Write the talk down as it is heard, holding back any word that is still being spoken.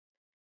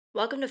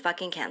Welcome to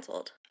Fucking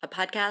Cancelled, a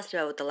podcast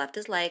about what the left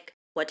is like,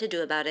 what to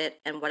do about it,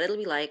 and what it'll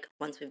be like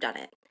once we've done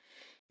it.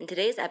 In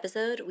today's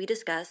episode, we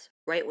discuss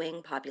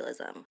right-wing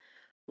populism.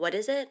 What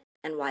is it,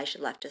 and why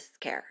should leftists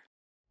care?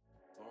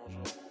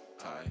 Bonjour,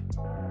 hi,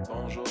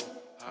 bonjour,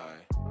 hi,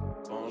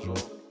 bonjour,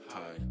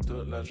 hi.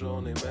 Toute la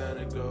journée, man,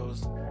 it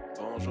goes.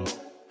 Bonjour,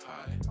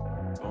 hi,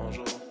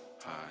 bonjour,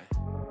 hi,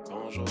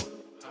 bonjour,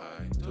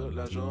 hi. Toute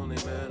la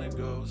journée, man, it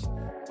goes.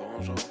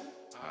 Bonjour,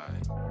 hi,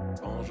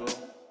 bonjour,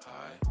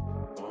 hi,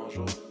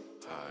 bonjour,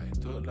 hi.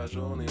 Toute la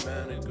journée,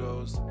 man, it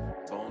goes.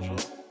 Bonjour,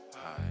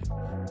 hi,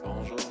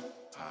 bonjour,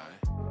 hi,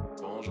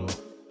 bonjour,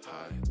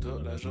 hi.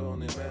 Toute la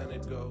journée, man,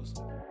 it goes.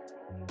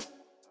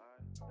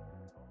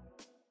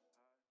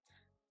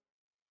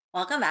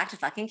 Welcome back to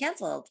Fucking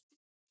Cancelled.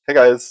 Hey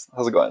guys,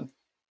 how's it going?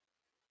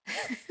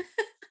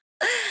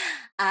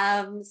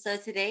 So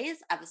today's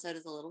episode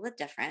is a little bit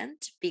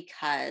different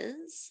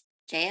because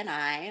Jay and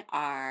I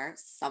are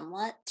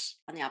somewhat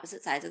on the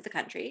opposite sides of the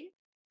country.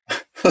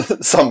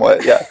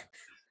 Somewhat, yeah.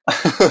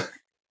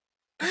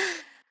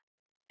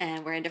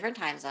 And we're in different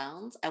time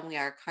zones, and we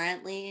are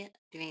currently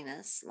doing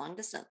this long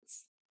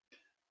distance.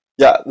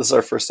 Yeah, this is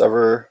our first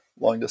ever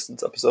long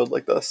distance episode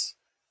like this.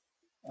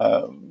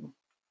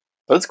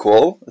 But it's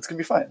cool. It's gonna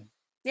be fine.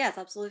 Yeah, it's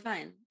absolutely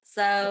fine.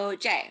 So,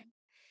 Jay,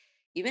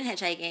 you've been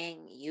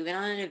hitchhiking, you've been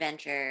on an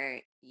adventure,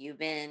 you've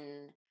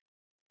been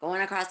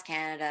going across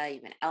Canada,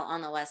 you've been out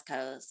on the West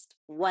Coast.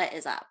 What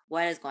is up?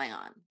 What is going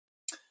on?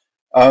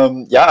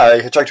 Yeah, I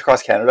hitchhiked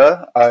across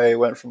Canada. I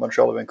went from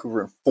Montreal to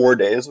Vancouver in 4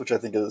 days, which I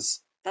think is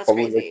That's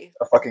probably like crazy.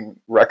 a fucking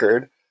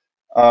record.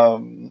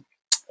 Um,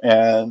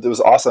 and it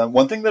was awesome.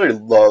 One thing that I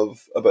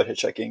love about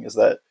hitchhiking is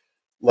that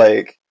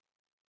like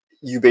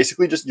you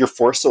basically just you're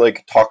forced to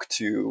like talk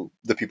to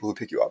the people who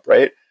pick you up,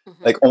 right?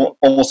 Like Mm-hmm.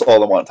 almost all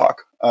of them want to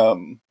talk,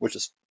 which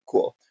is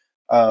cool.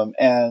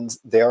 And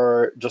they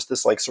are just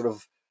this like sort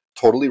of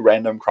totally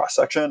random cross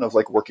section of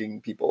like working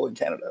people in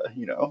Canada.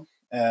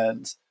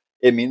 And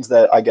it means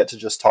that I get to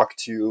just talk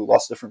to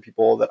lots of different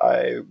people that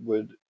I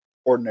would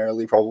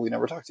ordinarily probably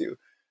never talk to.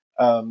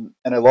 And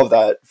I love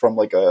that from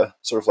like a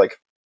sort of like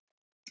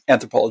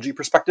anthropology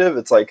perspective.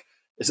 It's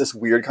this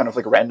weird kind of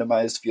like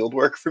randomized field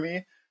work for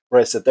me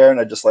where I sit there and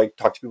I just like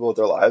talk to people about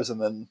their lives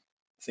and then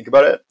think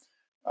about it.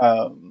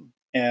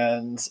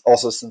 And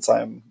also, since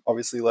I'm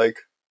obviously like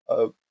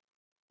a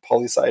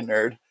poli sci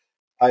nerd,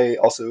 I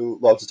also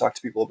love to talk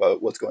to people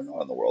about what's going on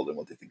in the world and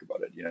what they think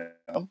about it, to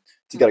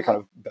get a Mm-hmm. kind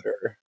of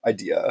better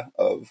idea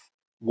of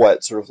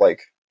what sort of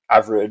like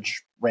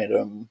average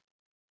random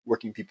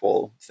working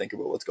people think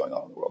about what's going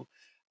on in the world.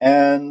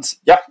 And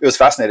yeah, it was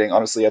fascinating.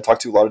 Honestly, I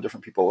talked to a lot of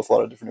different people with a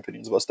lot of different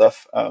opinions about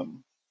stuff.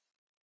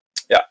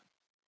 Yeah,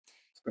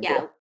 it's been Yeah,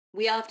 cool.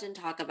 we often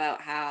talk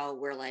about how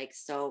we're like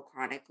so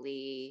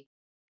chronically,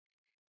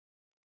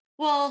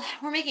 well,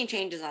 we're making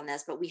changes on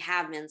this, but we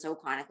have been so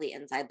chronically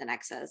inside the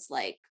nexus.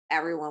 Like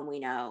everyone we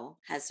know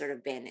has sort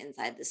of been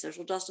inside the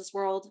social justice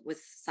world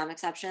with some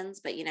exceptions,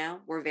 but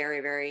we're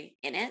very, very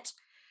in it.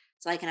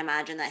 So I can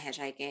imagine that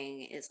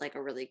hitchhiking is like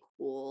a really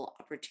cool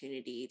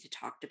opportunity to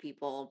talk to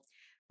people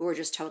who are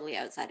just totally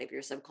outside of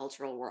your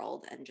subcultural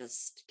world and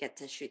just get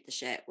to shoot the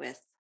shit with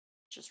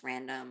just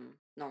random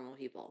normal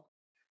people.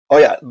 Oh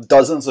yeah,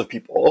 dozens of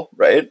people,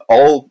 right?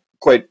 All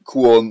quite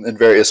cool in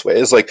various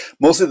ways. Like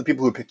mostly the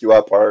people who pick you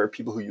up are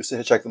people who used to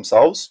hitchhike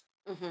themselves,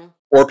 Hmm.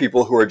 or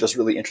people who are just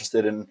really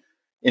interested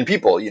in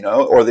people,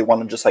 or they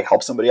want to just like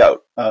help somebody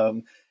out.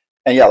 And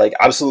yeah, like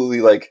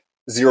absolutely like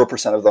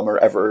 0% of them are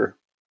ever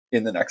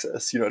in the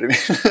Nexus. You know what I mean?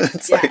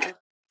 It's Yeah, that's so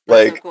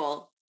like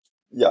cool.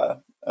 yeah.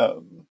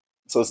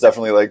 So it's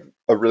definitely like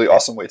a really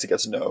awesome way to get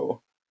to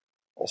know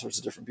all sorts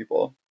of different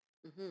people.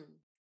 Hmm.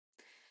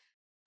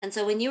 And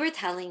so when you were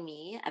telling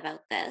me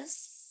about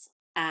this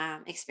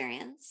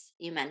experience,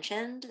 you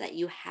mentioned that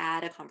you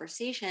had a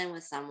conversation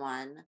with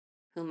someone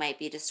who might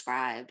be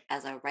described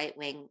as a right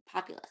wing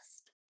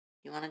populist.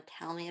 You want to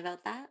tell me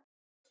about that?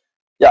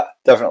 Yeah,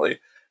 definitely.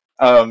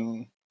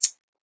 Um,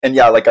 and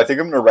yeah, like I think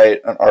I'm gonna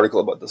write an article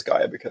about this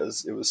guy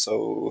because it was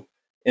so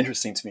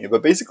interesting to me.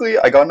 But basically,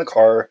 I got in a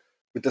car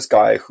with this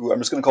guy who I'm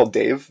just gonna call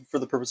Dave for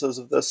the purposes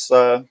of this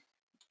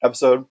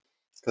episode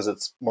because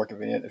it's more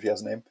convenient if he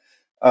has a name.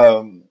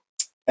 Um,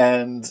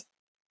 and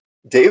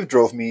Dave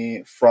drove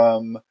me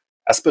from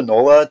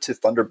Espanola to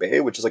Thunder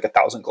Bay, which is like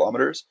 1,000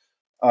 kilometers.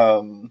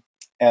 Um,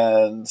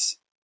 and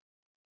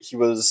it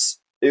was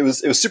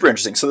super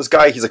interesting. So this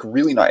guy, he's like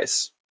really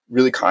nice,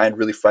 really kind,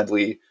 really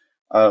friendly,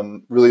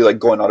 really like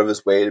going out of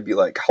his way to be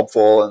like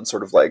helpful and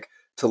sort of like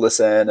to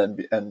listen,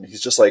 and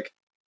he's just like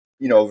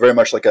very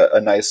much like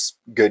a nice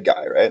good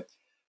guy, right?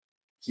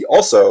 He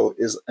also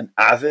is an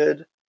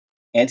avid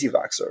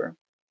anti-vaxxer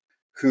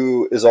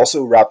who is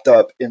also wrapped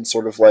up in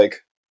sort of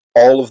like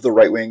all of the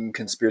right-wing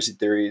conspiracy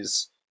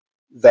theories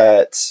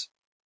that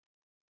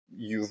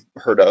you've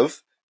heard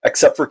of,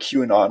 except for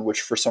QAnon,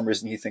 which for some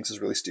reason he thinks is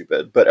really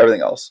stupid, but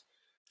everything else.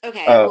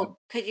 Okay, Um, well,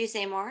 could you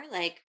say more?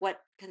 Like,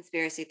 what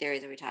conspiracy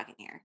theories are we talking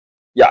here?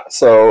 yeah,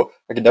 so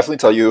I can definitely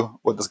tell you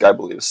what this guy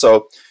believes.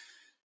 So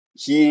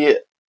he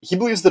he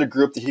believes that a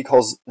group that he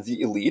calls the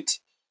elite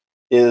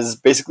is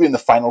basically in the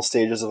final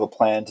stages of a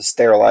plan to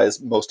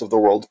sterilize most of the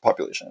world's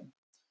population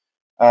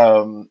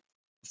um,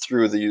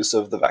 through the use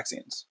of the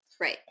vaccines.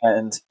 Right.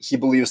 And he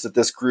believes that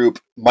this group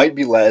might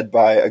be led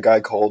by a guy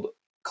called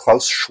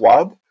Klaus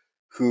Schwab,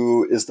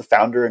 who is the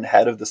founder and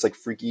head of this like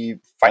freaky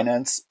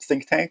finance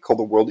think tank called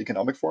the World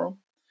Economic Forum.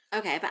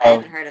 Okay, but I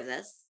haven't Um, heard of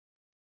this.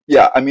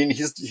 yeah, I mean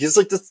he's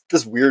like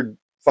this weird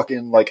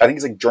fucking like I think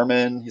he's like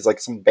German. He's like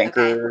some Okay.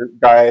 banker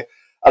guy.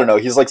 I don't know.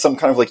 He's like some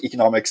kind of like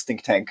economics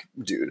think tank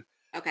dude.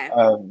 Okay.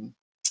 Um,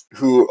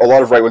 who a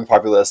lot of right wing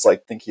populists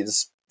like think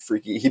he's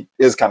freaky. He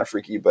is kind of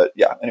freaky, but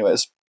yeah.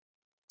 Anyways,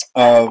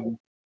 The um,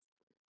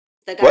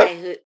 the what guy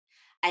who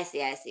I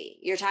see, I see.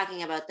 You're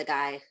talking about the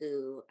guy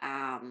who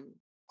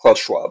Klaus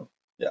Schwab?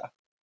 Yeah,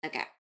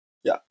 okay.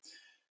 yeah.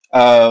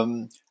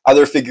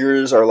 Other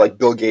figures are like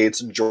Bill Gates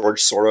and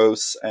George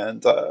Soros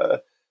and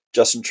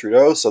Justin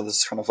Trudeau. So this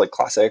is kind of like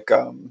classic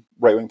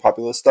right wing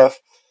populist stuff.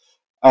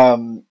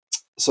 Um,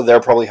 so they're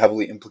probably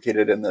heavily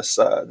implicated in this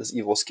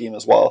evil scheme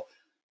as well.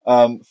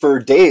 For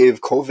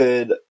Dave,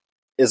 COVID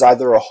is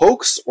either a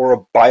hoax or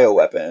a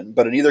bioweapon,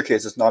 but in either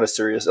case, it's not a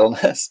serious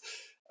illness.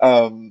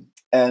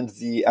 And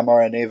the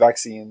mRNA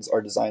vaccines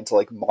are designed to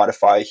like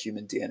modify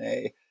human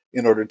DNA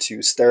in order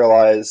to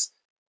sterilize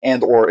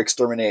and or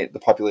exterminate the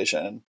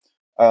population,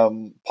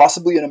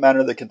 possibly in a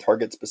manner that can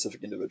target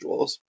specific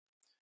individuals.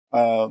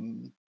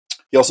 Um,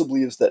 he also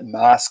believes that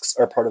masks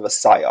are part of a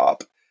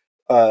psyop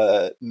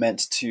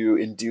meant to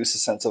induce a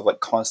sense of like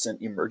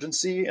constant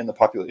emergency in the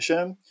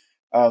population.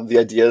 The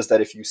idea is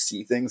that if you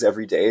see things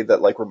every day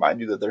that like remind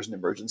you that there's an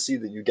emergency,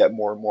 then you get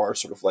more and more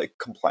sort of like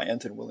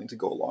compliant and willing to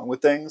go along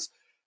with things.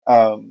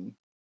 Um,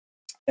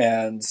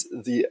 and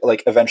the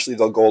like eventually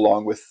they'll go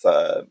along with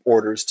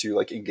orders to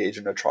like engage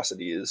in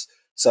atrocities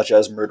such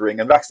as murdering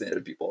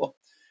unvaccinated people.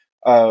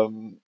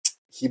 Um,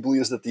 he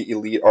believes that the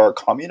elite are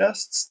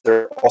communists.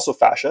 They're also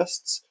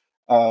fascists,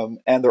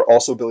 and they're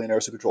also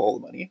billionaires who control all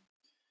the money.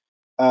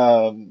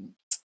 Um,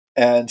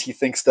 and he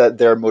thinks that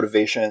their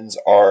motivations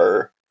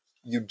are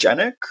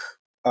eugenic,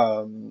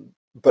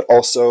 but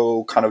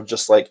also kind of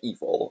just like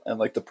evil and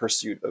like the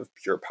pursuit of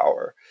pure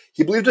power.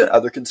 He believed in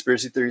other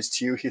conspiracy theories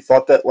too. He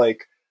thought that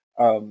like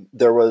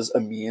there was a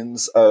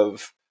means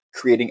of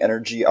creating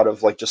energy out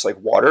of like just like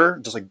water,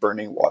 just like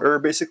burning water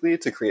basically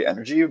to create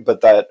energy,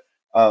 but that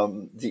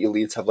the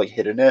elites have like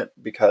hidden it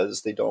because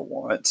uh, they don't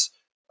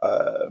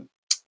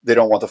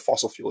want the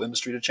fossil fuel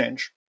industry to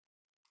change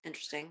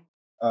Interesting.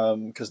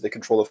 because they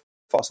control the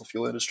fossil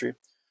fuel industry.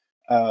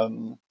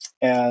 Um,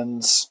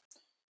 and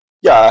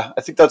yeah,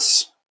 I think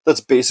that's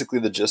basically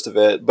the gist of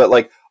it. But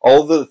like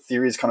all the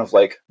theories kind of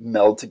like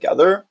meld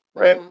together,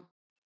 right?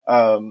 Mm-hmm.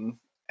 Um,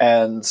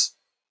 and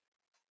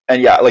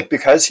and yeah, like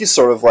because he's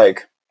sort of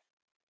like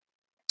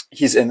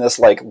he's in this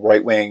like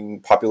right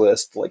wing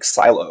populist like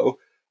silo.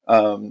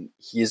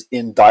 He's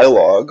in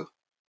dialogue,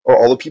 or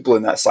all the people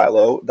in that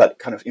silo, that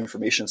kind of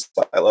information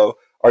silo,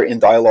 are in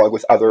dialogue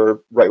with other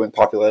right wing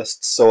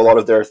populists. So a lot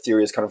of their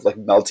theories kind of like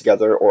meld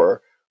together,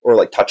 or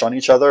like touch on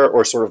each other,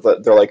 or sort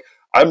of they're like,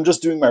 I'm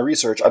just doing my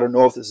research. I don't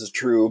know if this is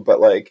true, but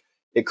like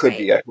it could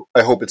Right. be.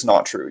 I hope it's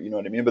not true. You know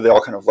what I mean? But they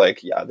all kind of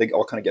like yeah, they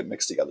all kind of get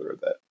mixed together a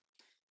bit.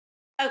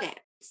 Okay.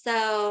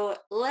 So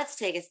let's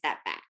take a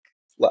step back.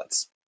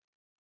 Let's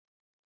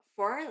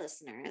For our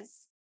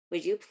listeners,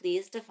 would you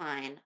please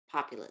define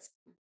populism?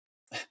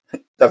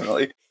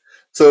 definitely.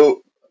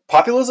 So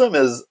populism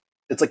is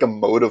it's like a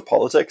mode of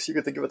politics. You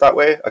could think of it that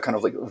way, a kind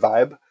of like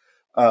vibe.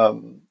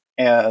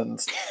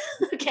 And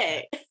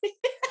Okay.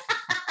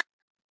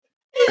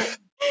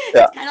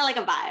 yeah, It's kind of like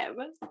a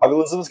vibe.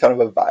 populism is kind of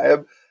a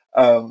vibe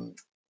um,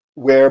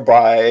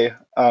 whereby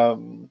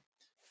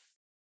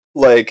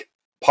like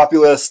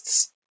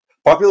populists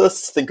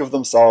populists think of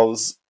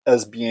themselves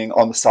as being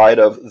on the side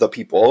of the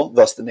people,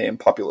 thus the name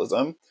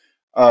populism,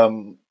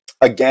 um,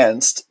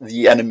 against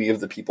the enemy of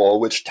the people,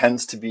 which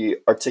tends to be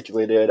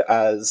articulated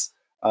as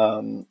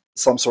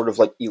some sort of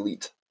like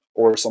elite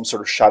or some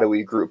sort of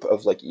shadowy group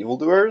of like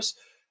evildoers.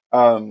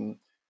 Um,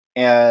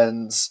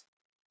 and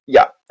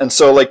yeah, and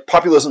so like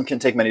populism can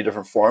take many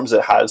different forms.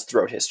 It has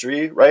throughout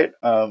history, right?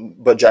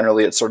 But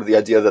generally, it's sort of the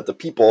idea that the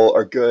people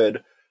are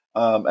good,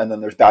 and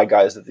then there's bad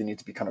guys that they need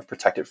to be kind of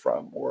protected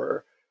from,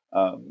 or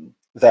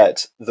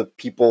that the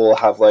people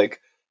have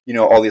like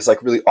all these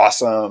like really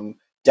awesome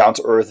down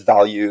to earth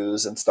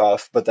values and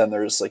stuff. But then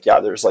there's like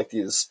there's like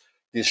these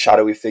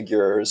shadowy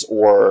figures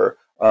or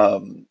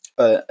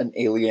an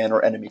alien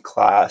or enemy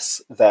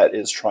class that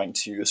is trying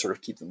to sort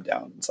of keep them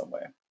down in some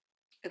way.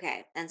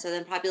 Okay. And so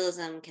then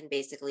populism can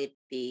basically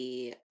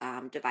be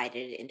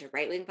divided into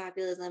right wing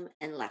populism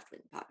and left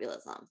wing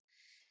populism.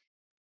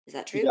 Is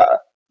that true? Yeah,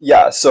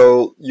 yeah.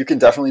 So you can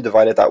definitely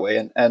divide it that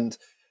way, and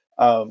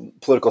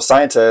political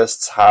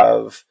scientists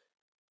have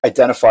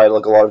identified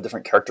like a lot of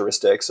different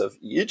characteristics of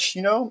each,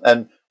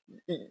 and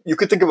you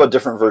could think about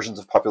different versions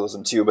of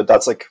populism too, but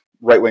that's like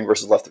right wing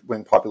versus left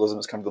wing populism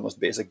is kind of the most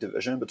basic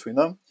division between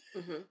them.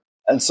 Mm-hmm.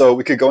 And so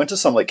we could go into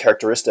some like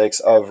characteristics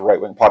of right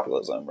wing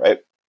populism, right?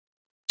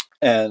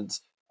 And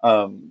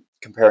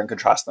compare and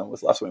contrast them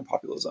with left wing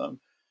populism.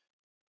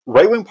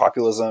 right wing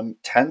populism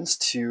tends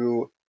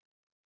to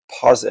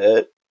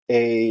posit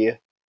a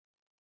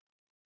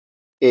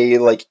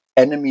like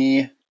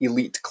enemy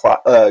elite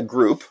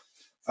group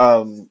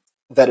um,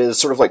 that is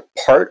sort of like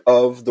part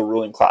of the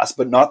ruling class,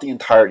 but not the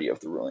entirety of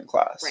the ruling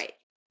class. Right.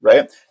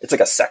 Right? It's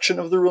like a section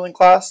of the ruling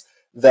class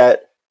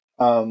that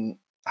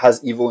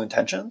has evil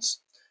intentions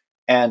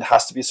and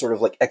has to be sort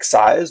of like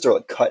excised or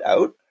like cut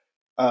out.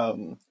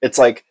 It's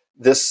like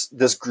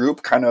this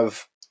group kind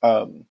of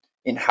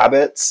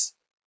inhabits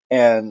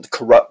and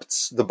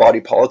corrupts the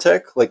body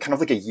politic, like kind of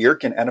like a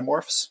yerk in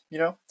Animorphs. You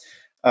know,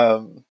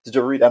 did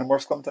you ever read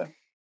Animorphs, Clementine?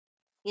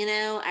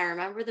 I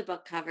remember the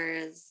book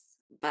covers,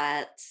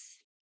 but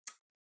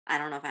I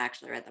don't know if I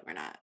actually read them or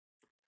not.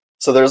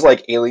 So there's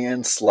like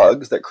alien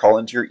slugs that crawl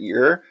into your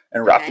ear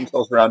and wrap Okay.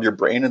 themselves around your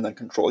brain and then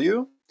control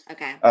you.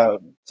 Okay. So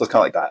it's kind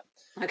of like that.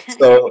 Okay.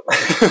 So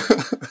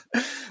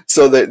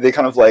so they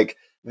kind of like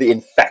they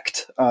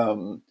infect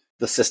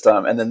the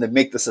system and then they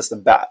make the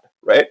system bad,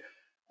 right?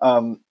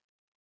 Um,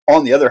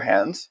 on the other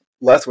hand,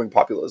 left wing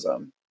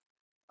populism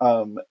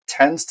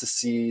tends to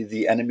see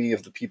the enemy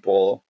of the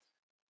people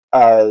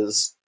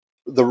as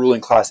the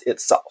ruling class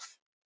itself,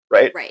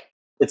 right? Right.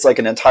 It's like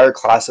an entire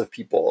class of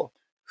people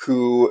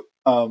who,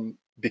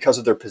 because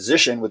of their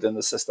position within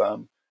the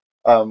system,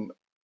 um,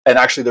 and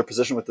actually their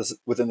position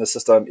within the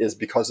system is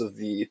because of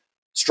the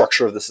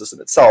structure of the system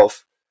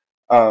itself.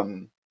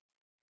 Um,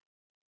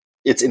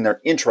 it's in their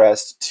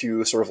interest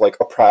to sort of like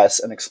oppress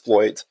and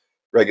exploit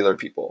regular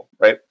people,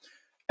 right?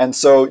 And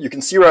so you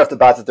can see right off the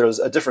bat that there's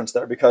a difference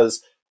there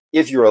because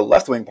if you're a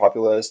left wing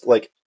populist,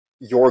 like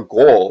your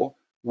goal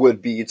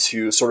would be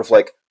to sort of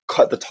like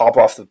cut the top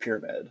off the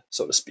pyramid,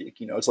 so to speak.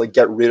 You know, it's like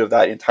get rid of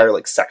that entire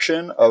like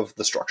section of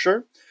the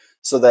structure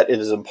so that it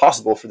is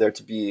impossible for there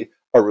to be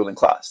a ruling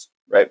class,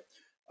 right?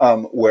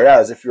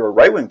 Whereas if you're a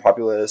right wing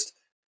populist,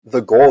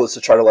 the goal is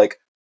to try to like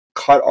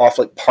cut off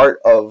like part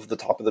of the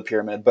top of the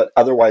pyramid, but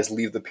otherwise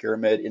leave the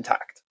pyramid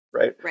intact,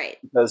 right? Right.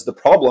 Because the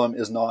problem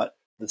is not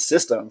the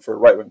system for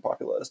right wing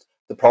populist.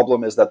 The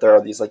problem is that there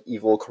are these like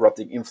evil,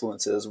 corrupting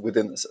influences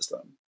within the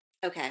system.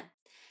 Okay.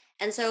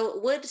 And so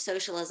would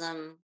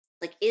socialism,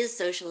 like, is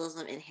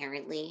socialism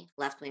inherently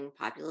left wing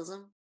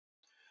populism?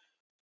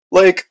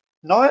 Like,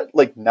 not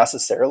like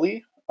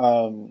necessarily.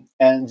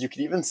 And you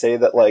could even say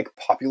that like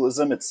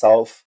populism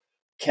itself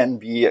can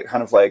be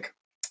kind of like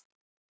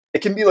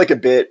it can be like a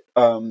bit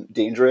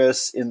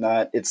dangerous in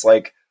that it's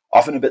like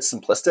often a bit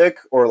simplistic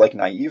or like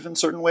naive in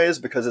certain ways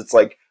because it's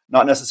like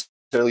not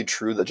necessarily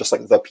true that just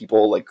like the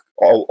people like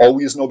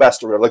always know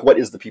best or whatever. Like, what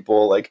is the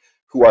people? Like,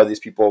 who are these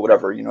people?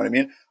 Whatever, you know what I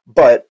mean?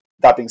 But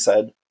that being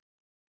said,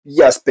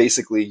 yes,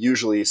 basically,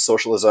 usually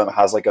socialism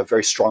has like a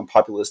very strong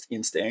populist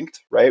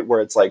instinct, right?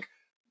 Where it's like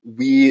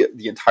we,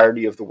 the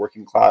entirety of the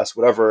working class,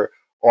 whatever,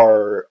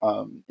 are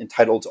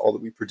entitled to all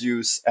that we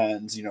produce,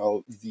 and you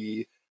know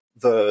the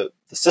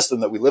system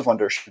that we live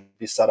under should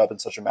be set up in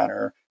such a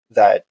manner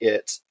that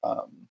it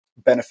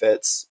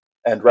benefits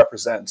and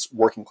represents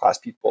working class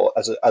people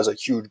as a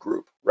huge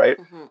group, right?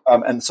 Hmm.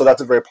 And so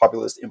that's a very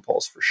populist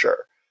impulse for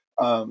sure.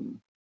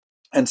 Um,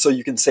 and so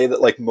you can say that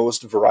like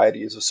most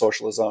varieties of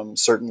socialism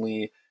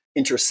certainly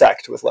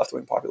intersect with left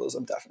wing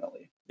populism,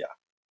 definitely. Yeah.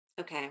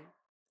 Okay.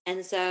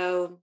 And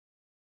so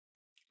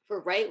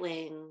for right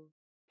wing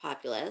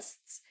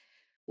populists,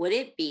 would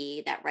it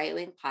be that right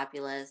wing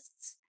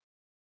populists,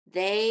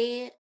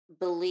 they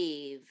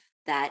believe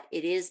that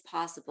it is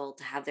possible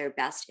to have their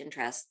best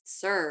interests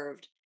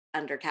served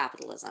under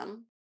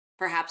capitalism?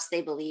 Perhaps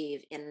they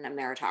believe in a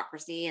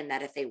meritocracy and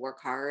that if they work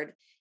hard,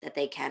 that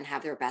they can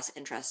have their best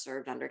interests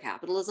served under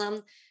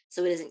capitalism.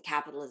 So it isn't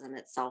capitalism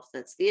itself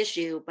that's the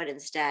issue, but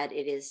instead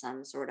it is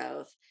some sort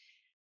of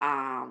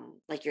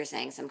like you're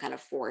saying, some kind of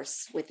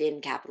force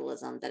within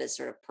capitalism that is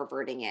sort of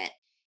perverting it,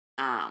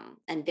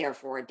 and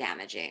therefore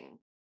damaging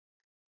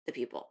the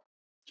people.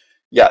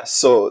 Yeah.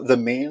 So the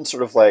main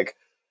sort of like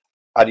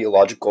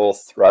ideological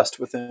thrust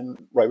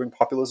within right wing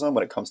populism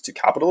when it comes to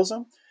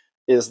capitalism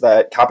is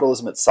that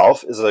capitalism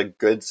itself is a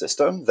good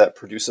system that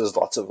produces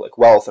lots of like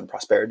wealth and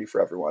prosperity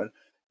for everyone,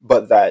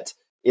 but that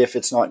if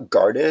it's not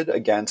guarded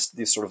against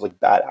these sort of like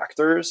bad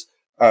actors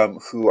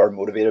who are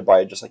motivated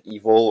by just like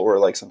evil or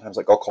like sometimes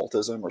like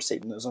occultism or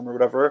Satanism or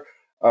whatever,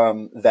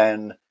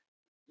 then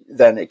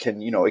it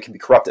can it can be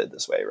corrupted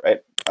this way,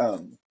 right?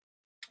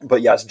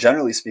 But yes,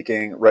 generally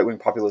speaking, right wing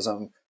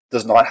populism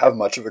does not have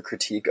much of a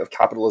critique of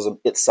capitalism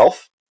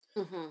itself,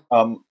 Hmm.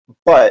 um,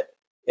 but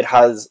it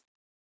has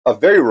a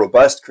very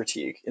robust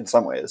critique in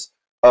some ways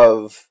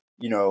of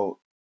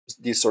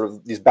these sort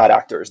of these bad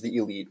actors, the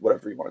elite,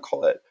 whatever you want to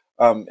call it.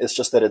 It's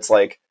just that it's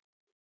like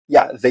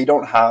yeah, they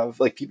don't have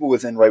like people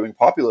within right wing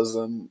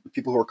populism,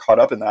 people who are caught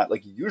up in that,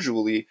 like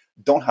usually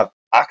don't have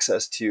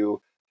access to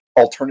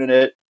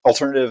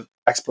alternative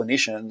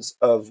explanations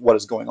of what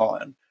is going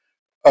on.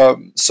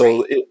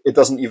 So Right. it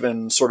doesn't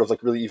even sort of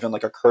like really even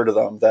like occur to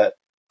them that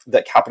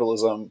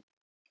capitalism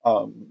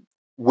um,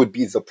 would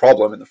be the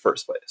problem in the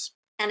first place.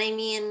 And I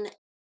mean,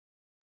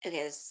 okay,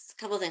 there's a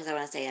couple of things I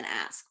want to say and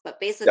ask, but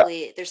Yeah.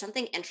 basically, there's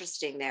something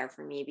interesting there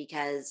for me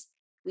because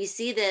we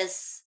see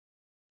this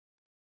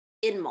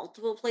in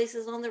multiple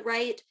places on the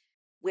right,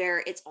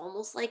 where it's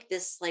almost like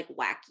this like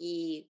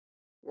wacky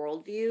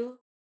worldview,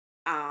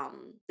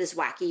 this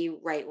wacky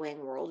right wing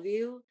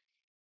worldview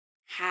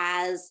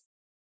has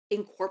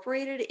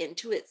incorporated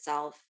into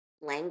itself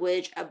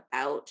language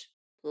about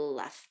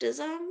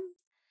leftism.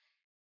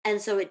 And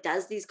so it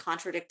does these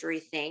contradictory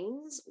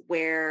things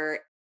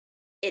where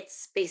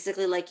it's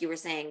basically like you were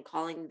saying,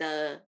 calling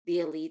the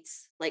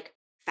elites like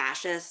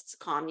fascists,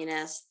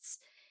 communists,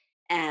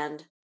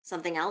 and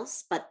something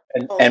else, but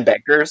and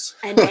bankers.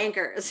 and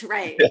bankers,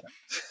 right? Yeah.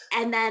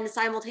 And then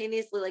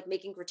simultaneously like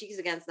making critiques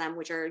against them,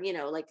 which are,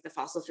 like the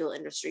fossil fuel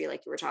industry,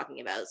 like you were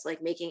talking about. It's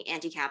like making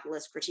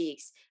anti-capitalist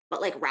critiques,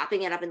 but like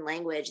wrapping it up in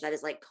language that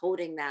is like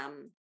coding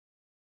them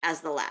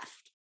as the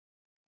left.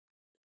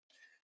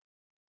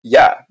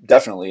 Yeah,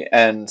 definitely.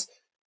 And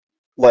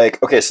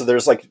like, okay, so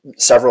there's like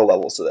several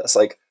levels to this.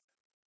 Like,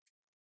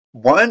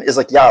 one is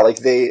like, yeah,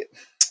 like a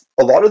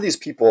lot of these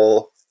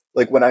people,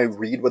 like when I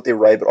read what they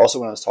write, but also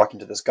when I was talking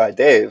to this guy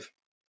Dave,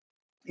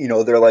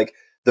 they're like,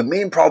 the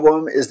main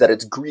problem is that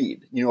it's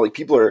greed. Like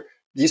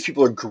these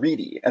people are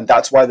greedy, and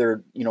that's why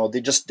they're,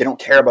 they don't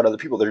care about other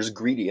people. They're just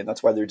greedy, and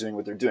that's why they're doing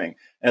what they're doing.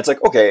 And it's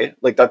like, okay,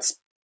 like that's,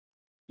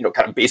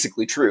 kind of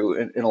basically true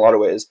in a lot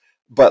of ways.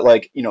 But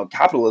like,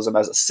 capitalism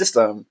as a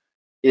system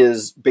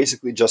is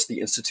basically just the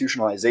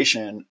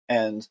institutionalization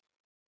and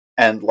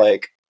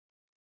like,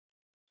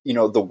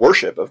 the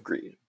worship of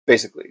greed,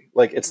 basically.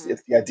 Like Hmm.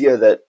 it's the idea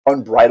that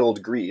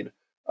unbridled greed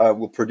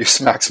will produce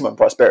maximum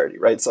prosperity,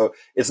 right? So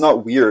it's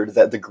not weird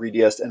that the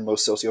greediest and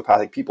most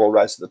sociopathic people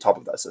rise to the top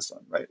of that system,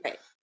 right? Right.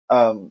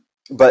 Um,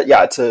 but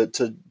yeah, to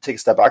take a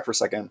step back for a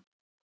second,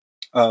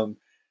 um,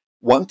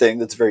 one thing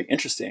that's very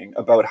interesting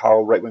about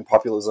how right wing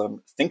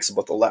populism thinks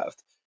about the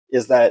left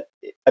is that,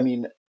 I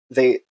mean,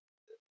 they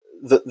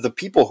the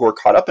people who are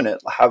caught up in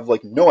it have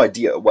like no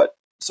idea what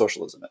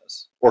socialism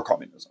is or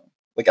communism,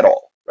 like at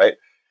all, right?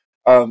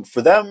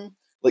 For them,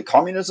 like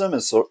communism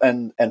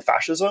and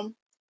fascism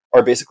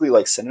are basically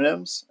like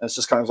synonyms. And it's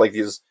just kind of like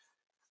these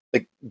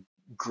like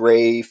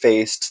gray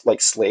faced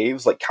like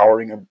slaves like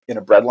cowering in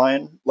a bread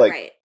line,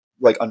 Right.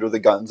 like under the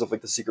guns of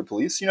like the secret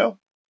police.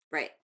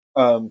 Right.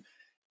 Um,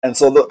 and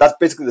so that's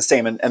basically the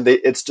same, and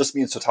it just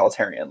means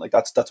totalitarian. Like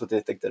that's what they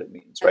think that it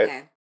means,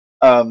 right?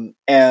 Okay.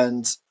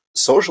 And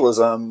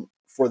socialism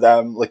for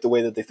them, like the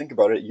way that they think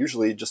about it,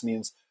 usually just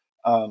means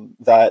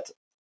that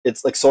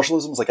it's like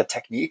socialism is like a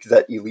technique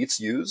that elites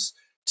use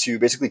to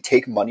basically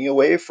take money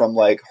away from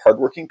like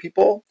hardworking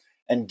people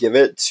and give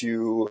it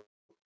to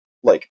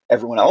like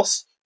everyone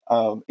else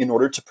in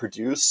order to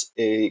produce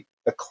a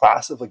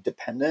class of like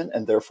dependent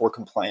and therefore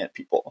compliant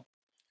people.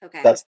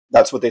 Okay.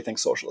 That's what they think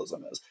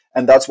socialism is,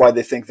 and that's why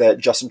they think that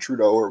Justin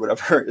Trudeau or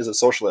whatever is a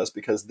socialist,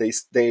 because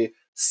they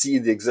see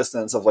the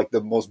existence of like the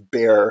most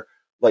bare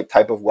like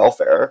type of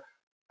welfare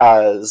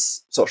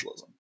as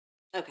socialism.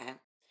 Okay.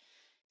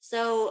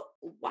 So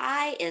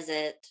why is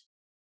it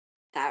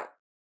that,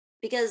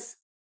 because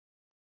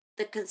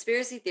the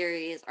conspiracy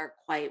theories are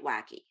quite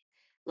wacky.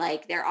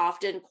 Like they're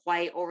often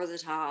quite over the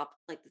top,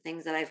 like the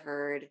things that I've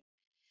heard.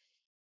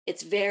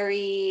 It's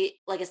very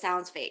like it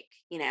sounds fake.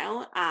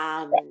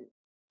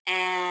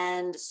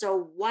 And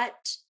so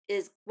what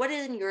is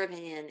in your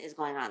opinion is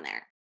going on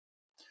there?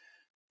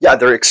 Yeah,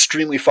 they're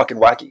extremely fucking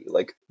wacky,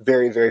 like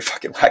very very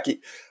fucking wacky.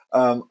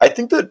 I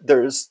think that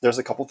there's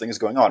a couple things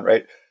going on,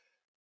 right?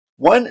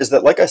 One is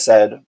that, like I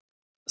said,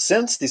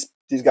 since these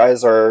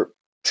guys are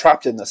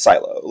trapped in the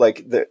silo,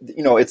 like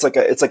it's like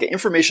an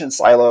information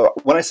silo.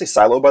 When I say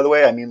silo, by the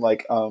way, I mean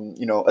like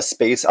a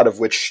space out of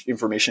which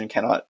information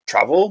cannot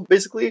travel,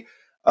 basically,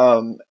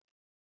 um,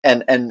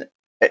 and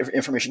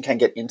information can't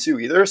get into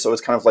either. So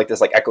it's kind of like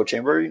this like echo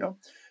chamber.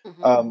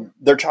 Hmm.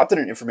 They're trapped in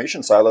an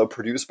information silo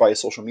produced by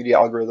social media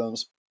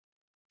algorithms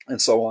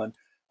and so on.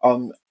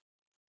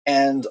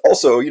 And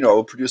also,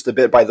 produced a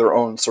bit by their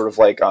own sort of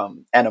like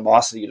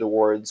animosity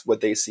towards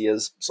what they see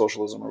as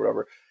socialism or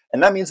whatever.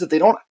 And that means that they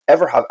don't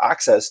ever have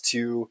access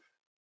to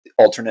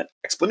alternate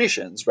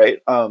explanations, right?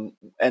 And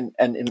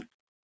in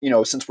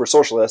since we're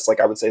socialists, like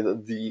I would say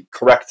that the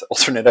correct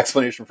alternate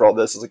explanation for all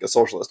this is like a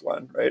socialist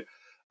one, right?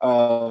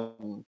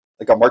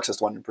 Like a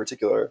Marxist one in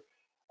particular.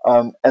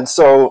 And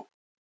so,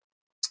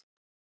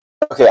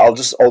 okay, I'll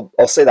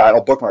say that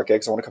I'll bookmark it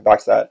because I want to come back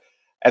to that,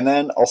 and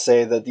then I'll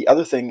say that the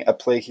other thing at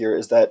play here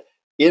is that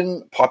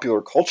in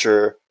popular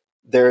culture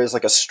there is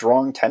like a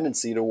strong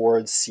tendency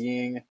towards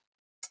seeing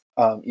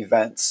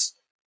events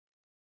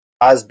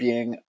as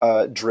being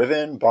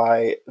driven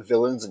by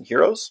villains and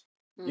heroes,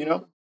 you know,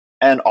 Hmm.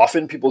 and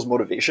often people's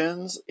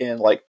motivations in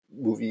like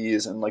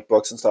movies and like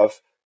books and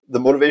stuff, the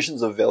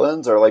motivations of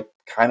villains are like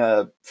kind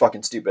of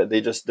fucking stupid.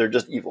 They're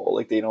just evil.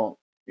 Like they don't,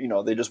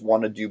 they just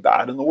want to do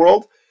bad in the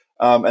world.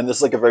 And this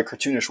is like a very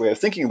cartoonish way of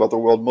thinking about the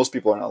world. Most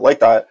people are not like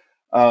that,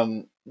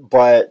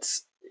 but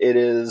it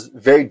is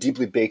very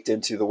deeply baked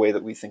into the way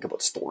that we think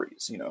about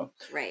stories.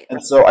 Right.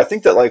 And so I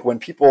think that like when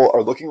people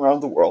are looking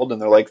around the world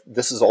and they're like,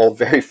 this is all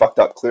very fucked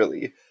up,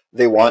 clearly,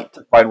 they Right. want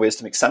to find ways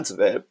to make sense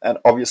of it. And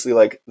obviously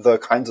like the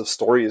kinds of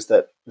stories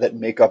that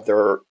make up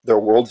their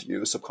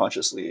worldview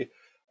subconsciously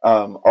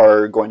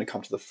are going to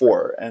come to the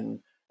fore, and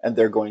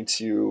they're going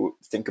to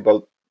think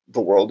about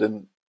the world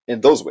in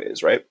those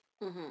ways, right?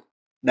 Hmm.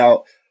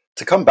 Now,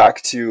 to come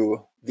back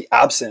to the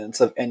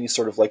absence of any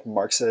sort of like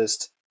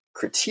Marxist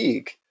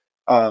critique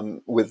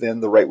within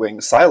the right wing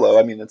silo,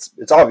 I mean,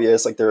 it's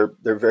obvious, like they're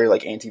very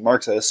like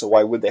anti-Marxist, so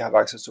why would they have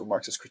access to a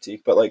Marxist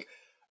critique? But like,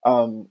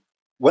 um,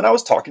 when I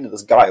was talking to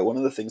this guy, one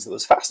of the things that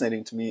was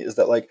fascinating to me is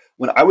that like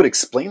when I would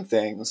explain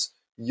things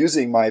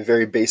using my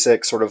very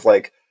basic sort of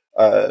like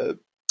uh,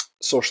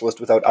 socialist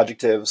without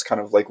adjectives kind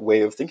of like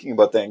way of thinking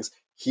about things,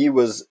 he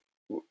was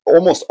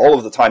almost all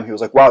of the time he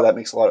was like, wow, that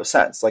makes a lot of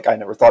sense, like I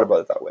never thought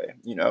about it that way,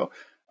 you know.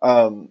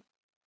 um,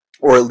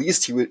 or at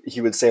least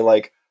he would say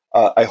like,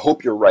 I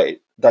hope you're right,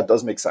 that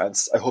does make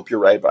sense, I hope you're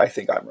right, but I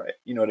think I'm right,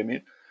 you know what I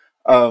mean.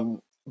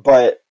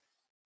 But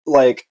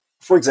like,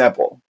 for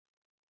example,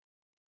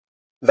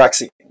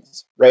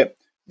 vaccines, right?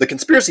 The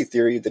conspiracy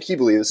theory that he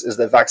believes is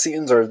that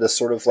vaccines are this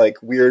sort of like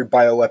weird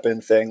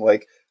bioweapon thing,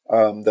 like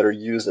that are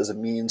used as a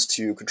means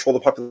to control the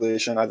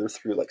population, either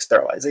through like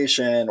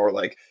sterilization or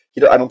like,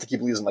 I don't think he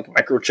believes in like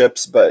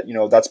microchips, but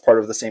that's part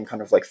of the same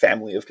kind of like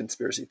family of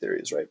conspiracy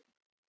theories, right?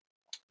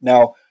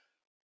 Now,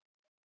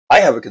 I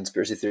have a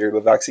conspiracy theory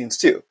about vaccines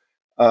too.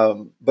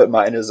 But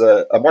mine is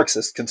a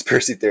Marxist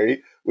conspiracy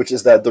theory, which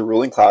is that the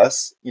ruling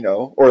class,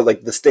 or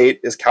like the state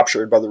is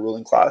captured by the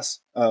ruling class.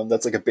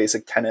 That's like a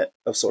basic tenet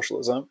of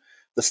socialism.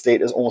 The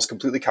state is almost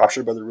completely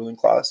captured by the ruling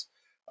class,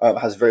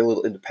 has very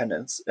little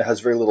independence, it has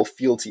very little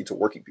fealty to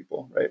working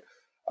people, right?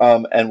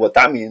 And what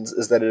that means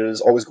is that it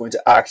is always going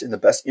to act in the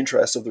best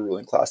interests of the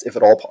ruling class, if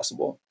at all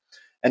possible.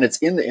 And it's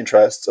in the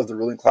interests of the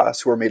ruling class,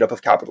 who are made up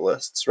of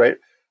capitalists, right?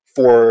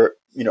 For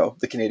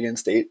the Canadian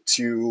state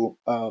to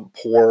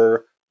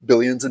pour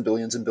billions and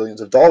billions and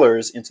billions of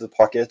dollars into the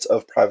pockets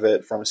of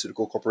private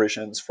pharmaceutical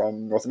corporations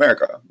from North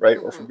America, right,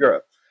 or from Hmm.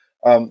 Europe.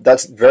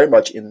 That's very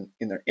much in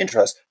their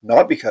interest,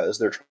 not because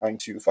they're trying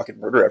to fucking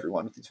murder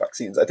everyone with these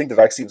vaccines. I think the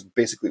vaccines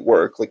basically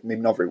work, like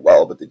maybe not very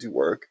well, but they do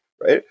work,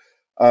 right?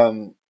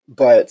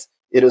 But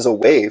it is a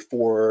way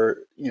for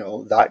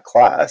that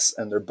class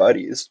and their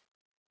buddies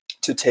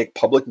to take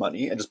public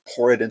money and just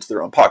pour it into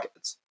their own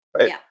pockets,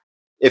 right? Yeah.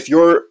 If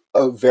you're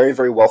a very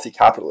very wealthy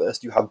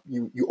capitalist, you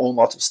own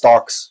lots of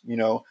stocks,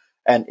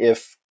 and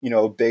if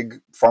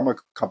big pharma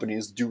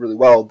companies do really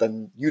well,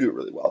 then you do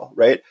really well,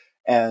 right?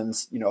 And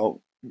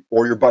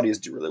or your buddies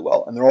do really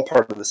well, and they're all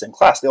part of the same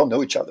class. They all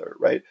know each other,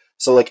 right?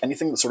 So like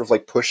anything that sort of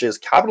like pushes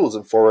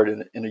capitalism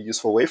forward in a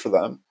useful way for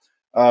them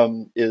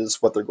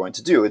is what they're going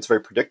to do. It's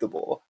very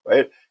predictable,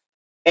 right?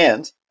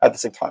 And at the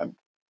same time,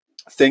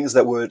 things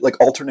that would like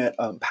alternate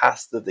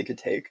paths that they could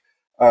take.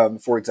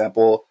 For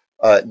example,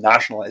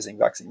 nationalizing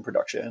vaccine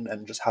production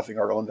and just having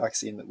our own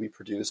vaccine that we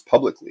produce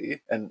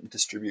publicly and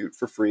distribute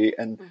for free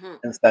Hmm.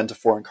 and send to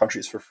foreign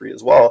countries for free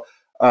as well.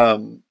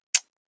 Um,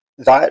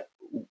 that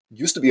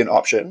used to be an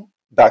option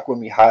back when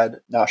we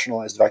had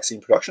nationalized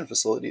vaccine production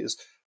facilities,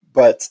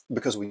 but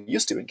because we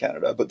used to in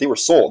Canada, but they were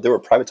sold, they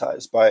were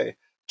privatized by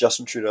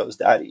Justin Trudeau's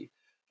daddy.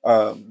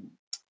 Um,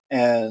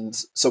 and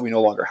so we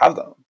no longer have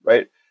them,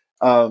 right?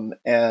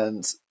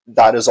 And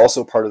that is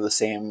also part of the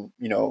same,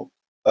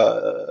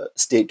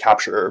 state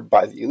capture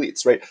by the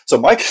elites, right? So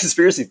my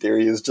conspiracy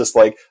theory is just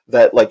like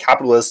that, like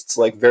capitalists,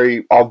 like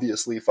very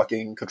obviously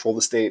fucking control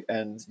the state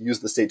and use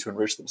the state to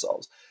enrich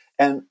themselves.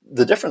 And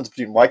the difference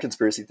between my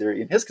conspiracy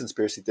theory and his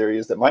conspiracy theory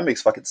is that mine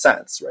makes fucking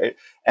sense, right?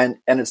 And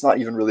it's not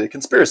even really a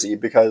conspiracy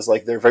because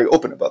like they're very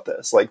open about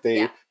this. Like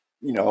Yeah.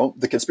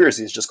 the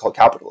conspiracy is just called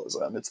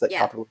capitalism. It's that Yeah.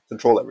 capitalists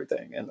control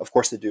everything, and of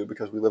course they do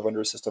because we live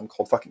under a system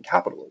called fucking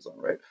capitalism,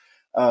 right?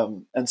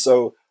 And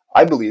so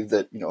I believe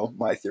that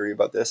my theory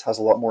about this has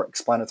a lot more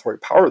explanatory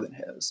power than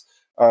his,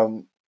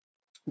 um,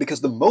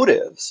 because the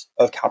motives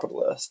of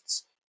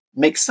capitalists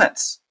make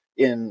sense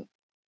in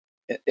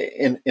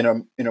in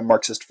a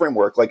Marxist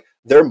framework. Like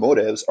their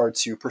motives are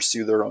to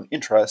pursue their own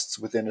interests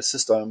within a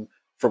system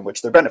from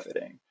which they're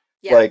benefiting.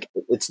 Yeah. Like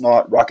it's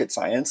not rocket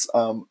science.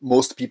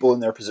 Most people in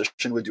their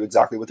position would do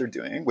exactly what they're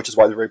doing, which is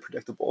why they're very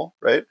predictable,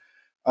 right?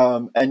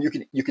 And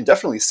you can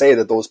definitely say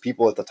that those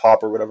people at the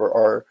top or whatever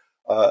are,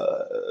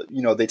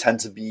 they tend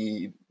to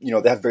be,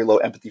 they have very low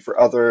empathy for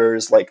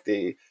others. Like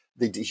they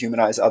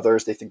dehumanize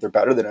others. They think they're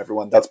better than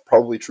everyone. That's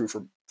probably true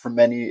for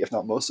many, if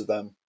not most of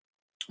them.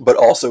 But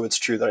also it's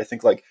true that I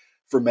think like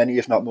for many,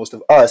 if not most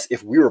of us,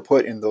 if we were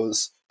put in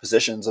those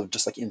positions of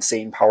just like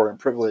insane power and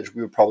privilege,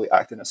 we would probably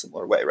act in a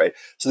similar way, right?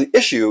 So the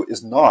issue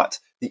is not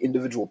the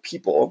individual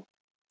people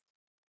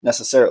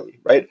necessarily,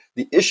 right?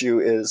 The issue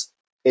is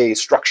a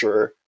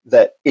structure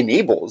that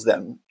enables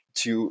them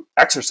to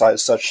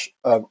exercise such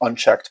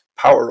unchecked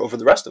power over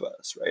the rest of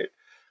us, right?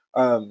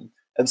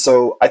 And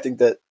so I think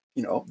that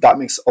that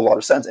makes a lot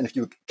of sense. And if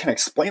you can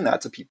explain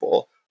that to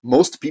people,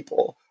 most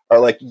people are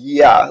like,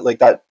 yeah, like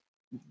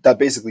that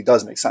basically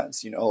does make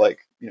sense. Like,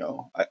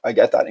 I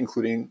get that,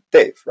 including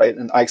Dave, right?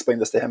 And I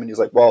explained this to him and he's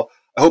like, well,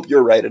 I hope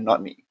you're right and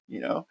not me.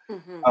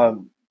 Hmm.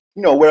 Um,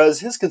 whereas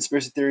his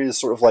conspiracy theory is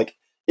sort of like,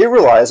 it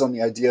relies on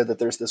the idea that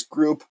there's this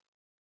group,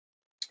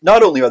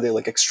 not only are they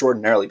like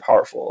extraordinarily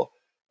powerful,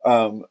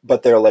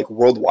 but they're like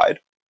worldwide,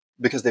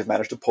 because they've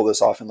managed to pull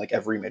this off in like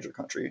every major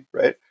country,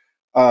 right?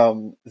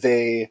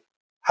 They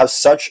have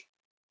such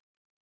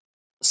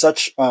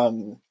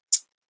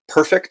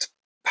perfect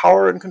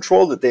power and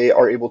control that they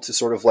are able to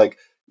sort of like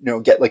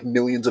get like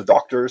millions of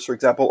doctors, for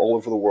example, all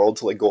over the world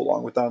to like go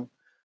along with them,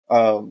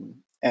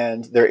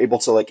 and they're able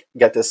to like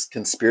get this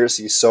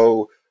conspiracy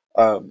so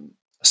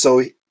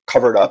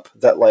covered up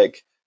that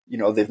like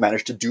they've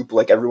managed to dupe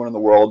like everyone in the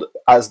world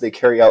as they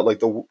carry out like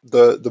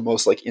the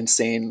most like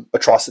insane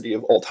atrocity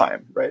of all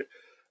time, right?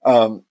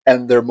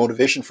 And their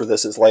motivation for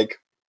this is like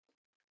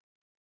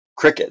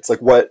crickets.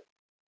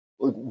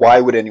 Why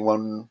would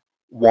anyone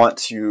want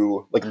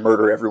to like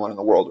murder everyone in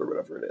the world or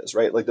whatever it is,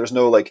 right? Like there's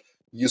no like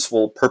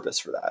useful purpose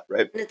for that,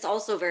 right? And it's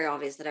also very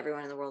obvious that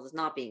everyone in the world is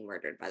not being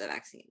murdered by the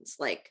vaccines.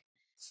 Like,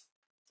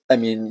 I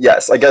mean,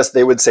 yes, I guess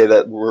they would say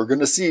that we're going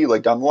to see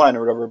like down the line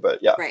or whatever, but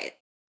yeah. right.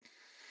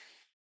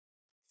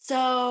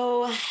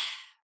 So,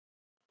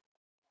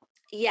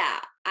 yeah,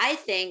 I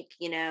think,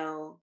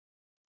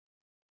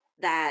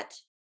 that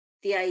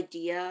the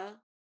idea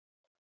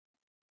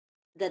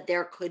that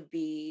there could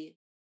be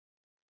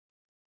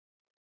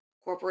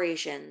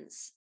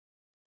corporations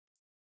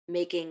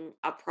making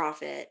a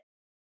profit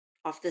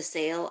off the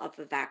sale of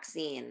a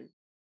vaccine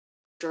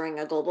during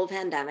a global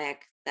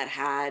pandemic that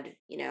had,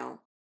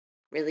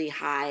 really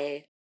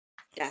high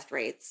death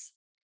rates,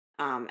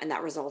 and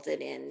that resulted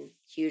in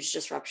huge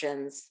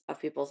disruptions of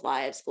people's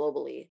lives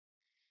globally,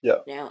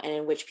 Yeah. and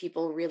in which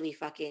people really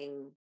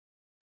fucking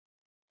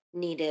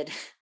needed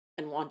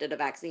and wanted a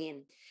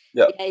vaccine.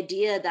 Yeah. The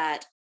idea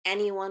that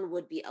anyone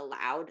would be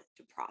allowed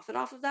to profit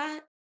off of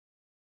that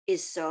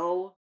is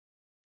so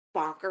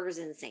bonkers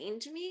insane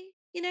to me,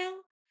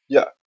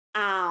 Yeah.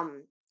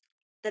 um,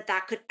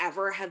 that could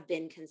ever have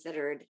been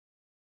considered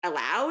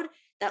allowed.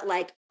 That,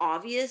 like,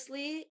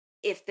 obviously,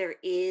 if there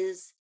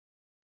is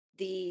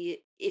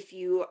if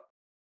you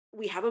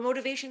we have a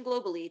motivation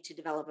globally to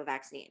develop a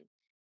vaccine.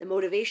 The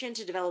motivation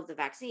to develop the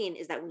vaccine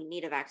is that we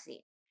need a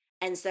vaccine.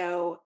 And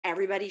so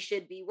everybody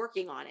should be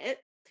working on it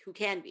who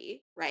can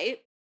be, right?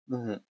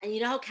 Hmm. And you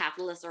know how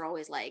capitalists are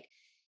always like,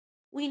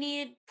 we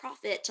need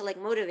profit to like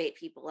motivate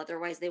people,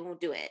 otherwise they won't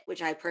do it,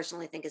 which I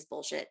personally think is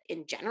bullshit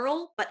in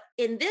general. But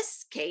in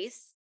this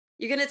case,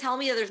 you're going to tell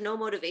me that there's no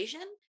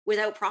motivation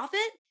without profit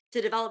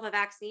to develop a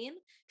vaccine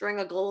during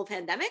a global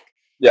pandemic?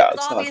 Yeah. There's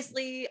It's not.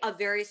 obviously a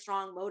very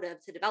strong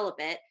motive to develop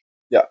it.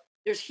 Yeah.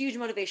 There's huge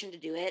motivation to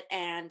do it,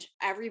 and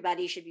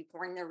everybody should be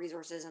pouring their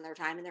resources and their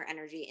time and their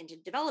energy into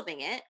developing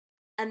it.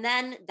 And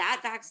then that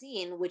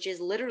vaccine, which is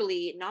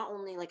literally not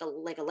only like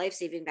a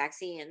life-saving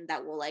vaccine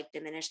that will like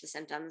diminish the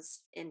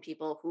symptoms in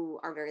people who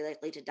are very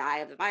likely to die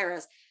of the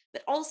virus,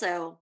 but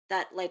also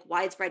that like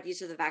widespread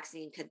use of the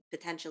vaccine could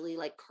potentially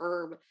like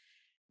curb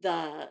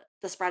the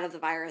spread of the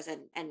virus, and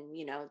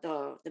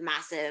the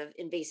massive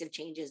invasive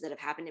changes that have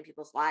happened in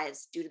people's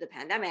lives due to the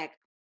pandemic.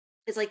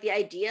 It's like the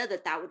idea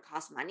that that would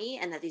cost money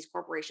and that these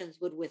corporations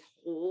would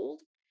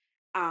withhold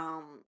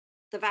um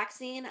the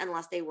vaccine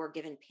unless they were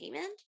given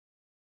payment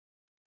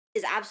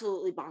is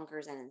absolutely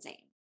bonkers and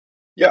insane.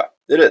 Yeah.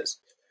 It is.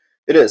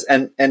 It is.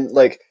 And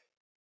like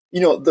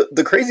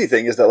the crazy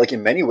thing is that like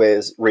in many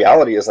ways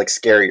reality is like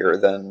scarier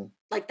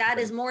Like, that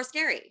is than more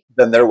scary.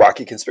 than their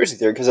wacky conspiracy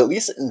theory, because at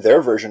least in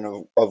their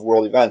version of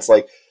world events,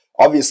 like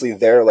obviously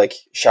their like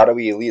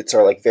shadowy elites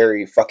are like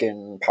very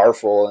fucking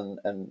powerful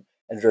and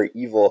very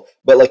evil,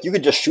 but like you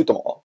could just shoot them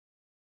all.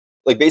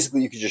 Like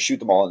basically you could just shoot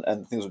them all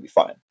and things would be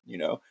fine.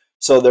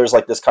 So there's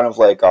like this kind of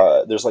like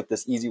there's like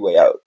this easy way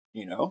out.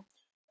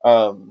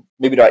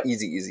 Maybe not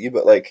easy,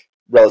 but like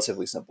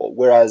relatively simple,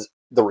 whereas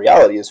the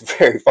reality is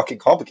very fucking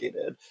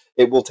complicated.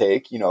 It will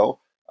take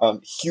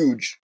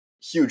huge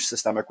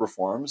systemic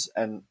reforms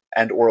and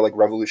or like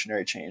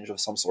revolutionary change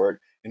of some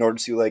sort in order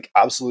to like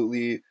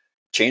absolutely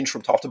change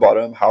from top to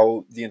bottom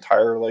how the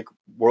entire like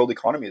world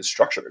economy is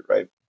structured,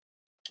 right?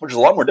 Which is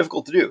a lot more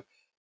difficult to do,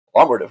 a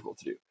lot more difficult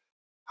to do.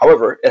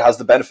 However, it has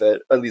the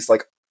benefit, at least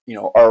like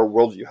our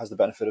worldview has the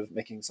benefit of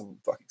making some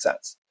fucking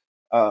sense,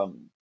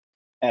 um,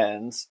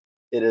 and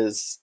it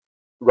is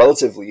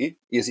relatively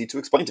easy to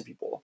explain to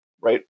people,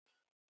 right?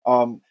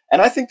 And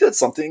I think that's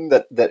something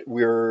that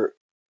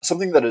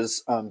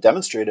is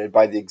demonstrated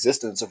by the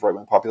existence of right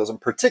wing populism,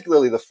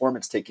 particularly the form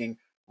it's taking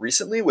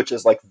recently, which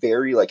is like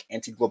very like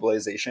anti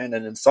globalization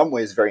and in some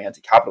ways very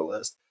anti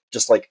capitalist,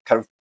 just like kind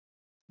of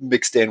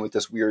mixed in with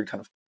this weird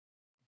kind of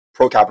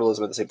pro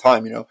capitalism at the same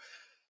time.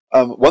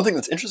 One thing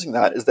that's interesting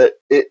in that is that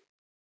it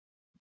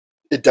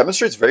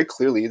demonstrates very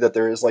clearly that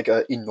there is like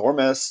a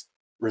enormous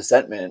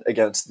resentment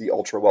against the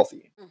ultra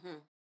wealthy, Hmm.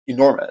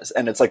 enormous,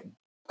 and it's like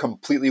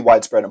completely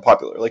widespread and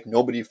popular. Like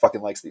nobody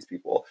fucking likes these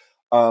people.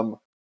 Um,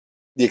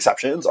 the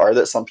exceptions are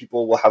that some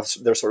people will have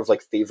their sort of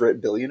like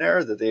favorite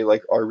billionaire that they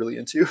like are really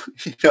into,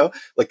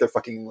 like they're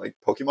fucking like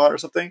Pokemon or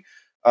something.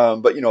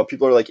 But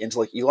people are like into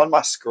like Elon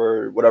Musk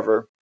or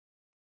whatever.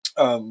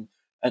 Um,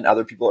 and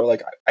other people are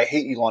like, I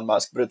hate Elon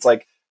Musk, but it's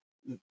like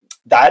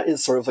that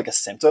is sort of like a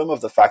symptom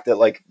of the fact that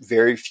like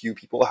very few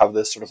people have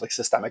this sort of like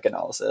systemic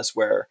analysis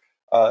where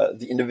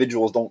the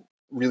individuals don't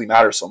really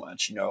matter so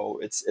much.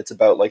 It's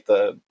about like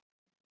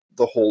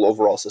the whole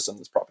overall system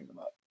that's propping them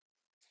up.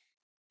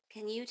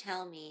 Can you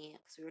tell me,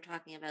 because we were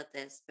talking about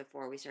this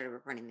before we started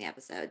recording the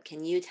episode,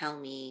 can you tell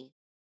me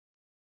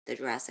the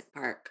Jurassic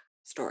Park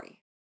story?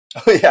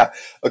 Oh yeah.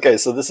 Okay,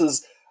 so this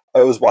is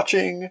I was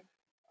watching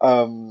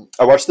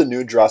I watched the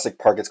new Jurassic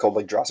Park. It's called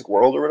like Jurassic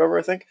World or whatever,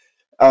 I think.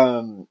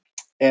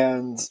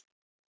 And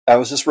I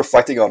was just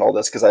reflecting on all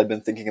this because I'd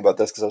been thinking about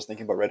this because I was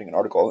thinking about writing an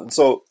article. And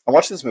so I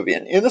watched this movie,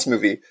 and in this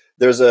movie,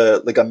 there's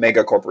a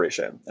mega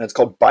corporation, and it's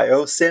called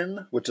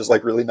Biosyn, which is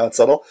like really not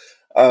subtle.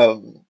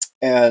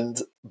 And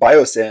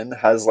Biosyn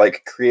has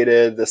like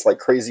created this like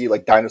crazy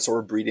like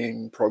dinosaur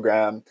breeding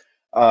program,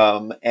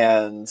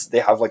 and they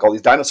have like all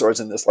these dinosaurs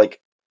in this like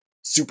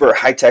super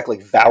high tech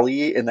like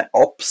valley in the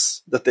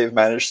Alps that they've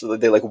managed so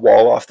that they like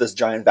wall off this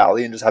giant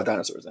valley and just have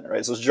dinosaurs in it,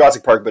 right? So it's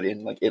Jurassic Park, but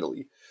in like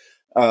Italy.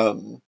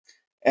 Um,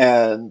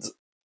 and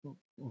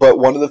but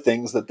one of the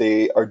things that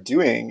they are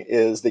doing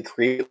is they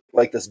create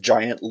like this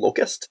giant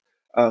locust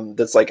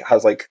that's like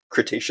has like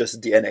Cretaceous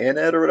DNA in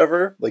it or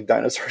whatever, like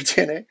dinosaur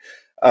DNA,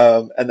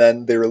 and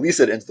then they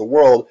release it into the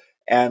world,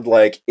 and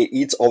like it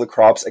eats all the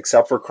crops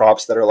except for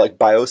crops that are like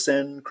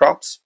biosyn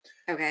crops,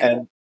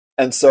 Okay.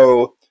 and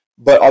so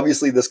but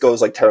obviously this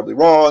goes like terribly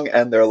wrong,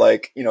 and they're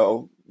like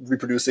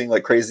reproducing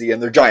like crazy,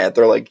 and they're giant,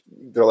 they're like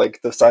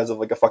the size of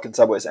like a fucking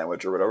Subway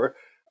sandwich or whatever,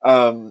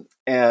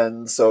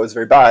 and so it's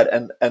very bad,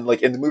 and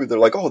like in the movie they're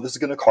like, oh, this is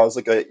going to cause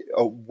like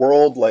a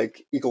world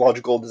like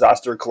ecological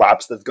disaster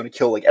collapse that's going to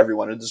kill like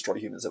everyone and destroy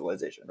human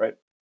civilization, right?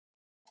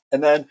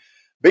 And then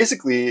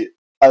basically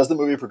as the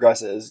movie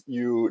progresses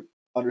you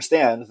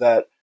understand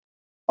that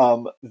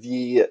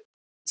the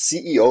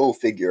CEO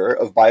figure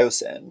of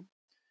Biosyn,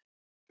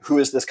 who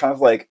is this kind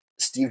of like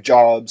Steve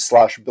Jobs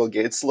slash Bill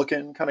Gates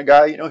looking kind of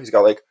guy. He's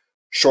got like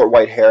short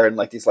white hair and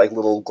like these like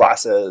little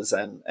glasses,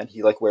 and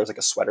he like wears like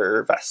a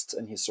sweater vest,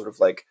 and he's sort of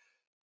like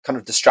kind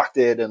of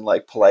distracted and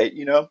like polite.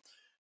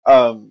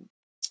 Um,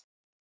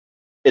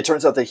 it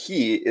turns out that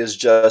he is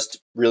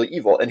just really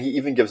evil, and he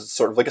even gives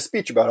sort of like a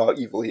speech about how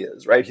evil he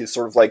is, right? He's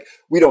sort of like,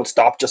 we don't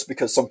stop just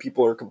because some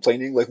people are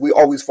complaining, like we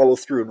always follow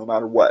through no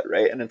matter what,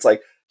 right? And it's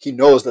like he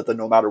knows that the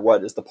no matter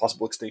what is the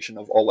possible extinction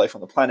of all life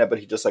on the planet, but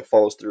he just like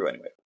follows through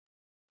anyway.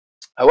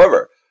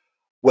 However,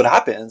 what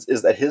happens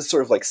is that his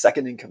sort of like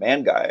second in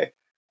command guy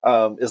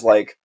is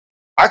like,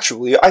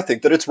 actually, I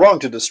think that it's wrong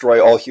to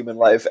destroy all human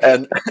life,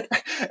 and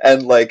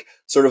and like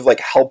sort of like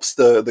helps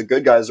the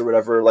good guys or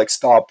whatever like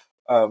stop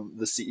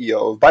the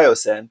CEO of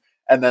Biosyn,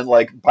 and then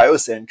like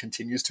Biosyn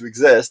continues to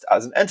exist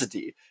as an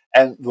entity.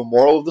 And the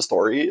moral of the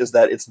story is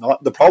that it's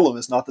not the problem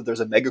is not that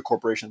there's a mega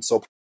corporation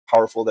so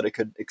powerful that it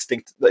could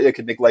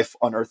make life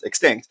on Earth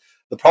extinct.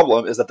 The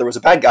problem is that there was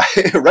a bad guy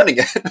running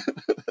it.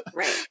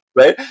 Right.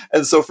 Right?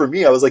 And so for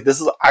me, I was like, this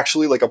is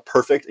actually like a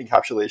perfect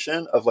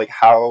encapsulation of like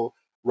how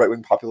right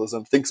wing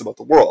populism thinks about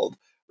the world.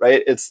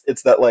 Right? It's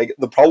that like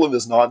the problem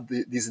is not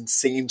these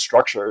insane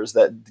structures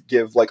that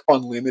give like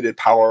unlimited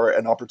power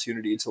and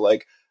opportunity to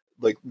like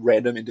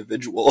random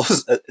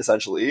individuals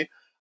essentially,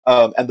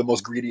 and the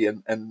most greedy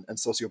and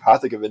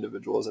sociopathic of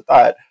individuals at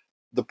that.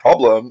 The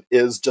problem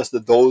is just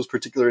that those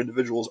particular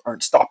individuals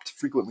aren't stopped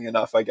frequently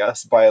enough, I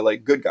guess, by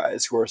like good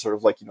guys who are sort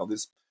of like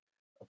this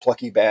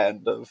plucky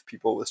band of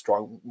people with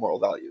strong moral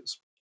values.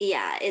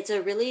 Yeah, it's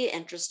a really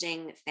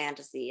interesting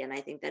fantasy, and I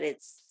think that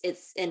it's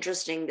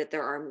interesting that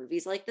there are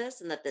movies like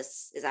this, and that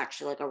this is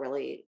actually like a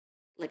really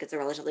like it's a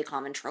relatively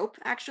common trope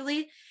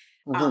actually.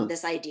 Hmm.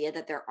 This idea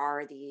that there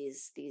are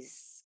these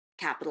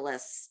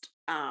capitalist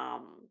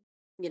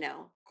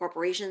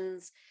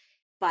corporations,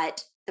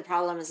 but the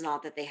problem is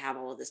not that they have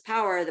all of this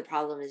power. The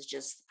problem is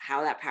just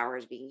how that power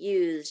is being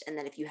used. And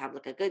then if you have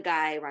like a good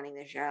guy running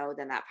the show,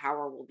 then that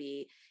power will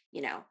be,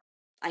 you know,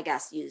 I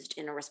guess used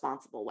in a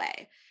responsible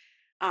way.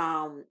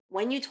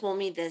 When you told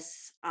me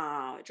this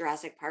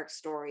Jurassic Park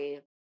story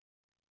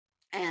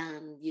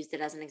and used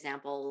it as an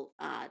example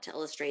to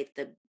illustrate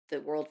the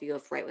worldview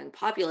of right wing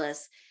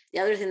populists, the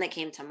other thing that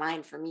came to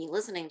mind for me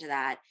listening to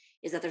that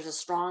is that there's a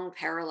strong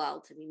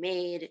parallel to be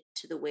made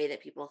to the way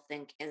that people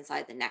think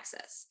inside the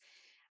Nexus.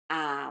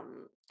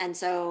 And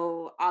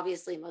so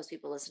obviously most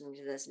people listening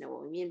to this know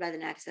what we mean by the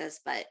Nexus,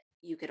 but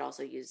you could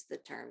also use the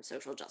term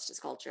social justice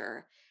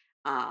culture,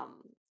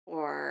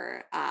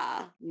 or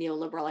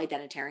neoliberal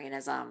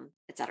identitarianism,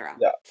 etc.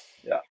 Yeah,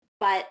 yeah,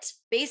 But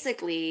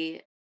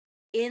basically,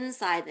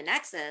 inside the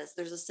Nexus,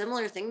 there's a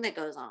similar thing that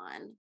goes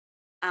on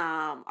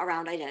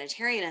around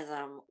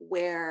identitarianism,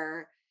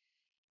 where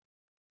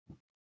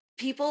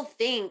people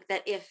think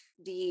that if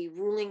the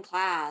ruling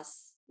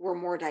class were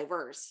more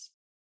diverse,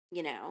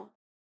 you know,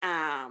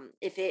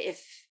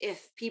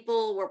 if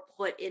people were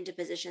put into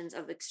positions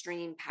of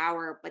extreme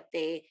power, but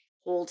they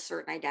hold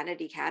certain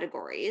identity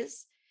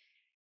categories,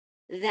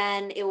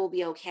 then it will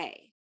be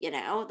okay.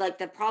 Like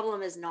the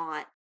problem is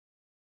not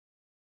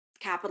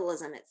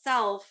capitalism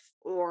itself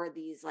or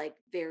these like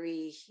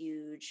very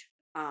huge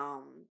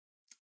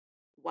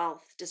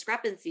wealth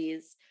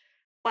discrepancies,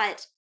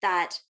 but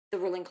that the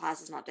ruling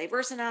class is not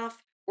diverse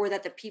enough, or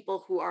that the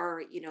people who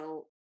are,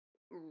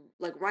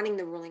 like running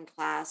the ruling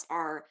class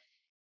are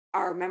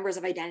are members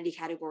of identity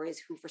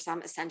categories who for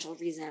some essential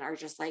reason are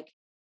just like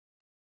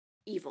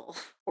evil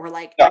or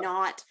like Yeah,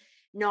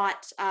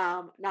 not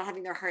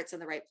having their hearts in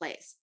the right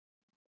place.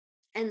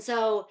 And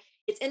so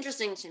it's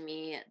interesting to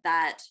me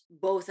that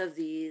both of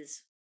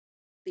these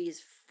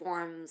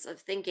forms of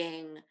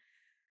thinking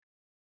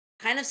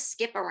kind of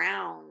skip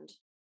around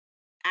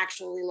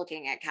actually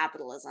looking at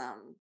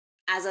capitalism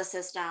as a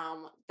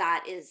system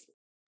that is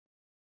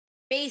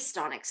based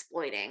on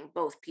exploiting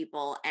both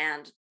people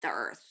and the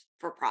earth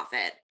for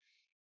profit,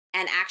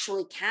 and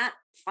actually can't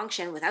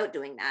function without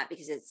doing that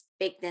because it's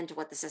baked into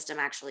what the system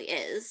actually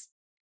is,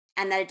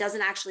 and that it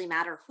doesn't actually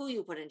matter who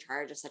you put in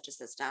charge of such a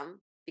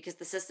system because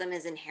the system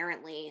is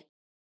inherently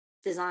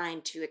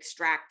designed to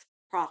extract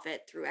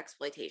profit through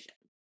exploitation.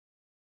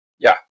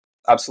 yeah,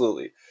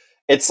 absolutely.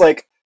 It's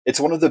like it's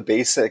one of the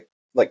basic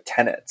like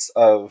tenets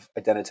of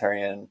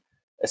identitarian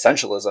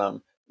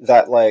essentialism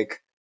that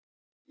like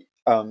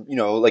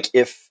like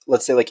if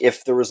let's say like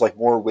if there was like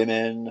more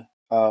women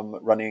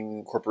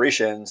running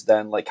corporations,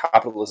 then like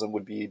capitalism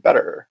would be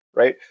better,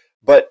 right?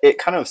 But it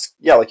kind of,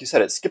 yeah, like you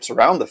said, it skips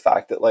around the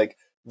fact that like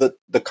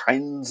the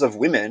kinds of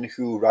women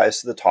who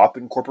rise to the top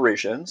in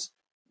corporations,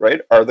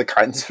 right, are the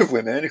kinds of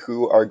women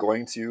who are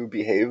going to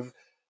behave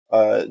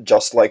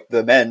just like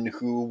the men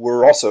who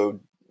were also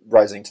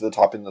rising to the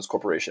top in those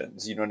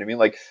corporations. You know what I mean?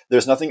 Like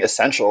there's nothing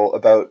essential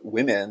about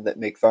women that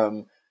make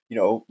them,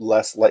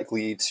 less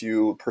likely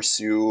to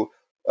pursue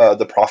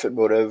the profit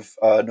motive,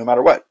 no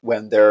matter what,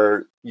 when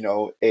they're,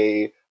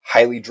 a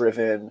highly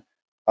driven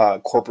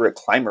corporate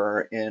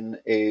climber in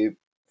a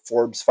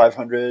Forbes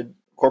 500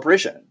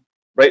 corporation,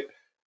 right?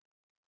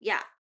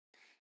 Yeah.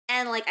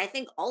 And like I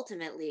think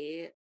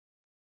ultimately,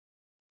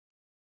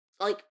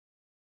 like,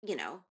 you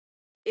know,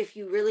 if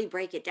you really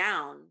break it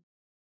down,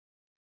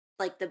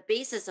 like the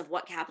basis of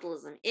what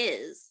capitalism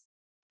is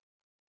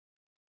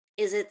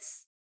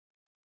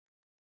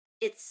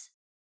it's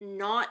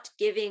not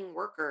giving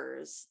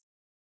workers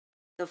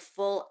the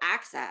full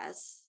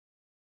access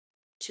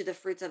to the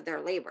fruits of their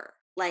labor.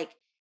 Like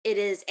it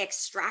is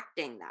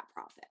extracting that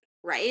profit,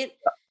 right?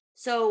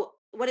 So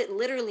what it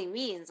literally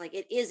means, like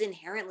it is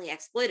inherently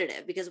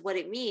exploitative because what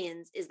it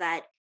means is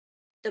that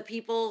the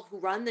people who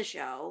run the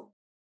show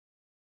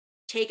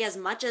take as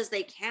much as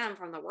they can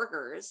from the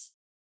workers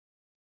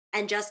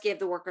and just give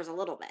the workers a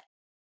little bit.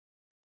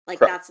 Like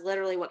Correct. that's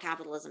literally what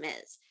capitalism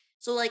is.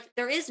 So like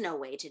there is no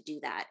way to do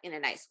that in a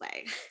nice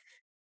way.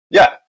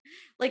 Yeah.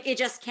 Like it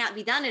just can't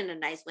be done in a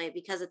nice way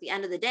because at the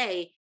end of the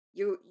day,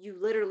 you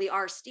literally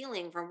are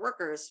stealing from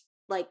workers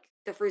like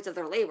the fruits of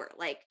their labor.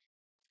 Like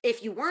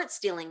if you weren't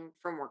stealing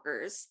from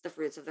workers the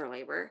fruits of their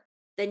labor,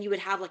 then you would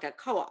have like a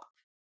co-op.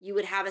 You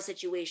would have a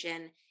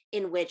situation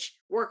in which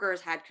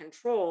workers had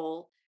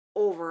control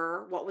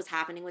over what was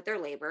happening with their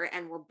labor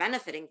and were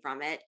benefiting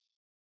from it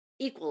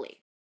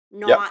equally.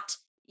 Yep. Not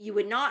You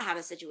would not have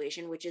a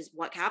situation, which is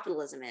what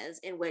capitalism is,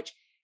 in which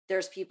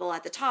there's people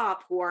at the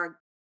top who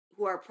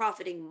are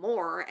profiting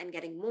more and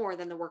getting more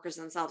than the workers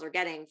themselves are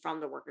getting from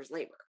the workers'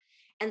 labor.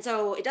 And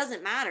so it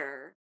doesn't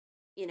matter,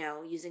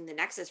 using the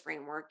nexus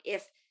framework,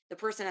 if the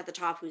person at the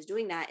top who's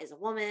doing that is a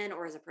woman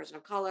or is a person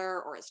of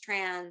color or is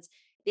trans.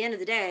 At the end of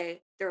the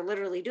day, they're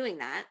literally doing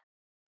that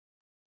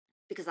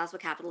because that's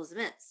what capitalism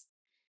is.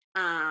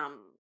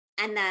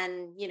 And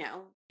then,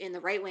 in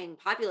the right wing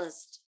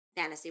populist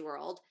fantasy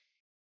world,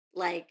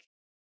 like,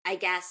 I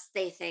guess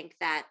they think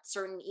that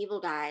certain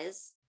evil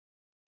guys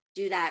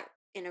do that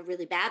in a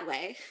really bad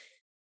way.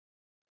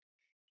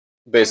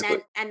 And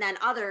Basically. then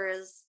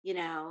others,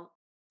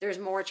 there's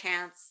more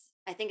chance.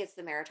 I think it's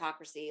the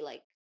meritocracy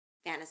like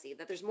fantasy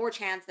that there's more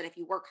chance that if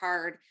you work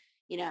hard,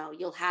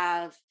 you'll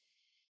have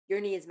your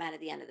needs met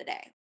at the end of the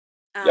day.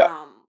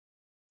 Yeah,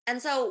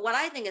 And so what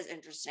I think is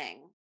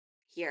interesting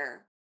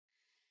here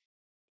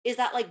is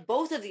that like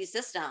both of these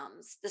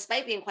systems,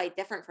 despite being quite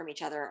different from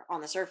each other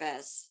on the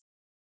surface,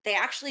 they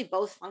actually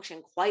both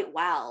function quite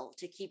well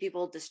to keep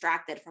people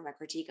distracted from a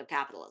critique of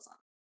capitalism.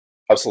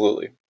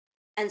 absolutely.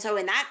 And so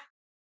in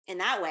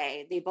that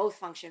way, they both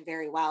function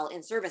very well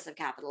in service of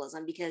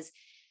capitalism because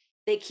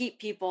they keep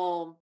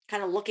people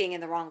kind of looking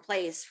in the wrong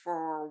place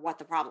for what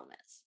the problem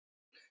is.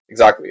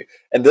 Exactly.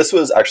 And this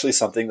was actually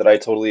something that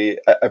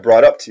I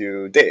brought up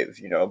to Dave,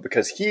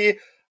 because he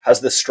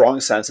has this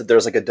strong sense that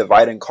there's like a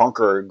divide and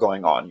conquer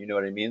going on. You know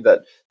what I mean?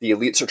 That the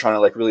elites are trying to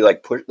like really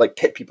like push like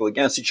pit people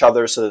against each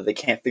other so that they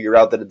can't figure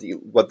out that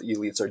what the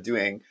elites are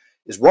doing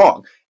is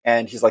wrong.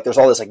 And he's like, there's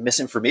all this like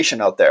misinformation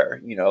out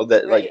there,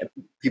 that like Right.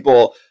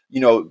 people,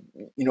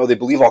 they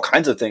believe all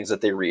kinds of things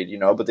that they read,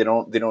 but they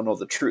don't know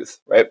the truth,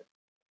 right?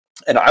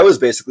 And I was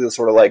basically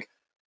sort of like,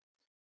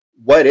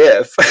 what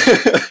if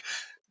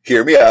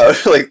hear me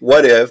out. Like,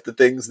 what if the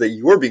things that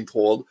you're being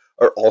told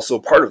are also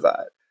part of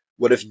that?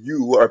 What if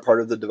you are part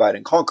of the divide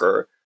and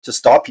conquer to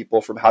stop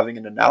people from having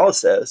an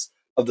analysis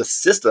of the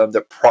system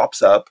that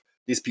props up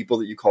these people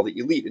that you call the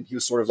elite? And he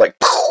was sort of like,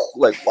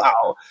 like,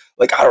 wow,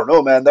 like, I don't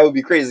know, man, that would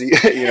be crazy,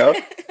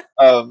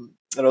 And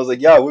I was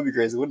like, yeah, it would be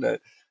crazy, wouldn't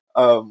it?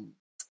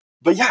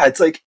 But yeah, it's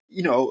like,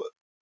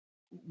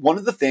 one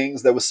of the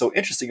things that was so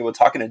interesting about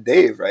talking to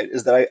Dave, right,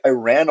 is that I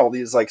ran all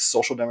these like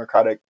social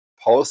democratic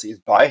policies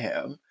by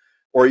him,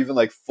 or even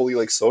like fully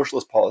like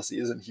socialist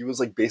policies, and he was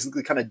like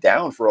basically kind of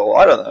down for a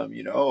lot of them,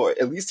 you know, or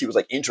at least he was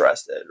like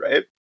interested,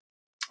 right?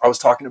 I was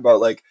talking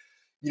about like,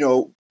 you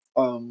know,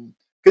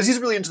 because he's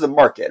really into the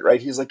market, right?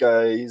 He's like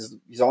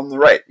he's on the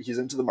right. He's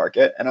into the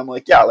market, and I'm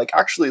like, yeah, like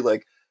actually,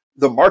 like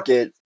the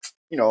market,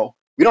 you know,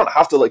 we don't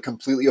have to like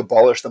completely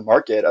abolish the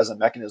market as a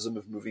mechanism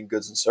of moving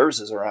goods and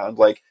services around.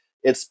 Like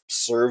it's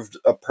served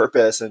a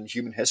purpose in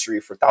human history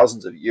for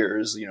thousands of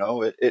years. You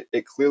know,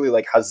 it clearly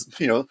like has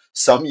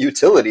some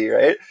utility,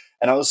 right?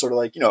 And I was sort of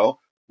like,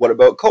 what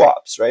about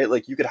co-ops, right?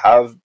 Like you could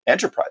have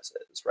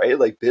enterprises, right?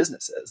 Like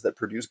businesses that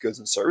produce goods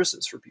and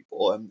services for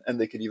people, and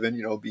they could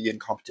even, be in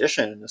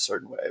competition in a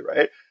certain way,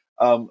 right?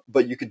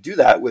 But you could do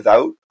that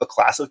without a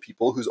class of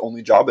people whose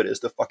only job it is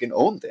to fucking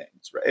own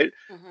things, right?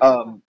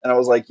 Mm-hmm. And I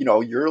was like,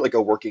 you're like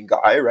a working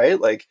guy, right?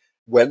 Like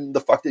when the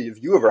fuck have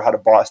you ever had a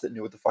boss that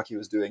knew what the fuck he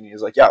was doing? And he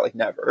was like, yeah, like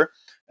never.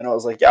 And I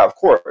was like, yeah, of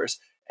course.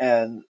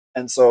 And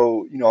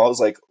so, I was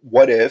like,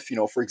 what if,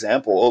 for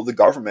example, the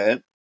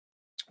government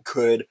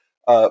could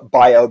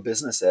buy out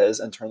businesses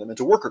and turn them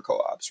into worker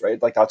co-ops,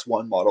 right? Like that's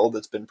one model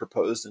that's been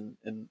proposed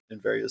in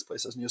various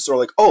places. And you're sort of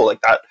like, oh,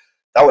 like that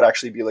would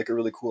actually be like a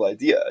really cool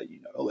idea,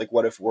 like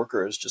what if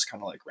workers just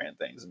kind of like ran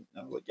things? And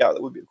I was like, yeah,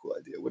 that would be a cool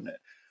idea, wouldn't it?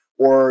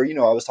 Or,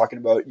 I was talking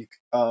about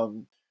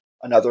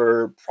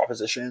another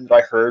proposition that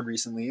I heard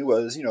recently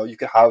was, you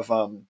could have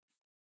a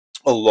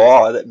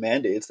law that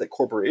mandates that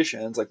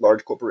corporations, like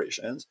large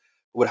corporations,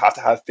 would have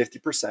to have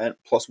 50%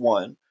 plus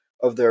one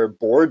of their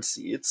board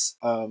seats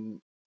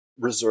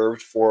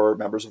reserved for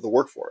members of the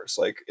workforce,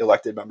 like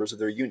elected members of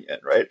their union,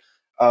 right?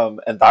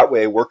 And that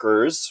way,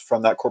 workers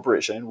from that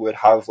corporation would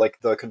have like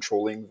the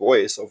controlling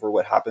voice over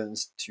what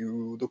happens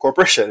to the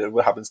corporation and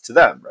what happens to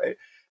them, right?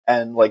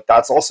 And like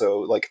that's also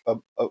like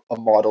a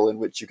model in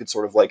which you could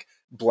sort of like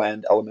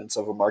blend elements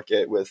of a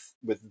market with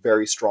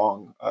very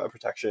strong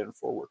protection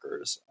for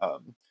workers.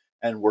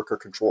 And worker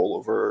control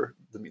over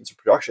the means of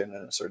production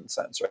in a certain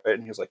sense, right?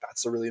 And he was like,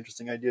 "That's a really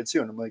interesting idea too."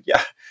 And I'm like,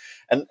 "Yeah,"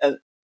 and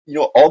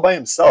all by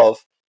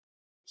himself,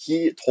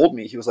 he told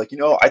me he was like,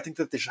 I think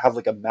that they should have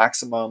like a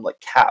maximum like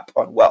cap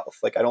on wealth.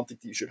 Like, I don't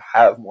think that you should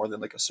have more than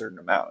like a certain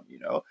amount.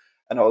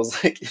 And I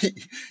was like,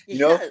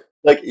 Yeah.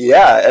 like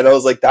yeah, and I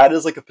was like, that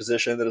is like a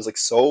position that is like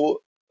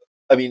so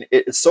I mean,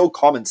 it's so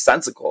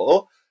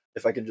commonsensical,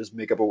 if I can just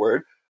make up a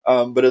word,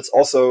 but it's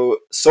also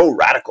so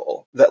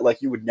radical that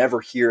like you would never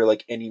hear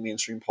like any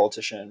mainstream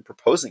politician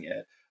proposing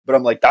it. But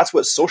I'm like, that's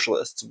what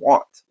socialists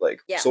want.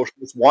 Like Yeah.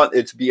 socialists want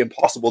it to be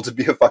impossible to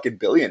be a fucking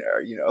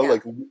billionaire. Yeah.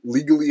 Like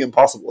legally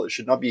impossible. It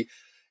should not be.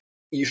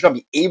 You should not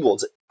be able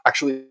to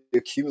actually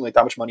accumulate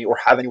that much money or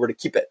have anywhere to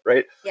keep it,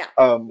 right? Yeah.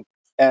 Um,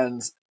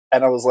 and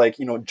and I was like,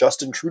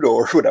 Justin Trudeau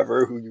or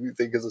whatever, who you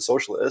think is a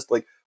socialist,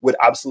 like would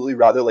absolutely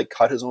rather like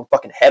cut his own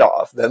fucking head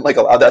off than like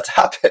allow that to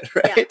happen,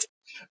 Yeah. right?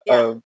 Yeah.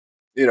 Um,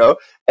 you know,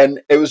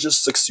 and it was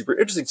just like super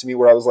interesting to me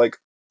where I was like,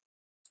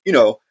 you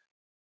know,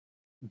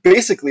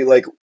 basically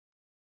like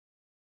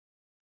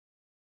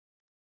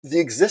the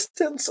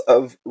existence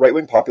of right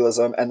wing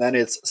populism and then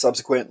its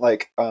subsequent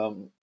like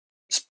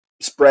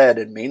spread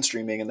and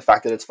mainstreaming and the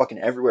fact that it's fucking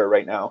everywhere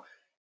right now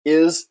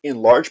is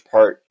in large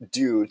part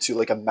due to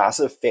like a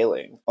massive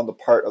failing on the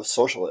part of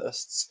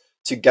socialists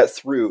to get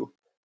through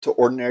to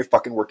ordinary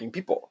fucking working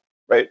people,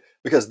 right?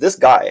 Because this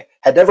guy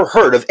had never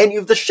heard of any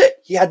of the shit.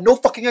 He had no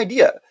fucking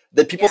idea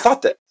that people Yeah.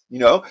 thought that.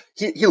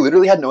 He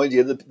literally had no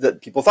idea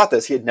that people thought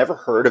this. He had never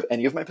heard of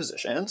any of my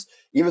positions,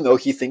 even though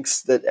he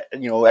thinks that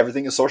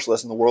everything is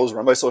socialist and the world is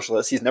run by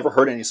socialists. He's never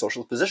heard any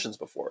socialist positions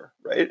before,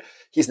 right?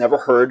 He's never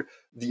heard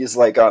these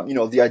like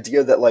the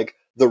idea that like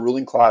the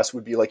ruling class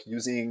would be like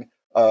using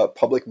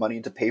public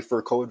money to pay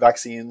for COVID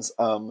vaccines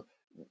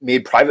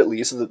made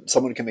privately so that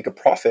someone can make a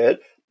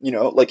profit.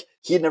 Like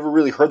he had never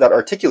really heard that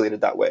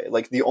articulated that way.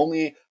 Like the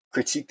only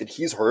critique that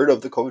he's heard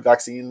of the COVID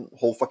vaccine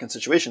whole fucking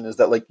situation is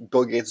that like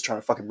Bill Gates is trying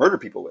to fucking murder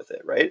people with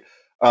it, right?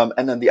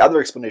 And then the other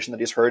explanation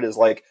that he's heard is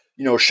like,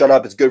 shut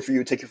up, it's good for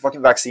you, take your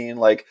fucking vaccine.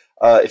 Like,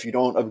 if you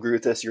don't agree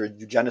with this, you're a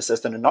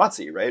eugenicist and a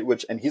Nazi, right?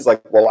 And he's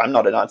like, well, I'm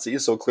not a Nazi,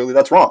 so clearly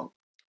that's wrong.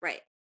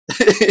 Right.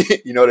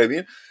 You know what I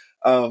mean?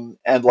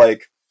 And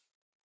like,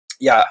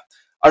 yeah,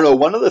 I don't know.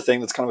 One other thing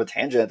that's kind of a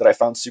tangent that I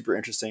found super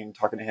interesting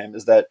talking to him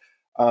is that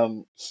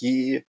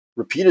he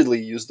repeatedly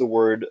used the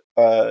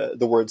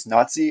words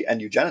Nazi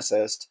and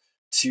eugenicist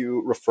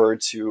to refer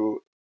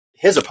to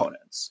his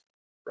opponents,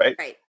 right?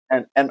 Right.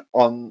 And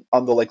on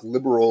the like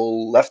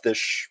liberal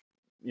leftish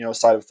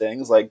side of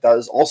things, like that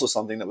is also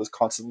something that was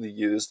constantly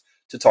used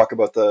to talk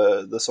about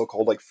the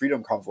so-called like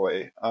freedom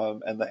convoy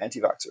and the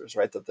anti-vaxxers,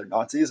 right? That they're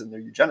Nazis and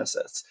they're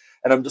eugenicists.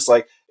 And I'm just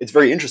like, it's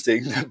very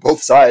interesting that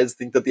both sides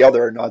think that the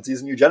other are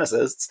Nazis and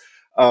eugenicists.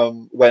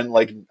 When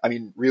like, I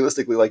mean,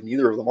 realistically, like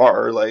neither of them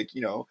are. Like,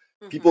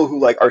 people Mm-hmm. who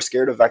like are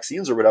scared of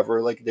vaccines or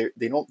whatever, like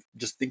they don't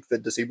just think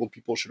that disabled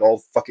people should all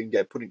fucking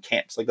get put in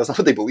camps. Like that's not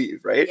what they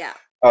believe, right? Yeah.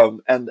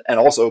 And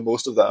also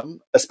most of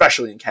them,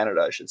 especially in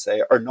Canada, I should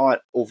say, are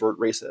not overt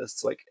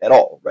racists like at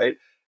all, right?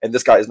 and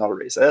this guy is not a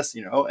racist,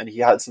 you know, and he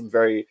had some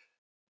very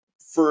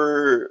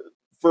for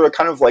for a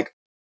kind of like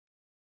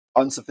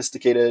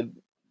unsophisticated,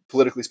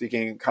 politically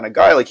speaking, kind of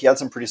guy, like he had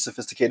some pretty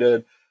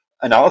sophisticated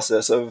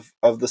analysis of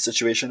the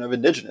situation of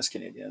Indigenous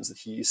Canadians that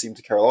he seemed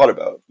to care a lot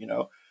about, you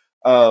know.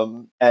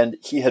 And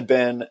he had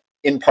been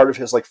in part of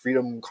his like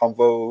freedom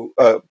convoy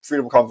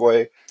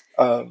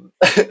um,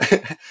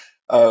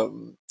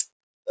 um,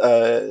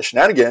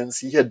 shenanigans.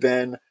 He had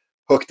been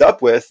hooked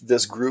up with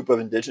this group of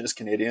Indigenous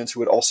Canadians who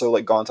had also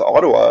like gone to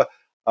Ottawa,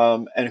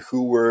 and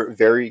who were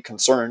very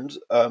concerned,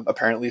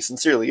 apparently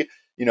sincerely,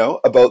 you know,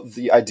 about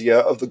the idea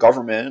of the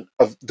government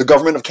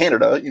of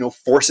Canada, you know,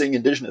 forcing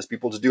Indigenous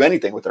people to do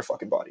anything with their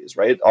fucking bodies,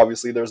 right?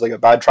 Obviously, there's like a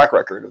bad track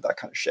record of that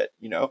kind of shit,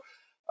 you know,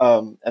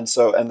 and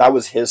that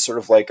was his sort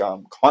of like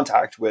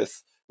contact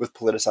with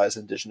politicized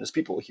Indigenous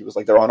people. He was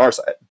like, they're on our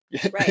side,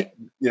 Right.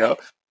 you know.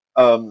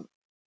 Right. Um,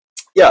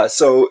 yeah.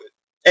 So,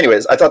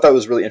 anyways, I thought that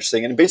was really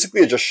interesting, and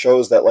basically, it just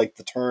shows that like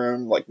the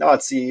term like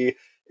Nazi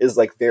is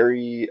like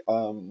very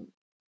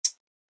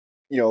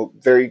you know,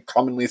 very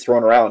commonly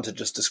thrown around to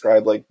just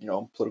describe like, you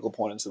know, political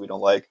opponents that we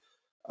don't like.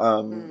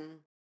 Um, Mm.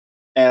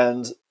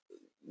 and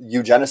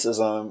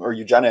eugenicism or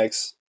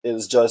eugenics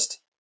is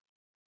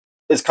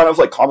kind of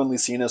like commonly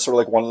seen as sort of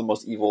like one of the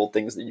most evil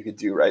things that you could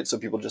do, right? So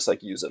people just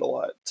like use it a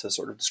lot to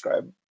sort of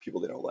describe people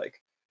they don't like.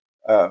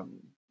 Um,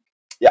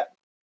 yeah.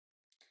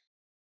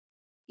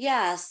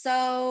 Yeah.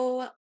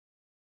 So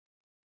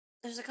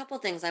there's a couple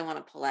things I want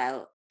to pull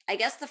out. I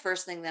guess the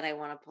first thing that I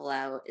want to pull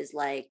out is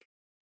like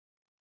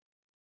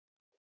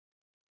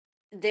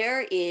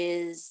there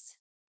is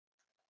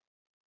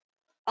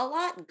a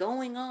lot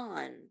going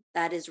on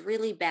that is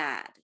really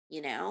bad,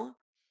 you know?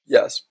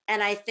 Yes.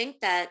 And I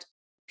think that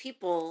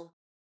people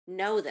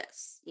know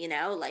this, you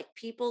know, like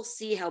people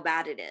see how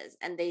bad it is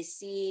and they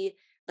see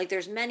like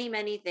there's many,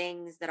 many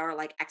things that are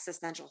like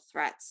existential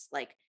threats.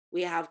 Like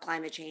we have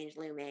climate change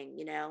looming,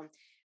 you know.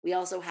 We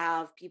also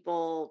have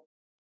people,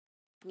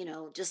 you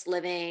know, just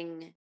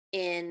living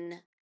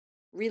in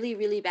really,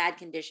 really bad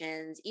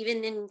conditions.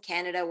 Even in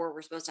Canada, where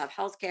we're supposed to have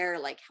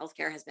healthcare, like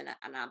healthcare has been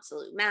an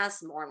absolute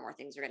mess. More and more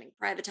things are getting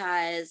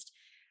privatized.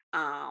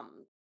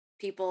 Um,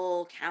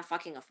 People can't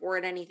fucking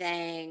afford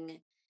anything.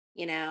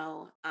 You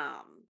know,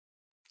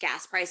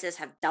 gas prices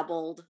have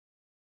doubled.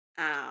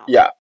 Um,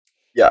 Yeah.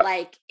 Yeah.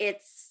 like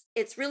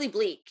it's really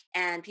bleak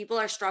and people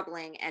are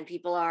struggling and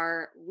people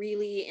are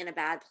really in a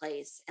bad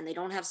place and they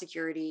don't have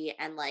security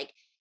and like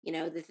you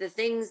know the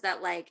things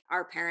that like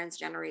our parents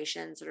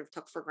generation sort of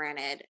took for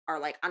granted are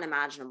like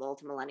unimaginable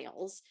to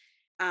millennials,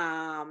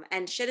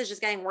 and shit is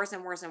just getting worse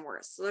and worse and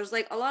worse, so there's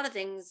like a lot of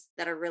things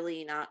that are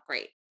really not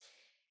great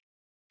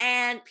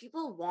and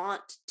people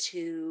want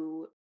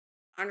to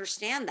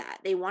understand that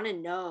they want to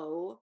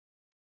know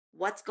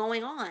what's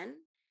going on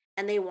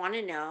and they want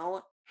to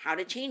know how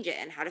to change it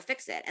and how to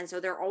fix it. And so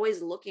they're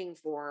always looking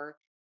for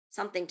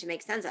something to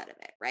make sense out of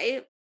it,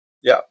 right?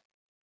 Yeah.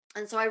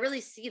 And so I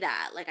really see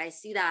that. Like I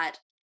see that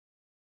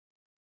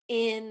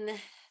in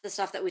the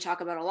stuff that we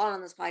talk about a lot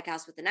on this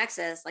podcast with the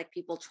Nexus, like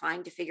people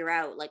trying to figure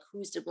out like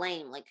who's to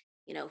blame, like,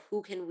 you know,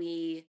 who can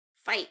we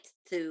fight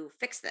to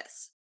fix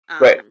this?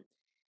 Right.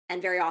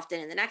 And very often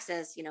in the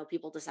Nexus, you know,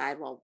 people decide,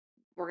 well,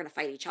 we're going to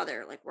fight each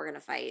other. Like we're going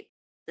to fight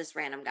this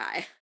random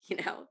guy, you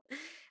know?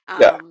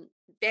 Yeah. Um,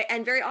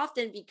 and very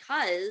often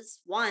because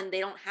one, they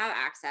don't have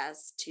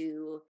access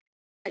to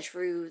a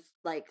true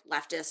like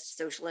leftist,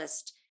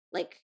 socialist,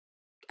 like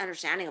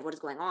understanding of what is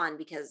going on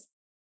because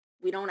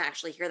we don't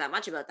actually hear that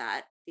much about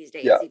that these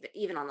Yeah. days,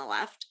 even on the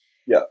left.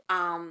 Yeah.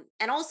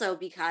 And also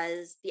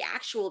because the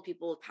actual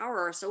people with power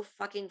are so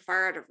fucking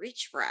far out of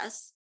reach for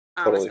us,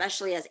 Totally.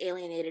 especially as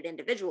alienated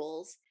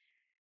individuals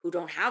who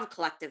don't have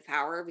collective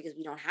power because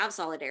we don't have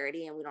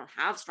solidarity and we don't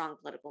have strong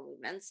political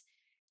movements,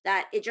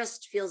 that it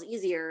just feels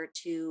easier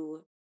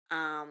to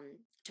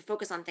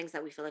focus on things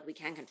that we feel like we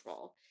can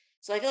control.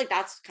 So I feel like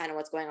that's kind of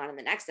what's going on in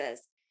the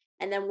Nexus.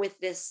 And then with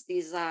these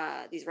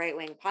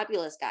right-wing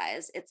populist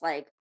guys, it's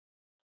like,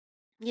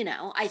 you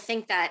know, I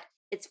think that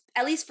it's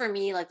at least for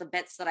me, like the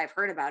bits that I've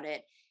heard about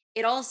it,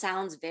 it all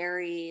sounds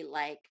very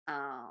like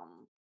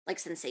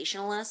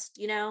sensationalist,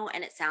 you know,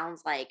 and it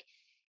sounds like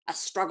a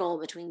struggle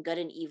between good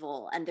and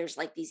evil. And there's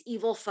like these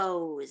evil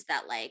foes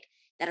that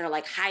are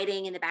like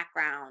hiding in the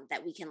background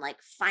that we can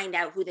like find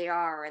out who they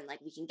are and like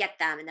we can get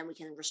them and then we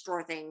can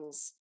restore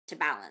things to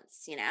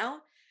balance, you know?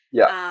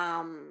 Yeah.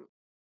 Um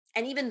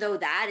and even though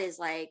that is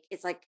like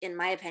it's like in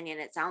my opinion,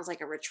 it sounds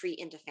like a retreat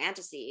into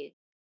fantasy,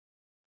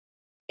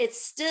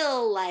 it's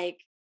still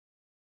like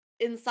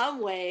in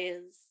some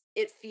ways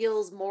it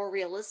feels more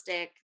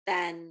realistic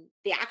than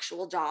the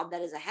actual job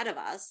that is ahead of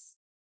us,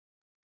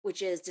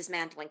 which is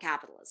dismantling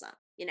capitalism,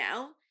 you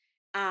know?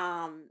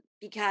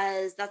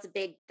 Because that's a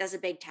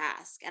big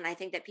task. And I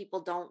think that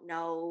people don't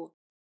know,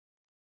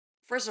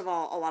 first of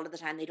all, a lot of the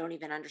time they don't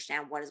even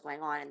understand what is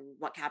going on and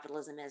what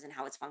capitalism is and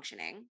how it's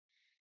functioning.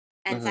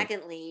 And Hmm.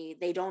 secondly,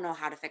 they don't know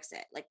how to fix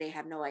it. Like they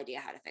have no idea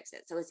how to fix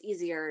it. So it's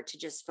easier to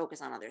just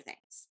focus on other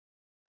things.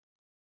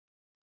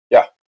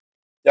 Yeah.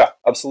 Yeah.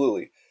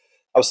 Absolutely.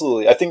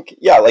 Absolutely. I think,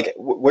 yeah, like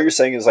what you're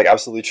saying is like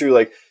absolutely true.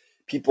 Like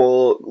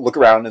people look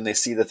around and they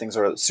see that things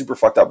are super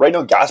fucked up. Right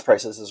now, gas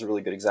prices is a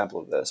really good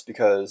example of this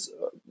because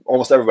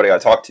almost everybody I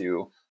talked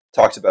to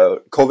talked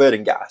about COVID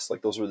and gas.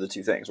 Like those were the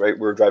two things, right?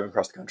 We were driving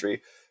across the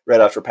country right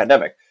after a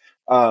pandemic.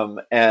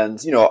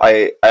 And you know,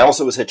 I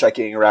also was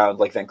hitchhiking around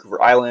like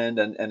Vancouver Island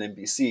and in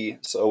BC,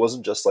 so it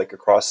wasn't just like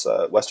across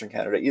Western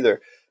Canada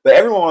either. But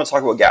everyone wanted to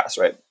talk about gas,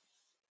 right?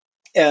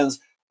 And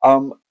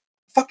um,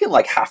 fucking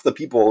like half the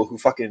people who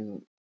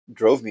fucking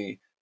drove me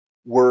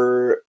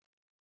were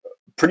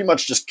pretty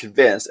much just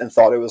convinced and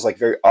thought it was like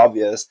very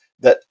obvious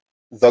that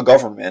the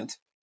government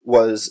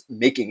was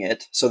making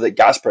it so that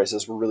gas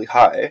prices were really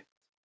high,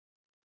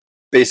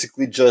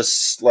 basically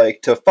just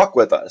like to fuck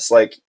with us,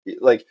 like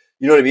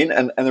you know what I mean?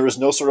 And there was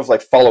no sort of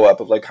like follow up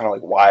of like kind of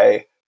like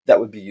why that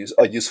would be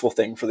a useful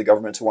thing for the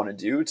government to want to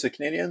do to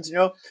Canadians, you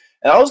know?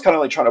 And I was kind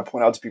of like trying to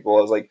point out to people,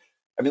 I was like,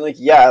 I mean, like,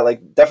 yeah,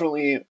 like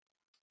definitely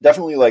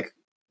like,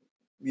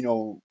 you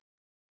know,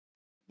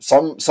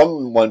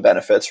 someone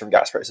benefits from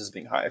gas prices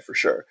being high for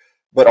sure,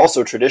 but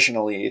also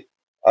traditionally,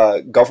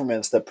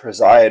 governments that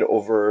preside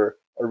over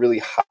a really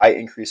high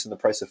increase in the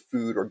price of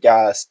food or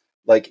gas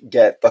like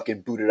get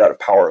fucking booted out of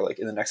power like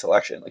in the next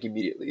election like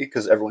immediately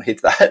because everyone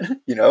hates that,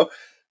 you know.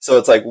 So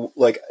it's like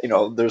you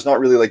know, there's not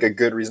really like a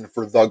good reason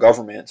for the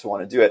government to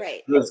want to do it.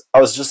 Right. I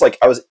was just like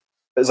it was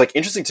like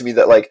interesting to me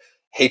that like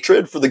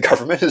hatred for the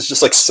government is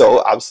just like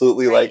so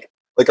absolutely Right.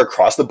 like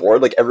across the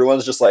board, like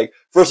everyone's just like,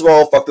 first of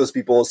all, fuck those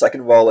people.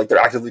 Second of all, like they're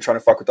actively trying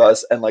to fuck with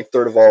us, and like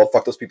third of all,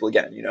 fuck those people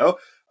again. You know,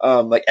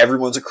 like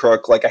everyone's a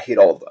crook. Like I hate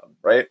all of them.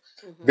 Right?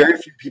 Hmm. Very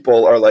few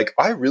people are like,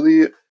 I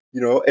really,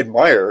 you know,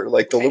 admire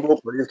like the Right. Liberal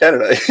Party of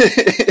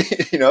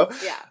Canada. You know,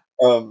 Yeah.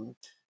 um,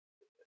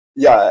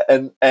 yeah,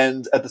 and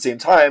at the same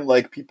time,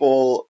 like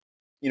people,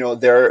 you know,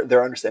 their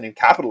understanding of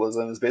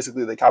capitalism is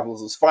basically that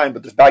capitalism is fine,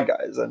 but there's bad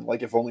guys, and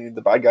like if only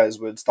the bad guys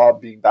would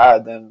stop being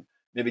bad, then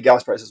maybe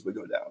gas prices would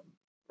go down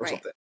or Right.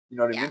 something. You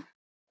know what I Yeah. mean?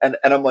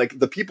 And I'm like,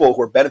 the people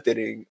who are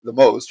benefiting the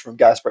most from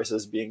gas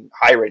prices being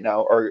high right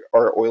now are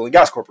oil and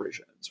gas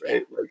corporations, Yeah.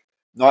 right? Like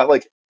not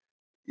like,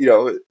 you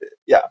know,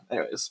 yeah.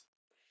 Anyways,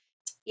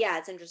 Yeah.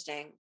 It's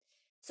interesting.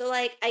 So,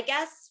 like, I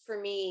guess for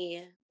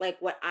me,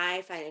 like, what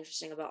I find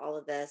interesting about all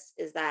of this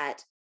is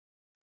that,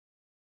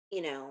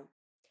 you know,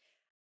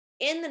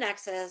 in the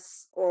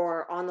nexus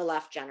or on the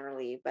left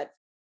generally, but,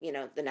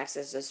 the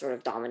nexus is sort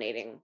of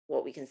dominating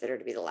what we consider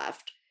to be the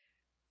left.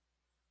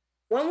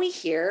 When we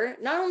hear,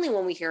 not only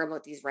when we hear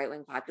about these right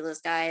wing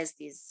populist guys,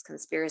 these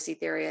conspiracy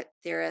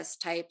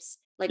theorist types,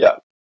 yeah,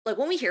 like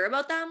when we hear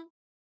about them,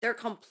 they're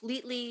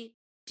completely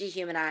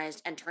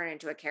dehumanized and turned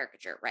into a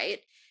caricature,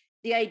 right?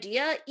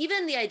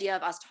 Even the idea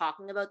of us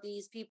talking about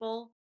these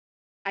people,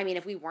 I mean,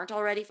 if we weren't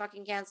already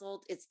fucking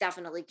canceled, it's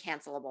definitely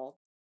cancelable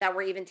that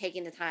we're even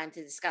taking the time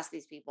to discuss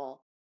these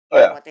people oh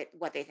and yeah,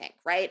 what they think,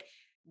 right?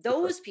 for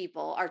sure, Those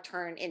people are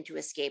turned into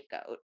a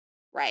scapegoat,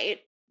 right?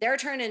 They're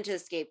turned into a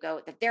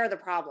scapegoat that they're the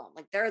problem.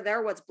 Like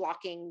they're what's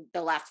blocking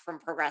the left from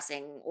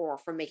progressing or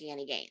from making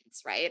any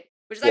gains, right?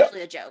 Which is yeah,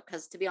 actually a joke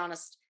because to be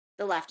honest,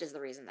 the left is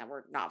the reason that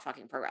we're not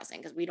fucking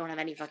progressing because we don't have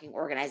any fucking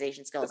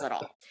organization skills at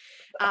all.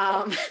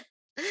 Um,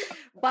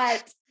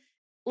 but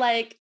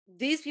like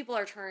these people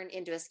are turned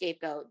into a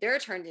scapegoat. They're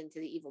turned into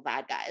the evil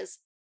bad guys.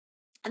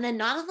 And then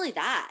not only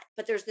that,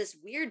 but there's this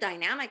weird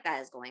dynamic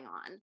that is going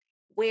on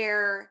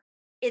where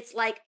it's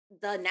like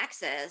the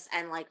nexus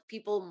and like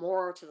people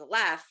more to the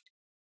left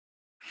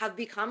have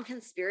become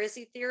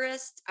conspiracy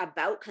theorists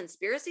about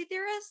conspiracy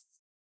theorists.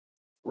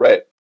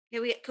 right,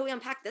 Can we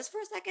unpack this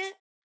for a second?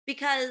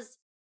 Because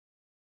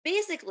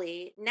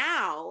basically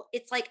now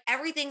it's like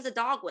everything's a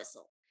dog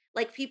whistle.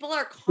 Like people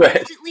are right,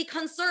 constantly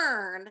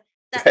concerned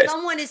that right,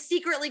 someone is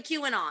secretly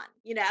QAnon,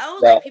 yeah,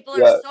 like people are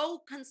yeah,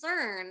 so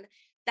concerned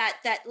that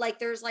like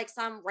there's like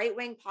some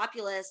right-wing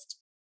populist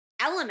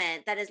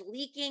element that is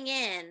leaking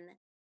in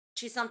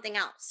to something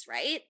else,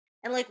 right?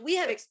 And like we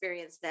have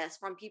experienced this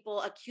from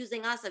people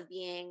accusing us of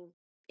being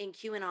in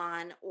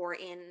QAnon or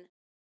in,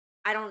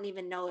 I don't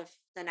even know if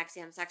the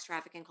Nexium sex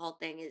trafficking cult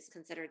thing is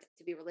considered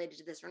to be related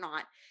to this or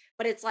not,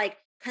 but it's like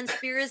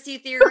conspiracy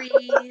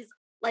theories,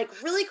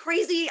 like really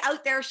crazy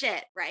out there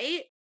shit,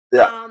 right?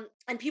 yeah,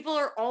 And people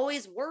are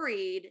always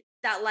worried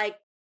that like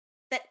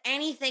that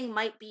anything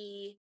might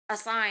be a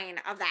sign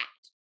of that,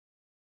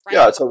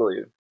 yeah, right?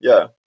 totally,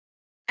 yeah,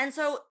 And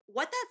so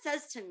what that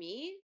says to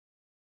me,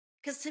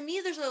 because to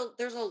me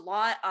there's a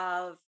lot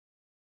of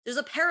there's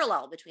a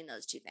parallel between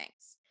those two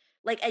things.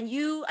 Like, and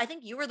I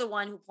think you were the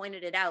one who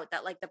pointed it out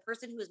that like the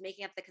person who was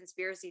making up the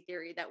conspiracy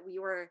theory that we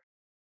were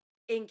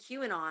in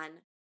QAnon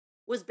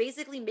was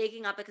basically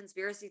making up a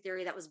conspiracy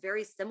theory that was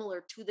very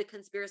similar to the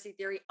conspiracy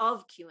theory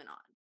of QAnon,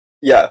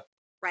 yeah,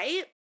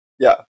 right?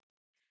 yeah,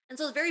 And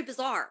so it's very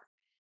bizarre.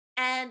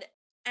 And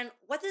and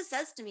what this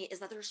says to me is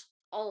that there's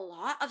a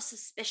lot of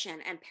suspicion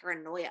and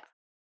paranoia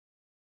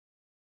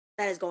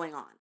that is going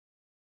on,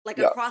 like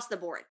yeah, across the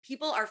board.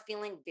 People are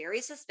feeling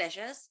very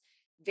suspicious,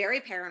 very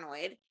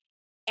paranoid,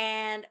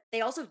 and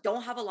they also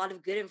don't have a lot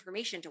of good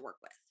information to work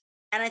with.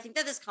 And I think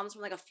that this comes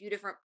from like a few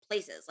different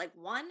places. Like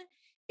one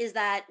is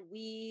that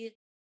we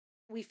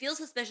feel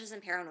suspicious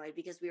and paranoid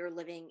because we are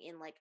living in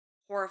like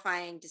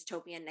horrifying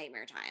dystopian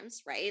nightmare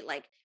times, right?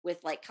 Like with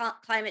like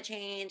climate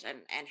change and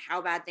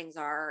how bad things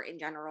are in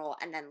general,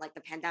 and then like the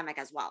pandemic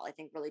as well. I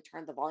think really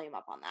turned the volume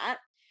up on that.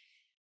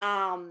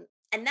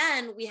 And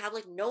then we have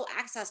like no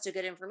access to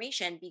good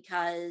information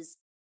because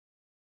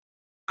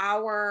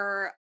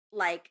our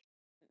like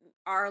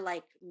our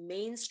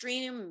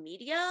mainstream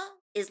media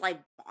is like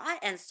bought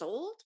and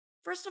sold.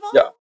 First of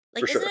Yeah, all,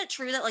 for like, isn't sure. it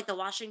true that like the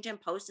Washington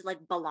Post it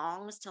like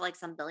belongs to like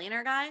some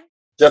billionaire guy?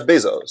 Jeff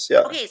Bezos.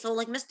 Yeah, Okay, so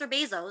like Mr.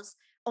 Bezos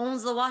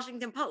owns the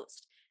Washington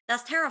Post.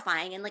 That's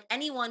terrifying. And like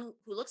anyone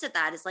who looks at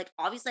that is like,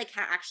 obviously, I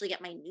can't actually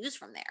get my news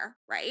from there,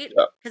 right?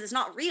 yeah, Because it's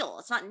not real,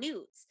 it's not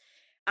news.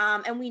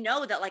 And we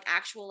know that like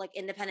actual like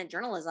independent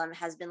journalism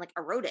has been like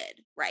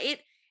eroded, right?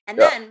 And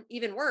yeah, then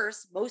even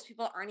worse, most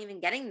people aren't even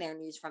getting their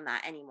news from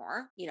that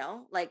anymore.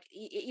 Like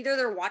either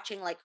they're watching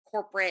like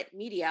corporate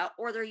media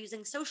or they're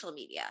using social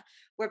media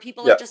where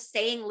people are yeah. just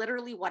saying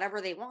literally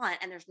whatever they want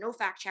and there's no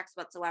fact checks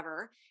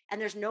whatsoever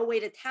and there's no way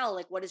to tell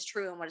like what is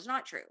true and what is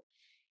not true.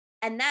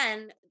 And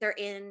then they're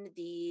in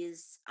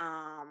these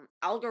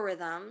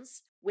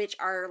algorithms which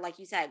are, like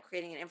you said,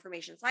 creating an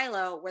information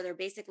silo where they're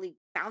basically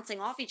bouncing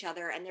off each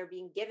other and they're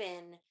being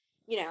given,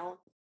 you know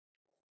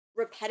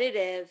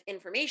repetitive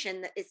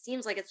information that it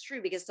seems like it's true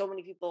because so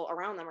many people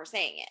around them are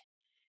saying it.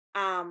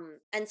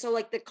 And so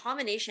like the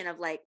combination of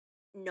like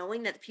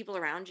knowing that the people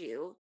around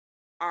you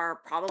are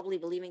probably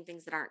believing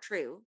things that aren't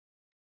true,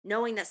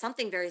 knowing that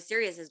something very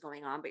serious is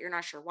going on but you're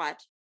not sure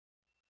what,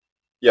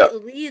 Yeah.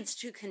 it leads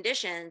to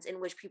conditions in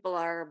which people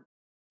are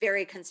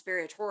very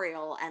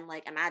conspiratorial and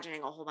like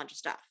imagining a whole bunch of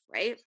stuff,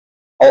 right?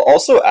 I'll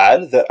also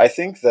add that I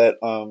think that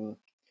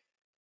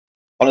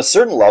on a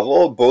certain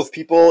level, both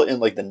people in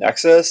like the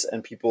Nexus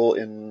and people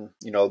in,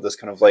 this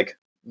kind of like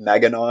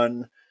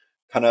Maganon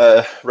kind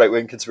of right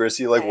wing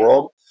conspiracy like Okay.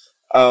 world,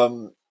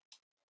 um,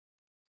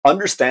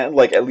 understand,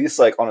 like at least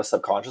like on a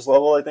subconscious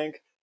level, I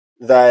think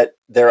that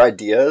their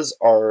ideas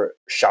are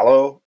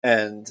shallow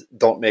and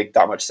don't make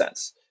that much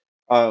sense,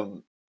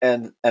 um,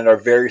 and are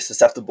very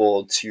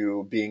susceptible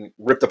to being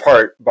ripped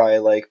apart by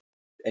like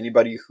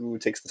anybody who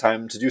takes the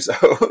time to do so,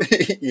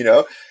 you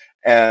know,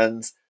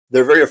 and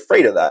they're very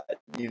afraid of that,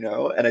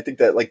 and I think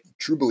that like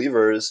true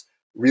believers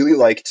really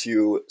like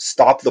to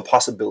stop the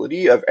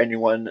possibility of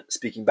anyone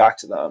speaking back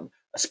to them,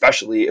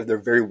 especially if they're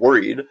very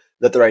worried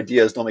that their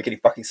ideas don't make any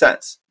fucking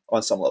sense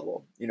on some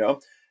level.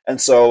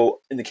 And so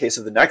in the case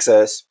of the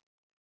Nexus,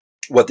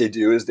 what they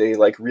do is they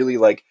like really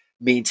like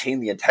maintain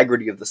the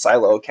integrity of the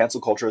silo.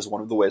 Cancel culture is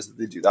one of the ways that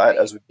they do that, Right.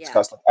 as we've Yeah.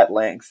 discussed at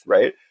length,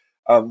 right?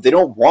 They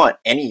don't want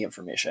any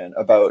information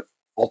about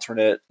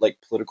alternate like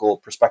political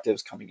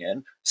perspectives coming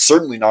in.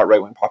 Certainly not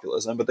right wing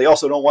populism, but they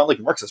also don't want like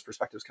Marxist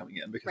perspectives coming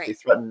in because they Right.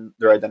 threaten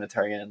their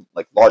identitarian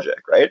like logic,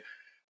 right?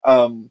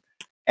 Um,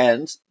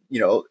 and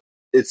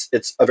it's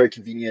a very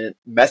convenient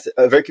method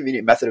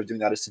of doing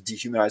that is to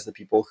dehumanize the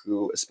people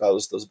who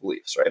espouse those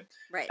beliefs, right?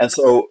 Right. And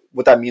so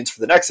what that means for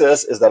the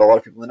Nexus is that a lot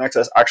of people in the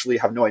Nexus actually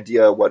have no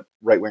idea what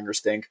right wingers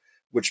think,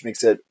 which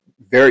makes it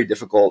very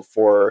difficult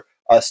for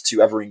us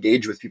to ever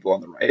engage with people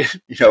on the right,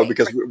 Right.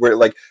 because we're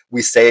like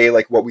we say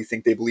like what we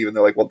think they believe, and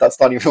they're like, well, that's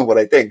not even what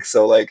I think.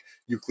 So like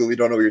you clearly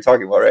don't know what you're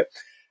talking about, right?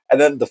 And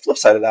then the flip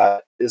side of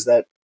that is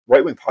that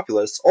right wing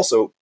populists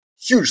also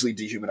hugely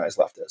dehumanize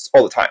leftists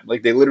all the time.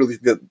 Like they literally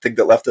think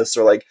that leftists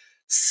are like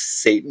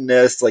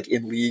Satanists, like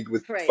in league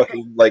with Right.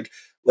 fucking like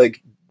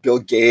Bill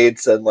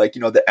Gates, and like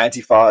the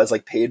Antifa is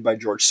like paid by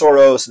George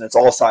Soros, and it's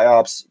all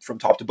psyops from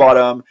top to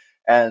bottom,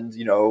 and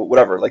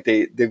whatever. Like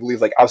they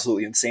believe like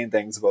absolutely insane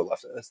things about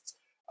leftists,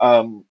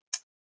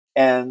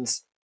 and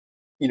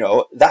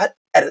that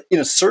in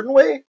a certain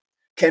way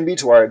can be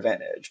to our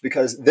advantage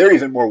because they're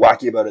even more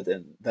wacky about it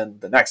than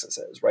the Nexus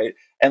is, right?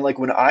 And like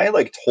when I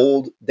like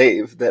told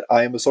Dave that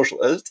I am a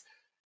socialist,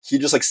 he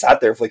just like sat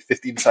there for like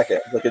 15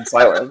 seconds, like in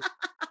silence,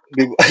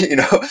 being,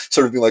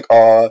 sort of being like,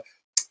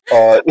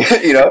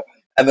 you know,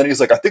 and then he's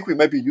like, I think we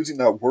might be using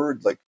that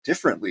word like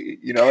differently,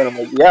 and I'm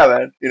like,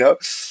 yeah, man.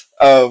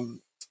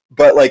 Um,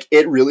 but like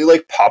it really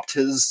like popped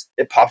his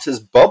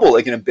bubble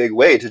like in a big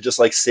way to just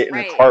like sit in a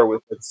Right. car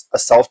with a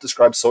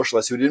self-described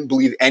socialist who didn't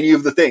believe any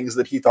of the things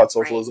that he thought Right.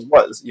 socialism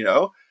was.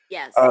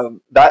 Yes.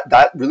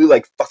 That really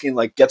like fucking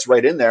like gets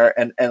right in there,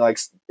 and like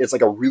it's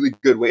like a really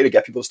good way to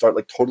get people to start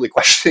like totally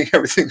questioning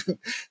everything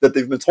that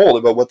they've been told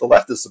about what the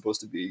left is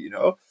supposed to be.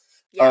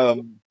 Yeah.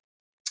 um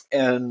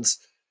and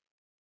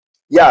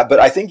yeah, but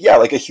I think, yeah,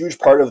 like a huge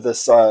part of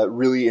this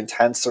really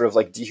intense sort of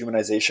like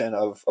dehumanization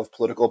of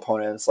political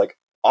opponents, like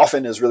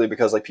often is really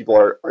because like people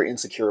are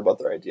insecure about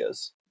their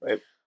ideas, right?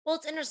 Well,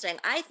 it's interesting.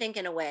 I think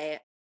in a way,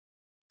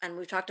 and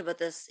we've talked about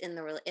this in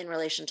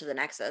relation to the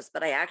Nexus,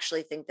 but I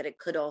actually think that it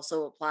could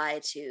also apply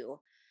to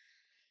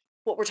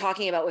what we're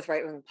talking about with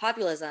right wing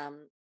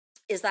populism.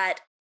 Is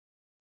that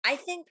I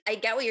think I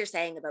get what you're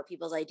saying about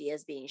people's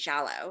ideas being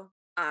shallow,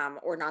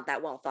 or not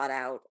that well thought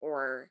out,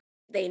 or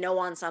they know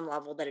on some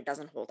level that it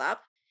doesn't hold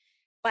up.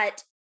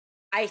 But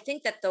I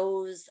think that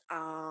those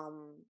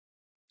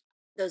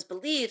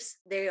beliefs,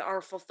 they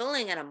are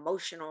fulfilling an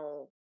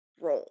emotional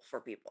role for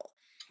people.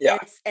 Yeah.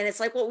 And it's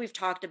like what we've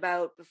talked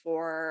about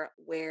before,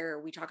 where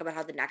we talk about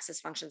how the nexus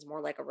functions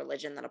more like a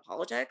religion than a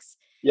politics.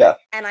 Yeah.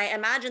 And I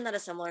imagine that a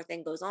similar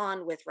thing goes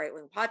on with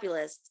right-wing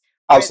populists,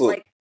 where it's Absolutely.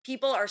 like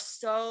people are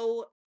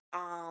so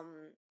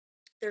um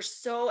they're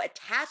so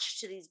attached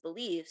to these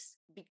beliefs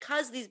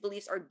because these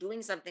beliefs are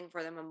doing something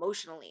for them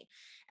emotionally.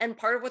 And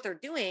part of what they're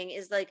doing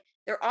is like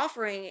they're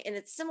offering, and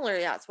it's similar,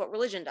 yeah, it's what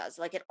religion does.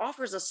 Like it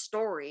offers a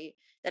story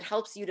that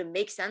helps you to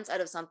make sense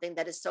out of something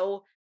that is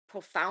so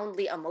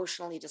profoundly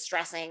emotionally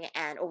distressing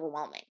and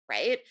overwhelming,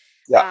 right?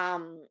 Yeah.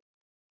 Um,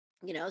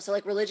 so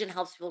like religion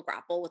helps people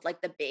grapple with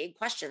like the big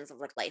questions of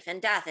like life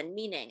and death and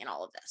meaning and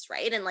all of this,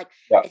 right? And like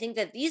Yeah. I think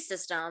that these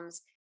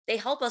systems, they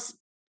help us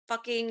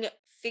fucking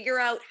figure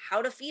out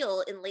how to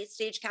feel in late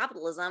stage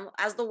capitalism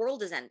as the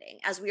world is ending,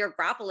 as we are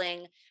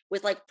grappling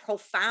with like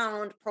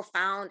profound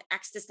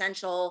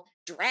existential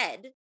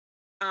dread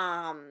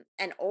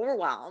and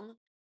overwhelm.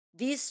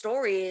 These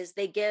stories,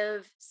 they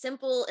give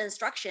simple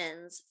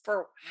instructions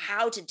for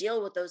how to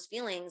deal with those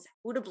feelings,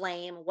 who to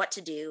blame, what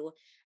to do.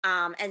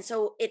 And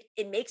so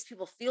it makes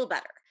people feel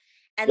better.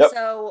 And Yep.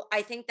 so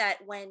I think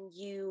that when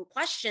you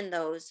question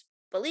those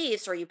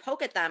beliefs, or you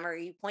poke at them, or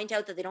you point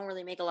out that they don't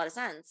really make a lot of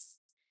sense,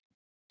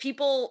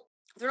 people,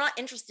 they're not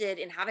interested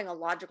in having a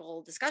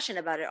logical discussion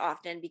about it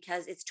often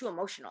because it's too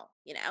emotional.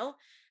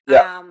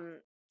 Yeah.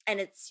 um and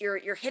it's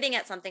you're hitting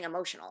at something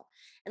emotional.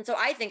 And so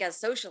I think as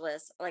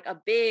socialists, like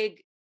a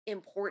big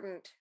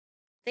important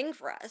thing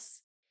for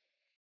us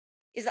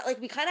is that like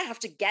we kind of have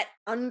to get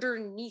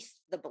underneath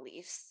the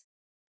beliefs,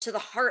 to the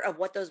heart of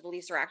what those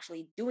beliefs are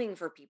actually doing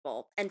for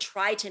people, and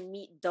try to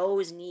meet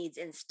those needs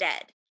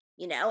instead,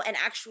 and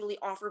actually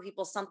offer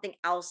people something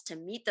else to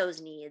meet those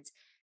needs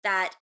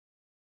that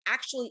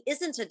actually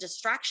isn't a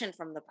distraction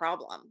from the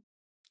problem,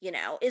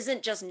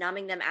 isn't just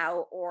numbing them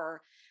out,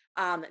 or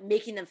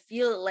making them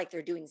feel like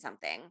they're doing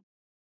something,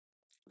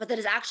 but that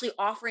is actually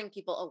offering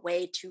people a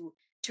way to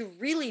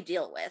really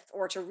deal with,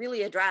 or to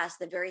really address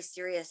the very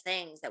serious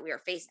things that we are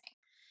facing.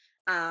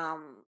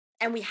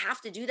 And we have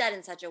to do that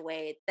in such a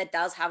way that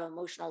does have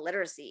emotional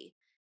literacy,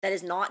 that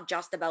is not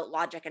just about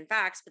logic and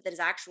facts, but that is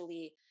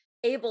actually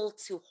able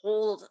to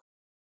hold,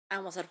 I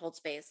almost said hold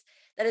space,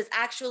 that is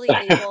actually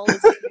able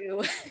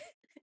to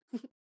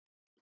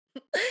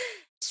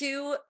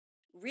to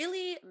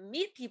really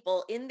meet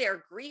people in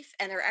their grief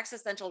and their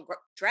existential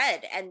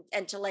dread,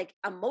 and to like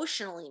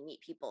emotionally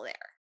meet people there,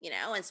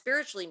 and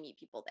spiritually meet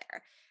people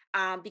there,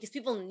 because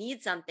people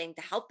need something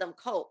to help them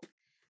cope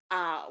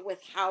with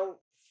how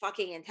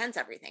fucking intense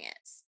everything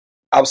is.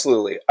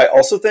 Absolutely. I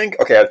also think,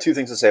 okay, I have two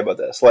things to say about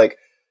this. Like,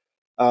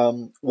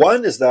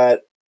 one is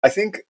that I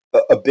think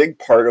a big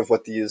part of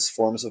what these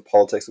forms of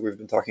politics that we've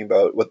been talking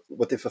about,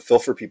 what they fulfill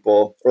for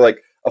people, or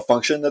like a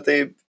function that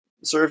they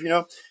serve,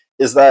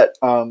 is that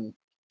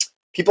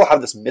people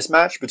have this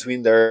mismatch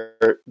between their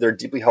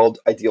deeply held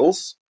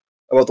ideals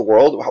about the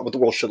world, what the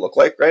world should look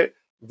like, right,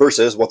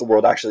 versus what the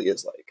world actually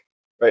is like,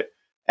 right,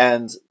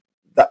 and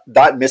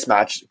that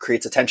mismatch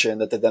creates a tension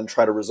that they then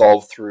try to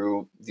resolve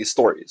through these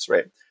stories,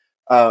 right.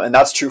 And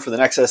that's true for the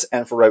Nexus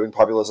and for right wing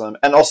populism,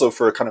 and also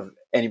for kind of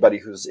anybody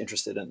who's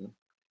interested in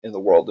the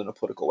world in a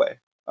political way.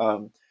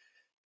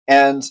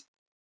 And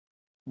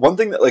one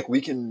thing that like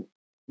we can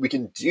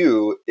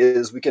do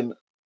is we can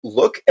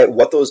look at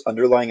what those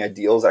underlying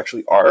ideals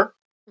actually are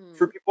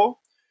for Mm, people.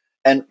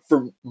 And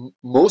for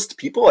most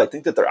people, I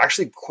think that they're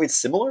actually quite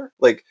similar.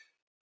 Like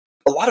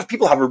a lot of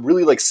people have a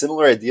really like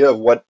similar idea of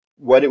what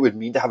it would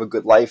mean to have a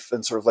good life,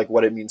 and sort of like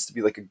what it means to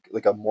be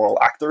like a moral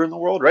actor in the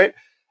world, right?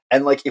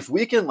 And like if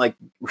we can like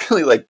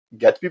really like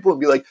get to people and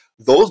be like,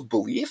 those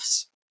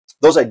beliefs,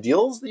 those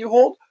ideals that you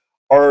hold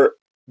are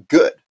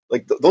good.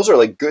 Like those are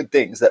like good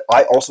things that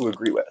I also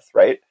agree with,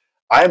 right?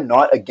 I'm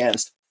not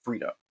against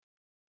freedom,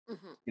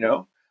 mhm, you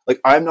know? Like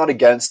I'm not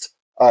against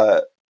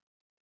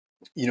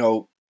you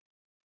know,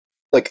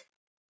 like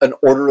an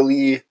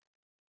orderly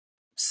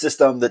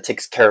system that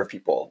takes care of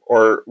people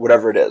or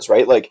whatever it is,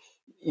 right? Like,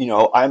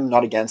 I'm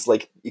not against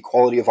like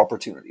equality of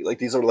opportunity. Like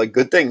these are like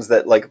good things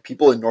that like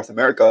people in North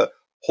America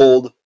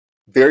hold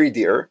very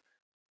dear,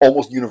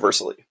 almost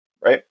universally,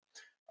 right?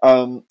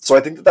 So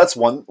I think that that's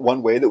one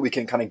way that we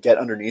can kind of get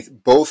underneath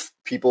both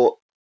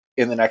people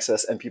in the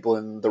Nexus and people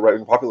in the right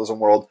wing populism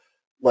world.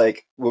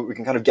 Like we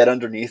can kind of get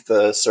underneath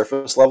the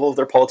surface level of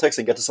their politics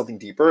and get to something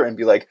deeper and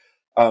be like,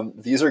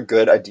 these are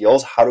good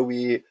ideals. How do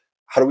we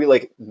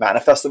like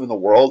manifest them in the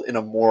world in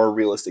a more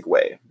realistic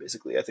way?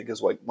 Basically, I think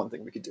is like one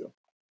thing we could do.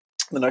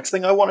 The next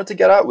thing I wanted to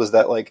get at was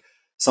that like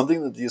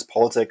something that these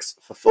politics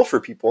fulfill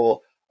for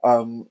people.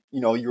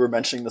 You were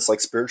mentioning this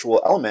like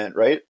spiritual element,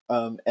 right?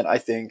 And I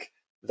think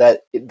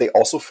that they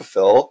also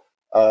fulfill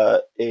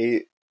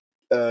a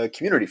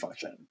community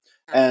function.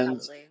 And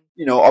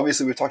absolutely.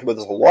 obviously we've talked about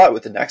this a lot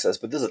with the Nexus,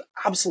 but this is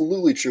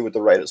absolutely true with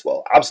the right as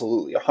well.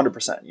 Absolutely,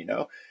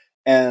 100%.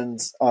 And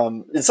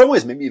in some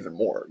ways maybe even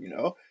more.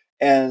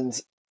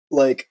 And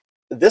like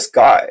this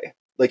guy,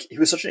 like he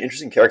was such an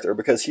interesting character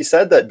because he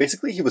said that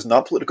basically he was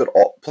not political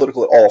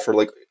at all for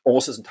like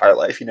almost his entire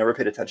life. He never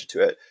paid attention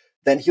to it.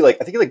 Then he like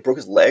I think he like broke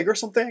his leg or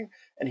something,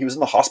 and he was in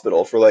the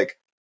hospital for like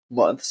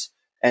months.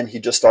 and he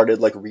just started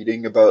like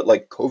reading about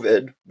like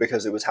COVID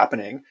because it was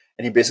happening,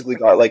 and he basically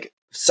Right. got like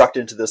sucked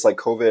into this like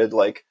COVID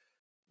like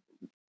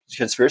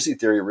conspiracy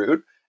theory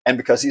route. And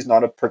because he's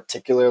not a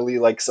particularly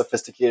like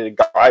sophisticated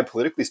guy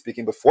politically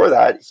speaking before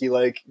that, he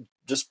like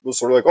just was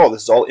sort of like, oh,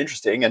 this is all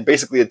interesting, and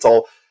basically it's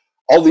all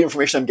the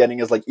information I'm getting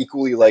is like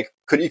equally like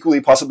could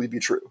equally possibly be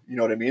true. You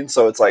know what I mean?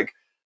 So it's like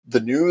the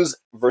news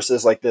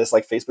versus like this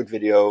like Facebook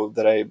video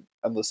that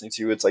I'm listening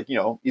to. It's like, you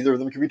know, either of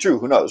them could be true.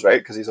 Who knows, right?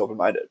 Because he's open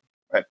minded,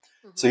 right?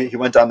 So Mm-hmm. he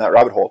went down that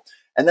rabbit hole.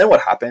 And then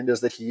what happened is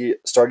that he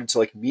started to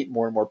like meet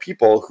more and more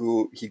people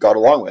who he got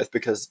along with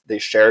because they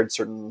shared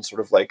certain sort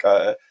of like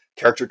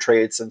character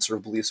traits and sort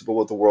of beliefs about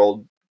what the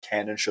world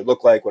can and should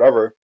look like,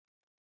 whatever.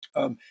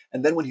 And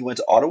then when he went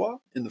to Ottawa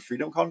in the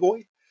Freedom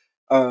Convoy,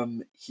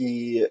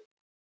 he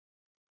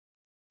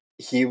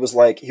he was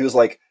like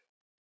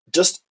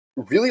just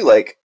really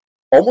like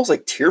almost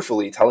like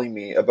tearfully telling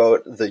me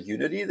about the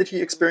unity that he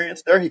Mm-hmm.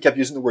 experienced there. He kept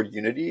using the word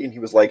unity, and he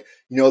was like,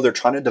 you know, they're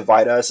trying to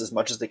divide us as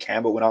much as they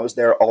can, but when I was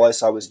there, all I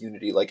saw was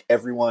unity. Like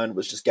everyone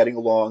was just getting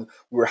along.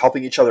 We were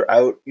helping each other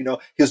out. You know,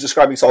 he was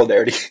describing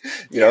solidarity.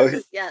 you know,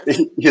 Yes, yes.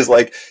 he's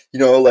like, you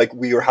know, like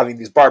we were having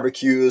these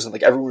barbecues, and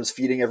like everyone was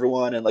feeding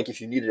everyone, and like if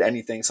you needed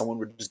anything, someone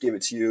would just give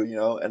it to you. You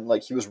know, and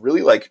like he was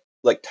really like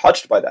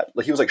touched by that.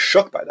 Like he was like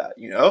shook by that.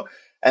 You know,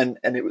 and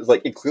it was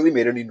like it clearly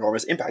made an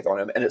enormous impact on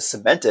him, and it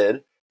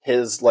cemented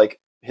his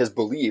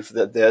belief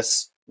that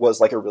this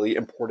was like a really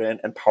important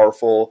and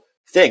powerful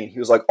thing. He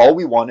was like, all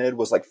we wanted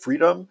was like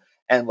freedom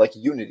and like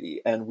unity,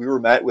 and we were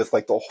met with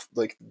like the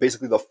like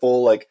basically the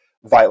full like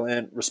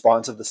violent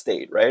response of the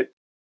state, right?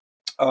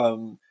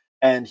 um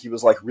and he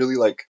was like really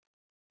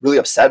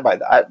upset by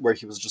that, where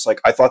he was just like,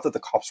 I thought that the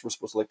cops were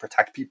supposed to like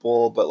protect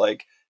people, but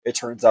like it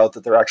turns out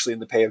that they're actually in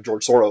the pay of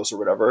George Soros or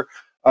whatever.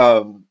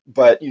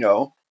 But you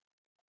know,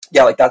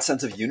 yeah, like that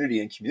sense of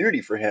unity and community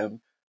for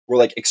him were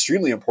like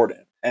extremely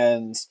important.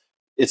 And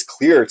it's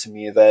clear to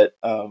me that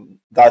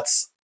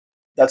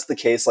that's the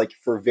case like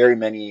for very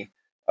many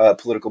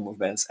political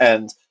movements.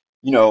 And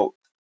you know,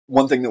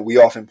 one thing that we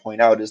often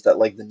point out is that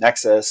like the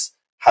Nexus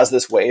has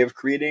this way of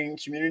creating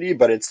community,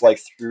 but it's like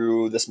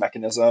through this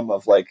mechanism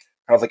of like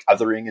kind of like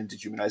othering and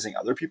dehumanizing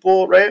other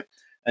people, right?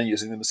 And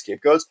using them as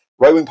scapegoats.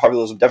 Right wing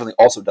populism definitely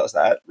also does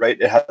that, right?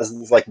 It has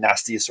these like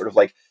nasty sort of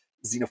like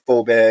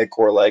xenophobic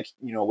or like,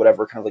 you know,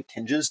 whatever kind of like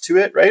tinges to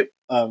it, right?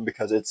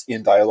 Because it's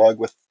in dialogue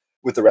with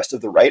the rest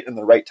of the right, and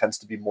the right tends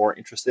to be more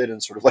interested in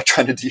sort of like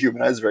trying to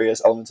dehumanize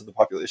various elements of the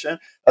population.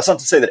 That's not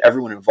to say that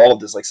everyone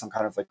involved is like some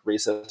kind of like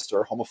racist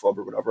or homophobe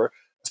or whatever.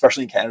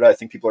 Especially in Canada, I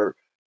think people are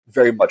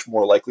very much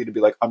more likely to be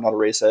like, I'm not a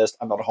racist,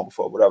 I'm not a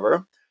homophobe,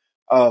 whatever.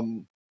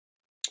 Um,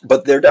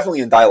 but they're definitely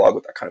in dialogue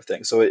with that kind of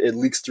thing, so it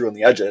leaks through on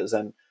the edges.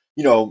 And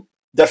you know,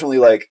 definitely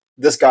like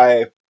this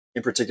guy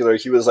in particular,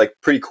 he was like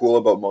pretty cool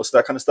about most of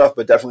that kind of stuff,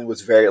 but definitely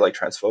was very like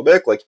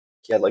transphobic. Like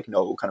he had like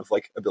no kind of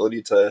like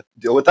ability to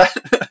deal with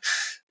that.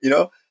 you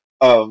know.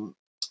 um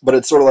but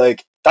it's sort of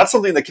like that's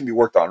something that can be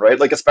worked on, right?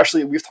 Like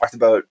especially we've talked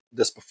about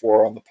this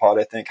before on the pod,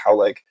 I think, how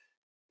like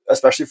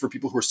especially for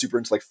people who are super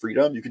into like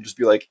freedom, you can just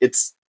be like,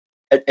 it's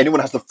anyone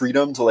has the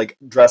freedom to like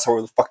dress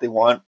however the fuck they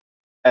want,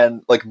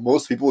 and like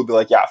most people would be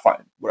like, yeah,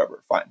 fine,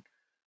 whatever, fine,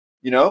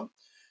 you know.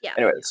 Yeah.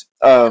 Anyways,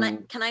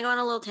 Can I go on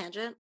a little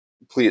tangent?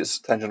 please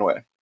tangent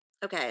away.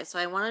 Okay, so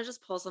I want to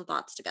just pull some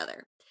thoughts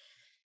together.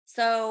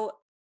 So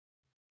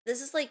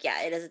this is like,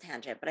 yeah, it is a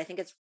tangent, but I think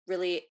it's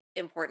really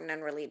important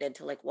and related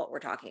to like what we're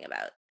talking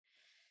about.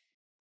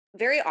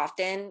 Very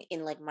often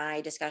in like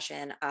my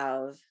discussion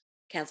of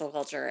cancel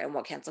culture and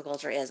what cancel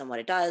culture is and what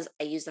it does,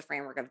 I use the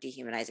framework of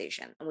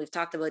dehumanization. And we've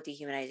talked about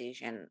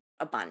dehumanization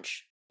a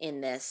bunch in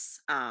this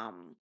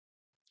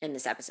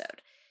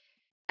episode.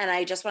 And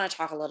I just want to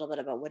talk a little bit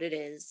about what it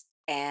is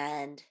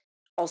and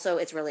also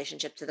its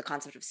relationship to the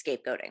concept of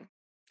scapegoating,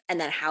 and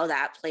then how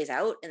that plays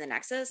out in the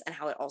nexus and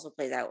how it also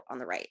plays out on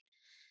the right.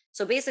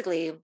 So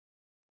basically,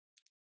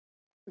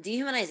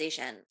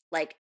 dehumanization,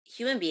 like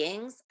human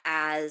beings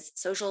as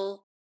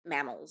social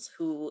mammals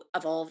who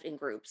evolved in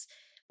groups,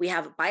 we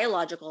have a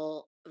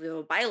biological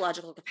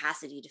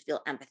capacity to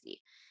feel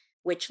empathy,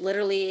 which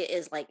literally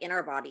is like in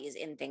our bodies,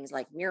 in things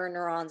like mirror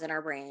neurons in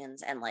our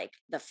brains and like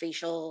the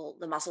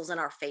muscles in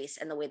our face,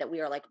 and the way that we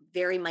are like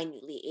very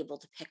minutely able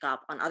to pick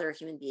up on other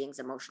human beings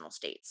emotional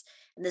states.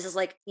 And this is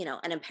like, you know,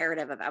 an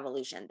imperative of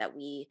evolution, that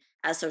we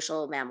as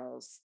social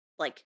mammals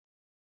like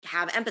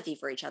have empathy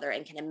for each other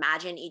and can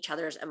imagine each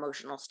other's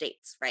emotional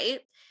states, right?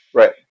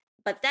 Right.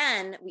 But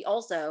then we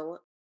also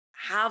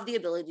have the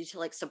ability to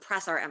like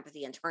suppress our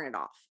empathy and turn it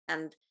off.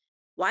 And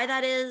why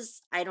that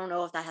is, I don't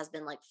know if that has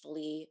been like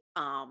fully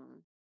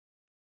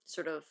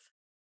sort of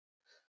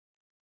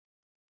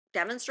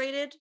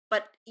demonstrated,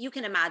 but you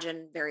can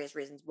imagine various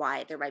reasons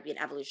why there might be an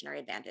evolutionary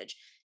advantage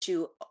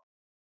to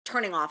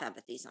turning off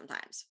empathy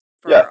sometimes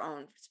for Yeah. our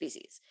own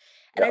species.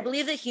 And I Yeah.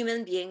 believe that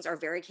human beings are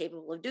very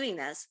capable of doing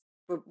this.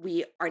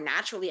 We are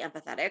naturally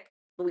empathetic,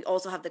 but we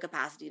also have the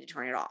capacity to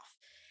turn it off.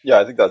 Yeah,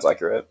 I think that's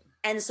accurate.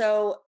 And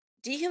so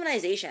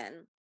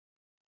dehumanization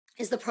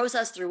is the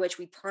process through which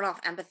we turn off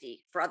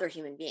empathy for other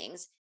human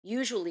beings,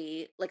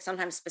 usually like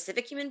sometimes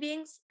specific human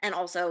beings, and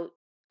also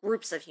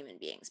groups of human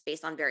beings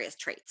based on various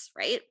traits,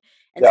 right?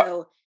 And Yeah.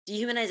 so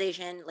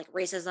dehumanization, like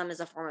racism, is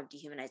a form of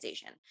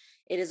dehumanization.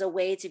 It is a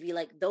way to be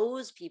like,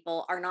 those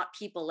people are not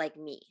people like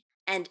me.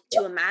 And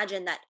Yeah. to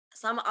imagine that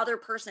some other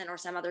person or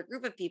some other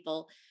group of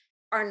people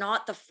are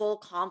not the full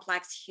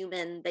complex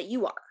human that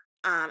you are.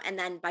 And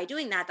then by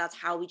doing that, that's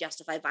how we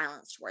justify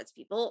violence towards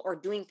people or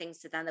doing things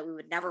to them that we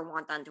would never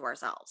want done to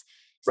ourselves.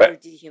 It's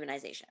Right. through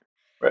dehumanization.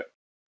 Right.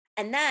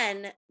 And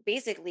then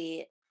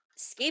basically,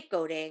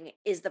 scapegoating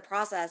is the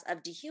process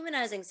of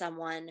dehumanizing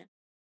someone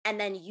and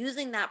then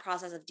using that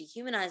process of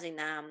dehumanizing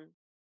them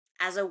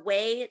as a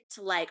way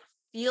to like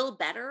feel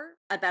better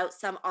about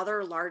some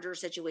other larger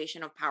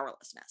situation of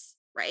powerlessness,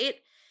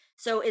 right?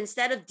 So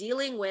instead of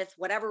dealing with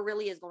whatever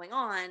really is going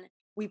on,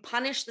 we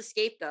punish the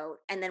scapegoat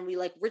and then we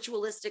like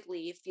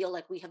ritualistically feel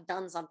like we have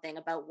done something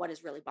about what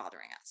is really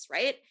bothering us,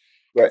 right?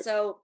 And Right.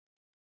 so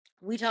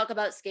we talk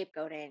about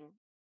scapegoating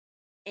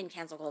in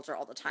cancel culture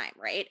all the time,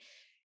 right?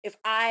 If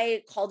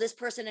I call this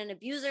person an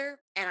abuser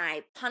and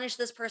I punish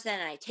this person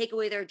and I take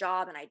away their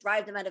job and I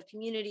drive them out of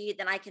community,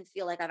 then I can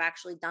feel like I've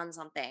actually done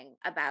something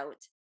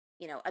about,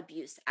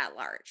 abuse at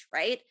large,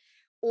 right?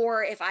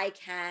 Or if I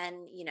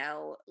can,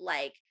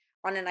 like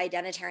on an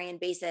identitarian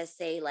basis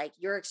say like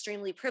you're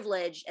extremely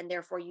privileged and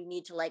therefore you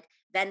need to like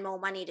Venmo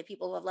money to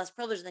people who have less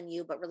privilege than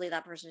you, but really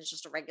that person is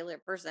just a regular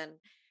person.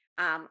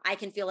 I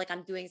can feel like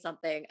I'm doing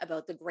something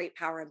about the great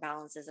power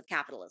imbalances of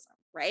capitalism,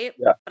 right?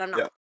 Yeah. But I'm Yeah.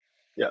 not.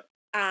 Yeah.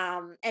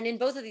 And in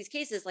both of these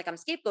cases, like I'm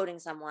scapegoating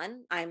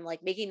someone, I'm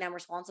like making them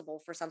responsible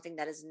for something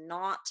that is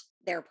not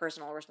their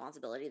personal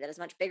responsibility, that is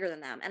much bigger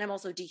than them. And I'm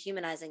also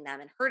dehumanizing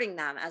them and hurting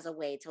them as a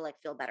way to like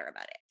feel better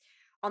about it.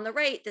 On the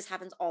right, this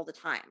happens all the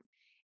time.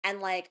 And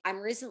like I'm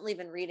recently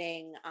been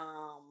reading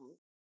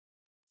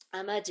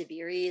Emma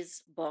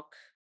Dabiri's book,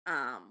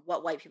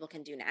 What White People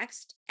Can Do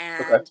Next. Okay.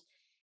 And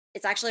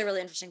it's actually a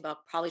really interesting book.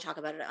 Probably talk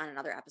about it on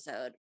another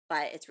episode,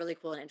 but it's really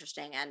cool and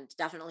interesting and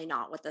definitely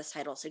not what this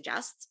title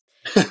suggests.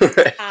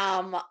 Right.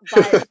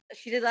 But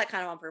she did that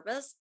kind of on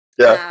purpose.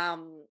 Yeah.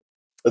 Um,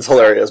 It's but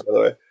hilarious, by the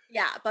way.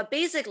 yeah, but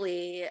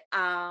basically,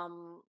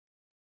 one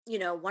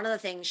of the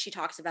things she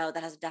talks about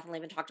that has definitely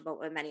been talked about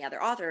with many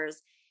other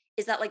authors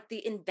is that like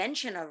the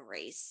invention of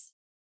race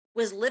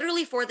was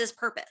literally for this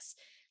purpose.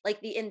 Like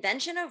the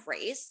invention of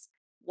race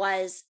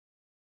was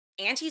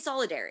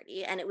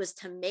anti-solidarity and it was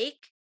to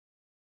make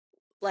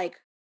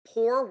like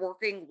poor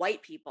working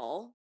white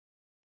people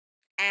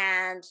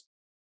and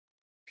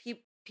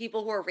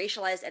people who are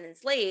racialized and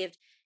enslaved,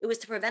 it was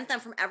to prevent them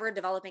from ever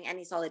developing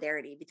any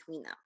solidarity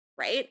between them,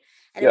 right?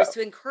 And it Yeah. was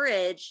to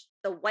encourage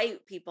the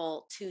white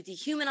people to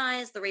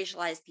dehumanize the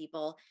racialized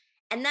people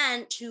and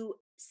then to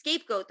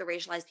scapegoat the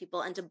racialized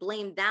people and to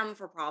blame them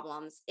for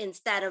problems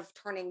instead of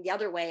turning the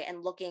other way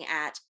and looking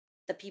at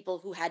the people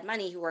who had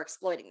money who were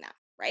exploiting them,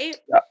 right?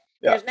 Yeah. And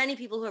Yeah. there's many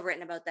people who have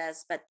written about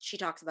this, but she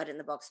talks about it in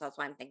the book, so that's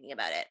why I'm thinking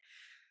about it.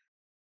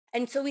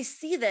 And so we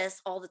see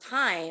this all the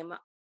time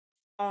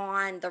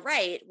on the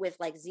right with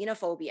like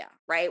xenophobia,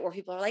 right? Where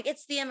people are like,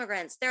 it's the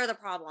immigrants, they're the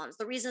problems.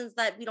 The reasons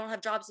that we don't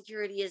have job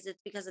security is it's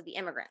because of the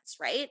immigrants,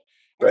 right?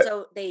 And Right.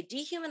 so they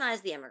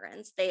dehumanize the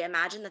immigrants. They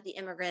imagine that the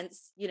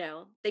immigrants,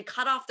 they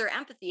cut off their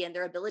empathy and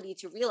their ability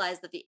to realize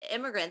that the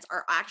immigrants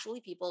are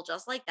actually people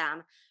just like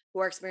them who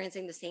are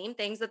experiencing the same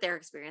things that they're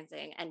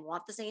experiencing and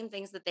want the same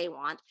things that they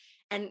want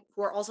and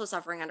who are also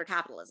suffering under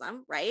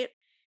capitalism, right?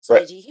 So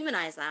Right. they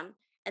dehumanize them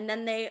and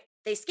then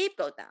they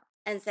scapegoat them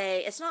and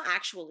say it's not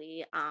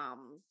actually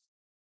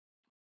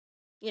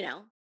you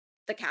know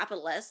the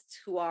capitalists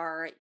who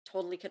are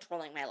totally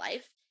controlling my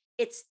life,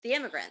 it's the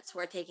immigrants who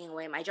are taking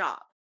away my job,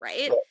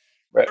 right?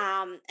 Right.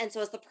 Right. And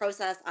so it's the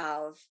process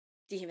of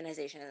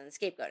dehumanization and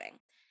scapegoating.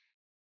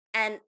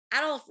 And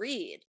Adolf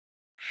Reed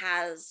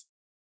has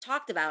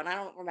talked about, and I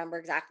don't remember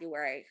exactly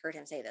where I heard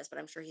him say this, but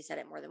I'm sure he said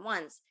it more than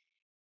once,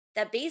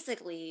 that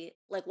basically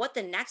like what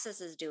the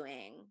nexus is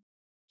doing,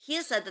 he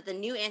has said that the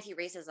new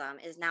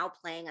anti-racism is now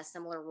playing a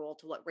similar role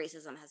to what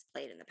racism has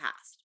played in the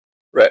past.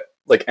 Right.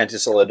 Like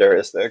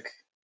anti-solidaristic.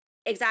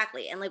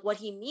 Exactly. And like what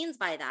he means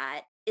by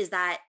that is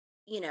that,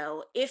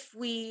 if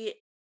we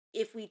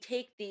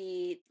take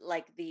the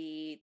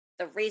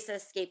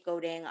racist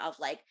scapegoating of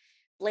like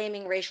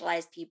blaming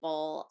racialized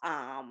people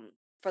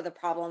for the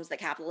problems that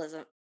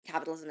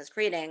capitalism is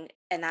creating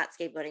and that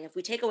scapegoating, if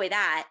we take away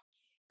that,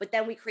 but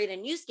then we create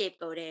a new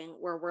scapegoating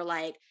where we're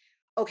like,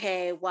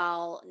 okay,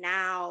 well,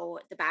 now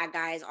the bad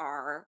guys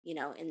are,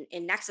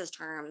 in Nexus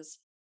terms,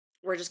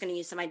 we're just going to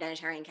use some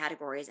identitarian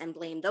categories and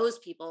blame those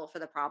people for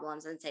the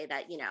problems and say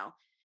that,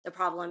 the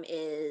problem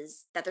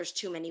is that there's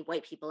too many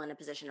white people in a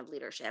position of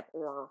leadership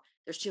or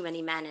there's too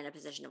many men in a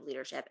position of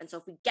leadership. And so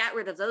if we get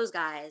rid of those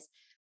guys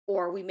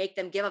or we make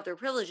them give up their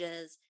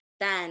privileges,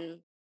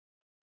 then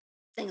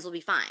things will be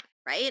fine,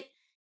 right?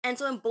 And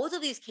so in both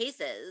of these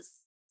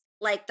cases,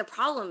 like the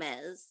problem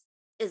is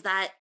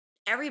that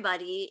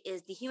everybody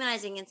is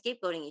dehumanizing and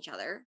scapegoating each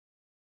other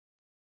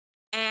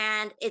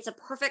and it's a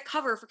perfect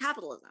cover for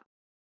capitalism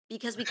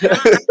because we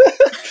cannot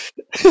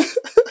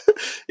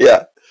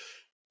Yeah.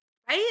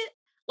 right?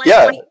 Like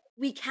Yeah.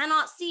 we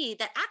cannot see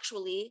that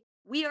actually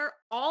we are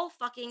all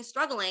fucking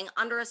struggling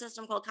under a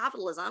system called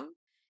capitalism.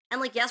 And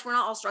like, yes, we're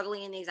not all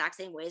struggling in the exact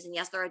same ways. And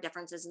yes, there are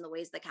differences in the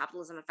ways that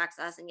capitalism affects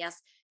us. And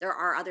yes, there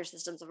are other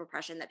systems of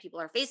oppression that people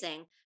are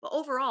facing. But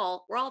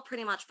overall, we're all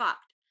pretty much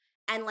fucked.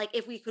 And like,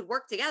 if we could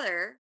work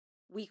together,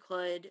 we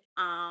could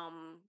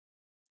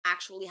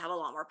actually have a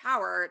lot more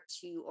power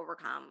to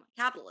overcome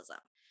capitalism.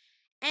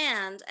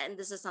 And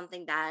this is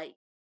something that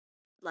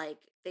like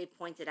they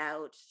pointed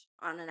out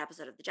on an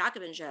episode of the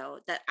Jacobin show,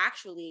 that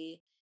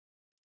actually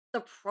the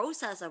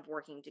process of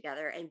working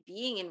together and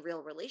being in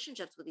real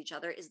relationships with each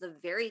other is the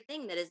very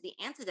thing that is the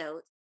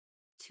antidote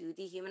to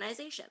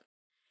dehumanization.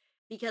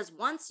 Because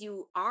once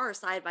you are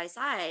side by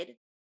side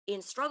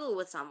in struggle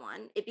with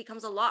someone, it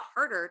becomes a lot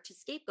harder to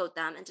scapegoat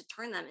them and to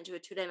turn them into a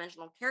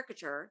two-dimensional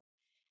caricature.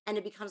 And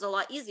it becomes a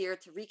lot easier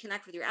to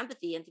reconnect with your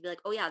empathy and to be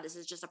like, oh, yeah, this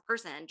is just a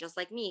person just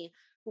like me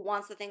who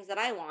wants the things that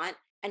I want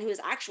and who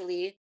is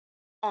actually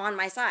on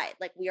my side.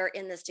 Like, we are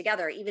in this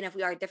together, even if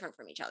we are different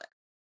from each other.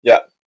 Yeah,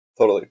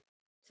 totally.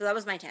 So that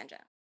was my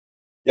tangent.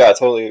 Yeah,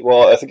 totally.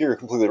 Well, I think you're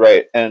completely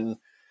right. And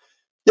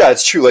yeah,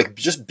 it's true. Like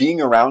just being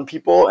around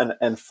people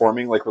and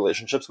forming like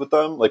relationships with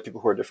them, like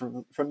people who are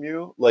different from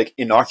you, like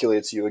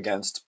inoculates you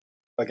against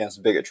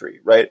bigotry,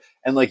 right?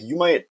 And like you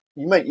might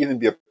even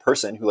be a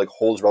person who like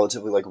holds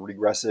relatively like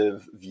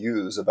regressive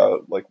views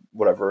about like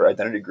whatever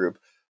identity group.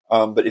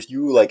 But if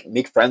you like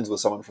make friends with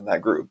someone from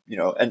that group,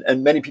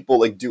 and many people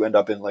like do end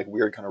up in like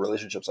weird kind of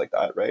relationships like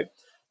that, right?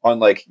 On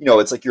like,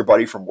 it's like your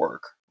buddy from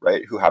work,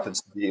 right? Who Mhm.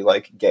 happens to be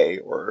like gay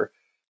or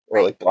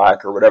Right. like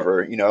black or whatever,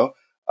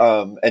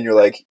 and you're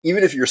like,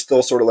 even if you're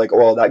still sort of like, oh,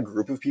 well, that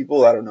group of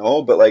people, I don't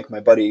know, but like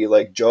my buddy,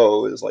 like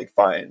Joe is like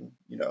fine,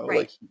 Right.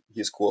 like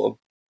he's cool.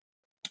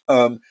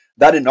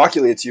 That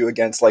inoculates you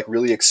against like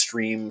really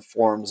extreme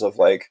forms of,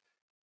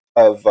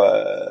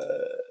 uh,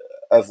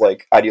 of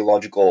like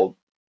ideological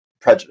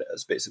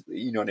prejudice, basically.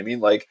 You know what I mean?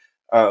 Like,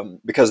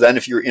 because then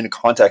if you're in a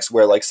context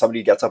where like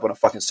somebody gets up on a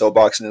fucking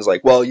soapbox and is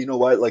like, well, you know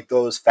what, like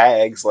those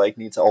fags like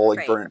need to all like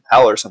Right. burn in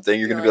hell or something,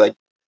 you're You're gonna be like, like,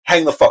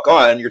 hang the fuck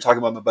on. You're talking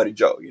about my buddy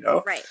Joe.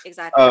 right,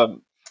 exactly.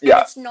 Um, And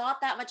yeah, it's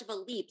not that much of a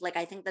leap. Like,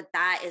 I think that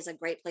that is a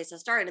great place to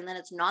start. And then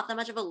it's not that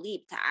much of a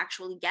leap to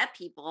actually get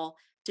people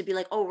to be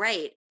like, oh,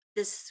 right,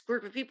 this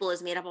group of people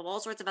is made up of all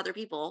sorts of other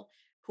people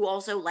who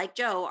also, like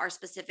Joe, are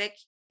specific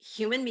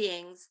human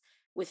beings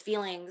with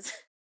feelings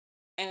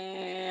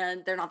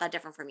and they're not that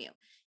different from you.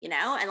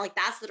 And like,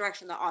 that's the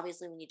direction that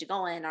obviously we need to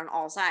go in on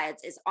all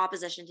sides, is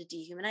opposition to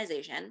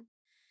dehumanization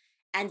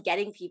and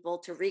getting people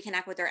to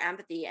reconnect with their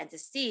empathy and to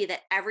see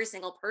that every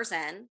single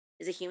person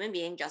is a human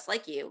being just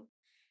like you,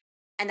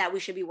 and that we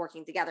should be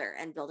working together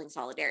and building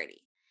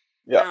solidarity.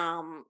 yeah,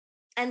 Um,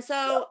 and yeah.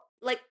 so,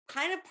 like,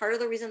 kind of part of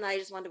the reason that I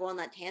just wanted to go on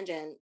that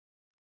tangent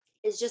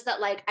is just that,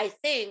 like, I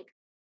think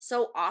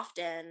so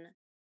often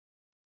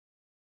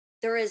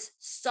there is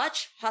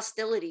such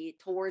hostility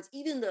towards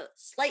even the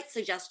slight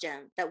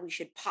suggestion that we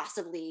should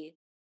possibly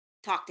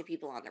talk to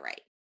people on the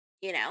right,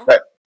 you know? Right,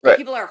 Like, right.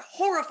 people are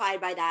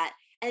horrified by that.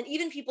 And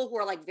even people who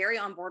are like very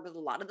on board with a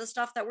lot of the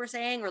stuff that we're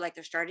saying, or like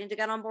they're starting to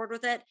get on board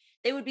with it,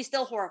 they would be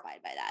still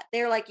horrified by that.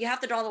 They're like, you have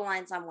to draw the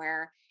line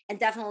somewhere. And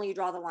definitely you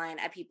draw the line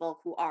at people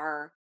who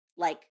are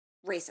like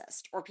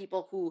racist or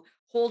people who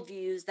hold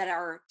views that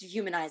are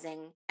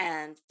dehumanizing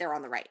and they're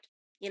on the right,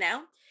 you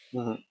know?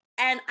 Hmm.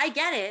 And I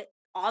get it.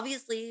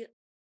 Obviously,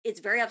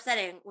 it's very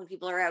upsetting when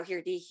people are out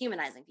here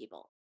dehumanizing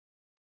people.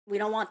 We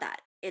don't want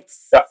that.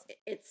 Yeah.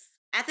 It's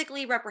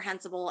ethically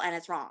reprehensible and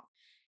it's wrong,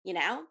 you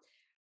know?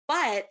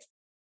 But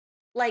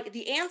like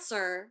the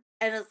answer,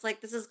 and it's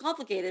like this is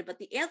complicated, but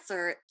the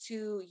answer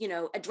to,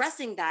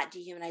 addressing that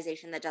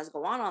dehumanization that does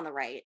go on the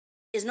right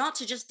is not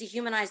to just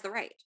dehumanize the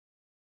right.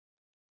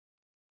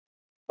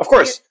 Of Because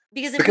course,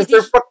 because because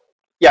they're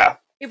yeah.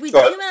 if we Go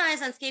ahead.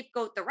 dehumanize and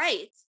scapegoat the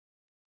right,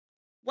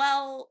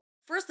 well,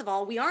 first of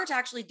all, we aren't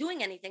actually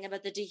doing anything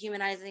about the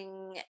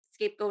dehumanizing,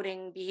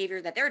 scapegoating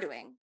behavior that they're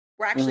doing.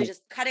 We're actually Hmm.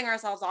 just cutting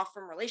ourselves off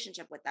from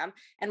relationship with them.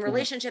 And Hmm.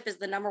 relationship is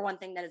the number one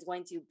thing that is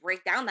going to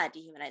break down that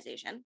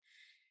dehumanization.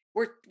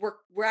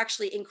 We're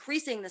actually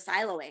increasing the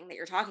siloing that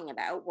you're talking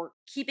about. We're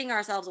keeping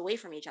ourselves away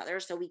from each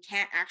other so we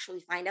can't actually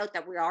find out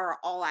that we are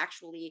all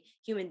actually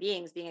human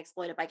beings being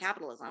exploited by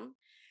capitalism.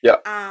 Yeah.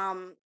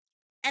 Um,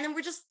 and then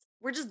we're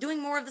just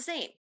doing more of the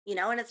same,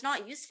 and it's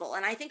not useful.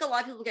 And I think a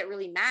lot of people get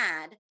really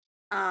mad,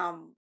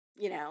 um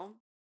you know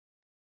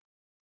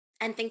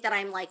and think that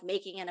I'm like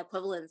making an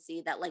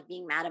equivalency that like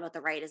being mad about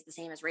the right is the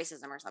same as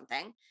racism or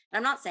something. And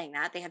I'm not saying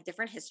that. They have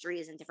different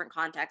histories and different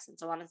contexts and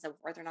so on and so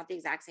forth. They're not the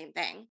exact same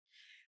thing,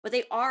 but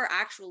they are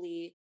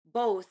actually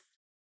both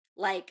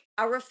like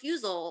a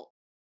refusal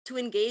to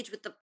engage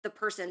with the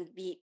person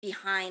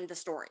behind the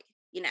story.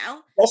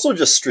 Also,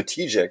 just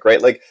strategic,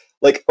 right? Like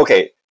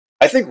okay,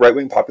 I think right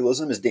wing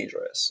populism is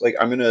dangerous. Like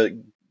I'm gonna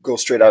go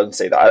straight out and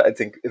say that. I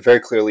think very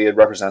clearly it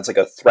represents like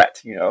a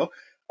threat.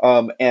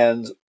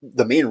 And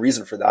the main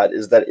reason for that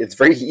is that it's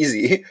very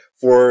easy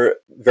for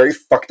very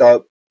fucked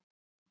up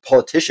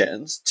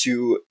politicians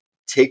to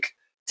take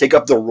take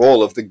up the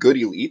role of the good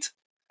elite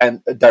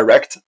and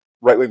direct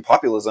right wing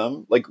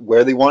populism like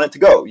where they want it to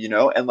go,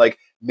 and like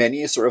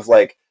many sort of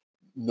like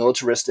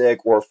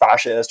militaristic or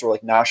fascist or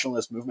like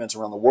nationalist movements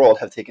around the world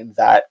have taken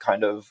that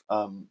kind of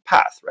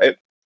path, right?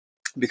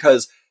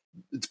 Because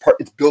it's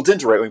built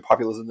into right wing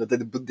populism that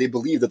they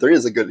believe that there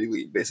is a good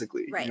elite,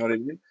 basically. You Right. know what I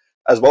mean?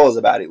 As well as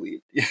a bad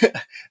elite,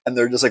 and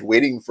they're just like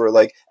waiting for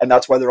like, and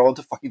that's why they're all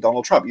into fucking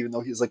Donald Trump, even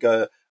though he's like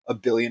a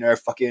billionaire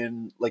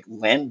fucking like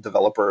land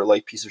developer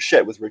like piece of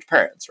shit with rich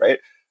parents, right?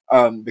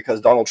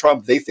 Because Donald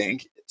Trump, they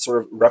think,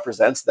 sort of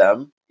represents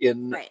them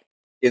Right.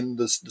 in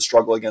the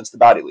struggle against the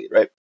bad elite,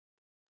 right?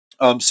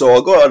 So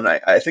I'll go out and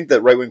I think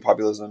that right wing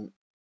populism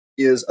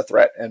is a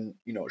threat and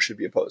should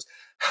be opposed.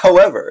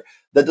 However,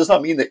 that does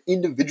not mean that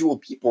individual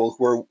people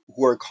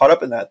who are caught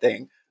up in that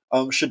thing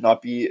should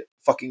not be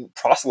fucking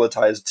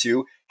proselytized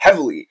to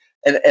heavily.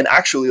 And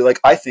actually, like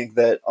I think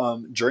that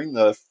during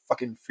the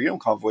fucking freedom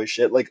convoy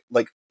shit, like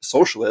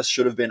socialists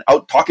should have been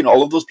out talking to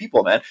all of those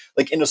people, man.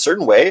 Like in a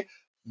certain way,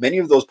 many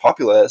of those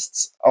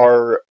populists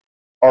are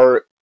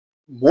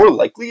more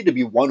likely to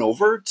be won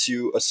over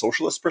to a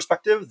socialist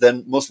perspective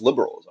than most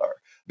liberals are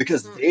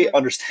because they Mm-hmm.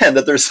 understand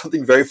that there's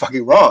something very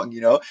fucking wrong,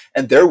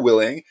 and they're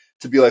willing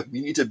to be like,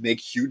 we need to make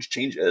huge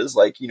changes.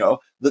 Like,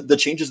 the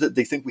changes that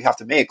they think we have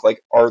to make,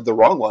 like, are the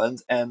wrong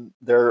ones, and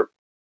their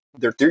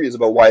theories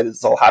about why this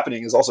is all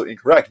happening is also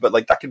incorrect. But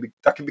like that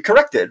can be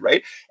corrected,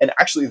 right? And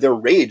actually, their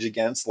rage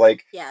against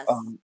like Yes.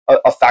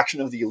 a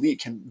faction of the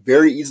elite can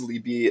very easily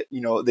be,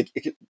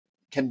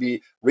 can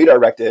be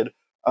redirected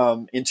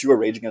into a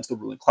rage against the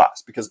ruling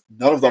class because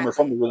none of them are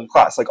from the Exactly. ruling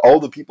class. Like all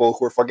the people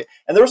who are fucking,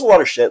 and there was a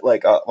lot of shit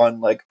like on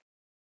like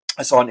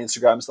I saw on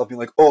Instagram and stuff being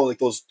like, oh, like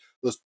those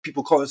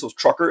people calling themselves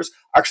truckers.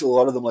 Actually, a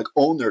lot of them like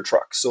own their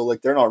trucks, so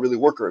like they're not really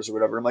workers or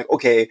whatever. I'm like,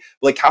 okay,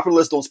 like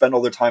capitalists don't spend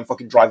all their time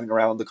fucking driving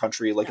around the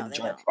country like in No, a they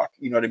giant don't. truck.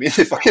 You know what I mean?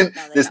 They No, fucking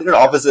no, they they sit don't. in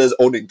offices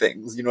owning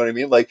things. You know what I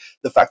mean? Like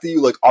the fact that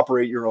you like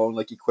operate your own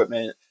like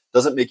equipment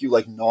doesn't make you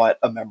like not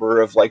a member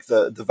of like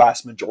the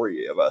vast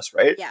majority of us,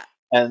 right? Yeah.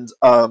 And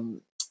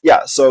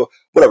yeah, so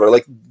whatever.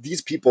 Like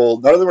these people,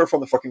 none of them are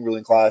from the fucking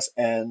ruling class,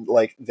 and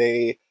like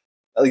they,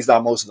 at least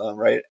not most of them,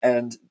 right?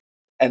 And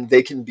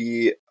they can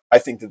be, I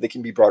think that they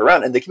can be brought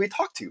around and they can be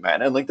talked to,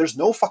 man. And like there's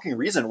no fucking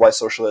reason why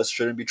socialists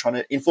shouldn't be trying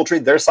to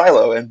infiltrate their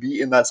silo and be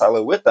in that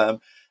silo with them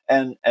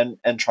and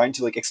trying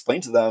to like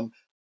explain to them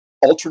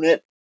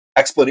alternate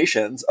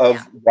explanations Yeah.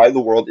 of why the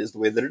world is the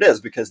way that it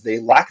is because they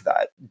lack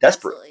that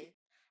desperately. Absolutely.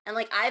 And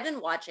like I've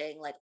been watching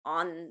like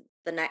on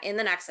in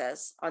the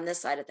Nexus on this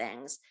side of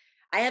things,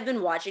 I have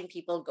been watching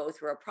people go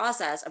through a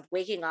process of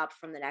waking up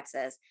from the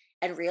Nexus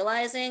and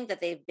realizing that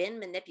they've been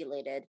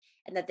manipulated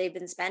and that they've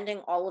been spending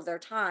all of their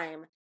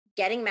time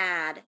getting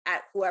mad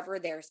at whoever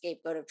their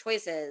scapegoat of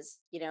choice is,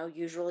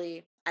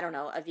 usually, I don't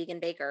know, a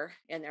vegan baker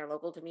in their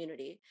local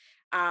community,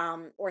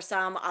 or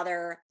some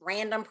other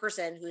random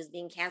person who is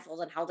being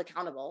canceled and held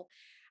accountable.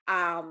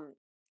 Um,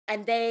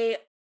 and they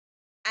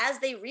as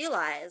they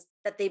realize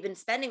that they've been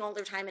spending all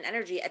their time and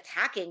energy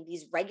attacking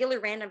these regular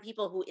random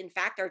people who in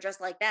fact are just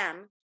like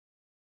them,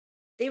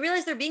 they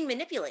realize they're being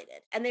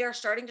manipulated and they are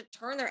starting to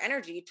turn their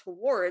energy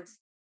towards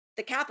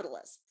the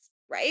capitalists,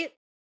 right?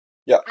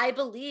 Yeah, I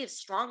believe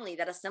strongly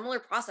that a similar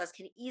process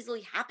can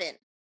easily happen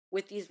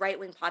with these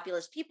right-wing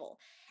populist people.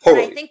 And I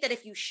totally. think that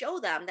if you show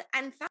them that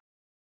in fact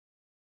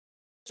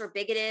or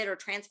bigoted or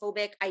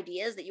transphobic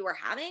ideas that you are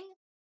having,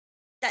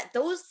 that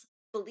those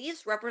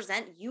beliefs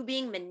represent you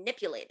being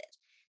manipulated.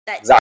 That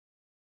Exactly.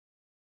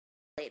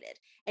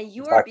 and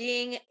you are Exactly.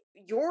 being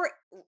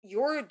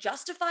your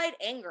justified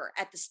anger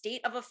at the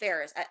state of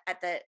affairs,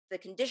 at the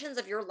conditions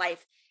of your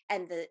life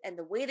and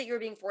the way that you're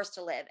being forced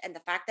to live and the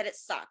fact that it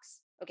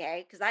sucks,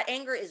 okay, because that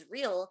anger is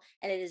real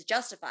and it is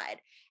justified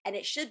and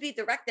it should be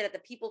directed at the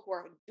people who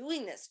are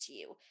doing this to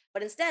you,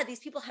 but instead these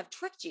people have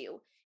tricked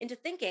you into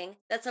thinking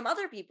that some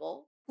other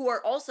people who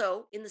are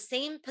also in the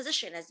same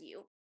position as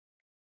you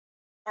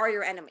are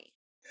your enemy.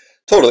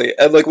 Totally.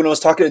 And like when I was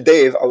talking to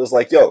Dave, I was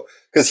like, yo,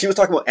 because he was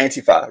talking about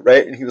Antifa,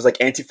 right? And he was like,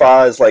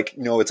 Antifa is like,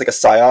 it's like a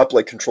psyop,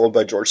 like controlled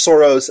by George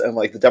Soros and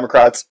like the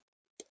Democrats.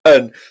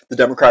 And the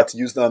Democrats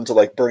use them to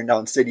like burn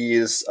down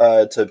cities,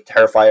 to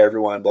terrify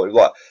everyone, blah, blah,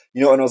 blah.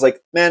 And I was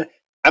like, man,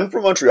 I'm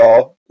from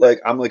Montreal. Like,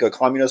 I'm like a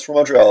communist from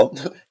Montreal.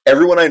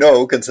 Everyone I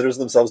know considers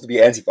themselves to be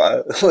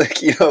Antifa.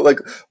 Like, like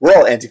we're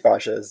all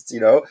anti-fascists.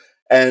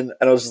 And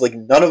I was just like,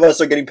 none of us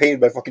are getting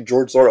paid by fucking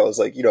George Soros.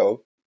 Like,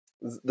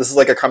 this is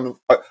like a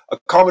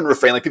common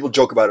refrain. Like people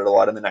joke about it a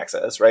lot in the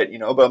Nexus, right?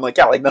 But I'm like,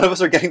 yeah, like none of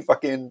us are getting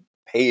fucking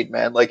paid,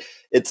 man. Like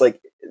it's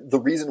like the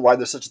reason why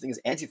there's such a thing as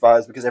Antifa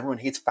is because everyone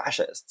hates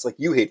fascists. Like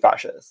you hate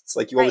fascists.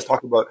 Like you always Right.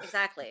 talk about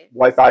Exactly.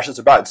 why fascists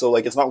are bad. So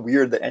like it's not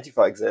weird that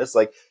Antifa exists.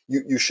 Like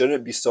you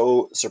shouldn't be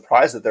so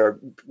surprised that there are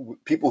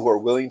people who are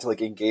willing to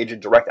like engage in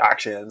direct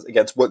actions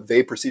against what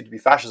they perceive to be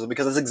fascism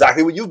because that's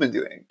exactly what you've been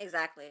doing.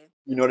 Exactly.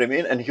 You know what I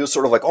mean? And he was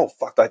sort of like, "Oh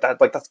fuck, like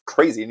that's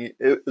crazy," and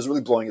it was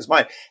really blowing his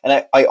mind.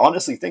 And I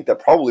honestly think that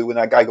probably when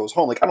that guy goes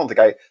home, like I don't think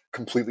I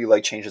completely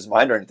like changed his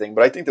mind or anything,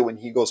 but I think that when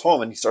he goes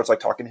home and he starts like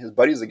talking to his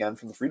buddies again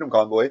from the Freedom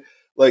Convoy,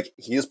 like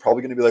he is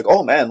probably going to be like,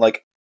 "Oh man,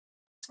 like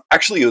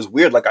actually it was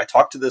weird. Like I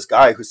talked to this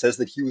guy who says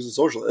that he was a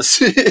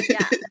socialist."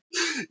 Yeah.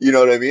 You know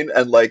what I mean?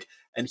 And like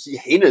and he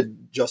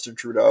hated Justin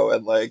Trudeau,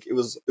 and like it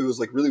was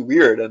like really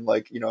weird, and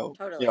like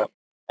Totally.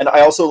 and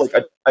I also like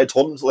I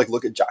told him to like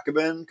look at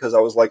Jacobin because I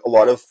was like a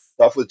lot of Yes.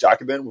 stuff with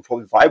Jacobin would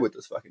probably vibe with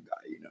this fucking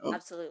guy, you know?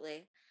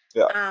 Absolutely.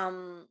 Yeah.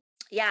 Um,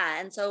 yeah,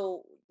 and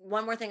so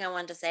one more thing I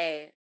wanted to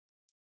say.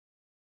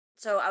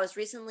 So I was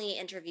recently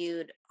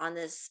interviewed on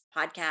this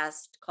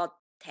podcast called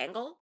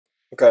Tangle.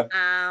 Okay.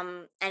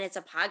 And it's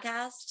a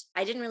podcast.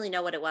 I didn't really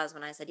know what it was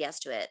when I said yes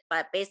to it,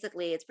 but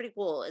basically it's pretty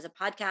cool. It's a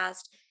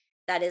podcast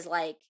that is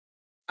like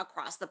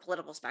across the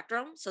political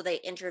spectrum. So they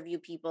interview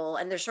people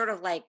and they're sort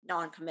of like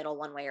non-committal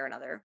one way or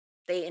another.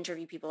 They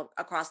interview people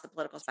across the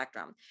political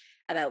spectrum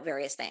about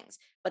various things.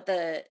 But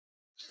the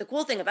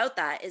cool thing about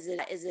that is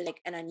it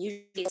like an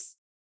unusual case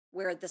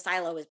where the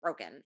silo is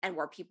broken and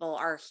where people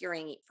are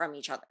hearing from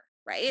each other,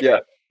 right? Yeah.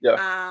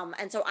 Yeah.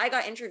 And so I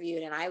got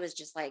interviewed and I was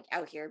just like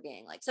out here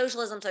being like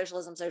socialism,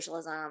 socialism,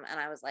 socialism. And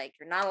I was like,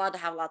 you're not allowed to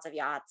have lots of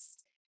yachts,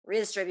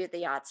 redistribute the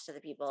yachts to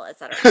the people,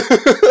 etc.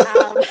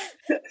 Um,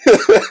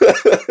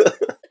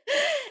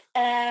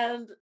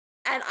 and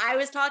and I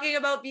was talking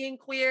about being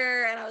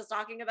queer and I was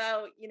talking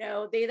about,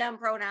 they them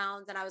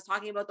pronouns and I was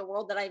talking about the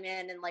world that I'm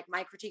in and like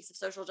my critiques of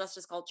social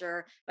justice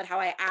culture, but how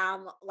I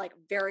am like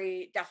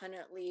very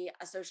definitely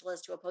a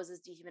socialist who opposes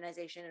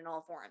dehumanization in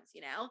all forms.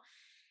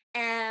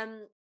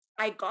 And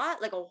I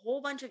got like a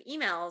whole bunch of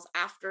emails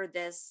after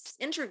this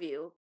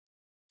interview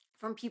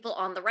from people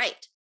on the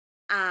right.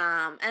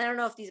 And I don't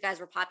know if these guys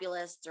were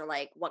populists or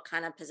like what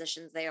kind of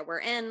positions they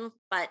were in,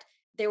 but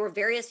there were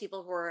various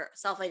people who were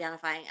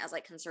self-identifying as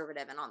like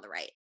conservative and on the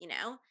right.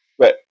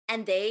 Right.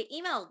 And they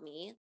emailed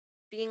me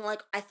being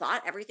like, I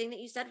thought everything that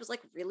you said was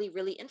like really,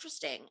 really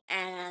interesting.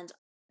 And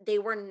they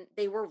were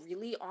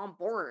really on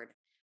board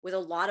with a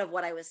lot of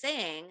what I was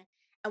saying.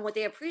 And what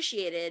they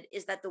appreciated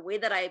is that the way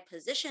that I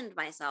positioned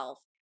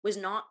myself was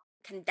not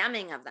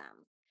condemning of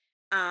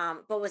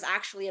them, but was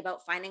actually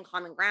about finding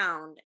common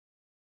ground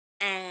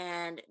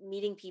and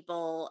meeting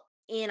people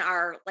in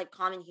our like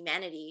common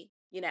humanity.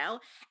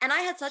 And I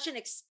had such an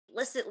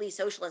explicitly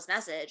socialist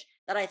message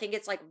that I think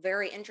it's like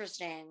very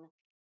interesting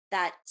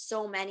that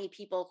so many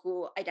people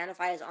who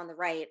identify as on the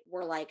right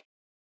were like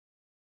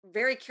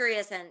very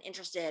curious and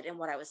interested in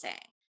what I was saying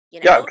you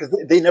Yeah, know because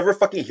they never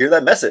fucking hear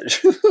that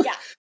message. yeah,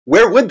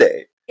 Where would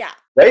they? yeah,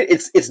 Right?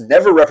 It's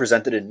never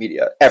represented in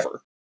media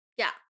ever.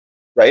 yeah,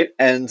 Right?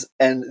 And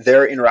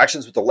their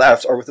interactions with the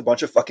left are with a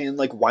bunch of fucking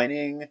like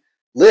whining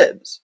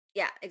libs.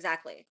 yeah,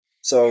 exactly.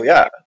 So and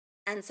yeah,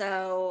 and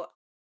so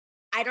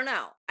I don't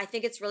know. I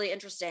think it's really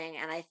interesting.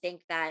 And I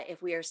think that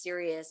if we are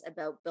serious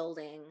about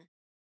building,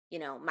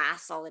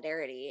 mass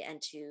solidarity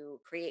and to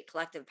create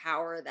collective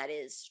power that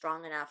is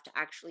strong enough to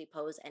actually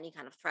pose any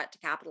kind of threat to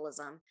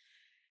capitalism,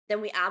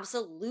 then we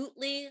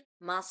absolutely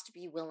must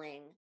be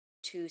willing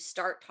to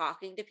start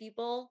talking to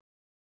people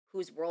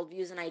whose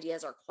worldviews and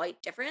ideas are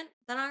quite different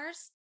than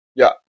ours.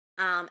 yeah,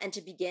 And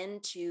to begin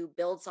to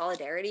build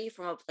solidarity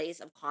from a place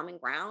of common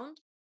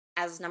ground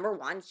as number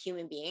one,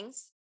 human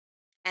beings,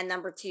 and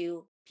number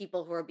two,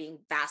 people who are being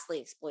vastly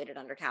exploited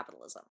under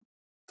capitalism.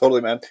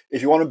 totally, man.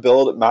 If you want to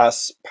build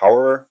mass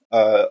power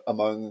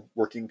among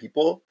working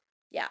people,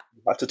 Yeah,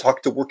 you have to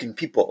talk to working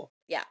people.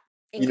 yeah,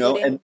 You know,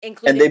 including and they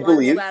including ones who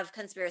believe, have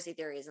conspiracy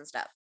theories and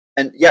stuff.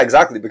 and yeah,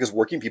 exactly, because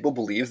working people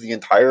believe the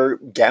entire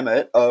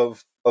gamut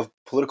of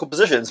political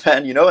positions,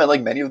 man. You know, and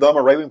like many of them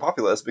are right wing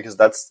populists because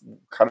that's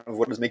kind of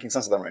what is making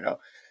sense of them right now.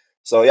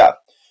 So yeah,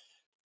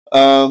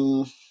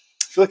 I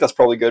feel like that's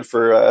probably good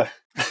for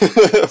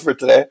for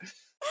today.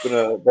 It's been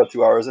about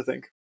 2 hours, I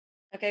think.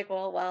 Okay,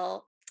 cool.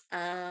 Well,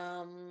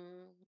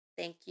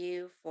 thank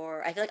you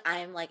for. I feel like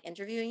I'm like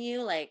interviewing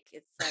you. Like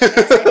it's like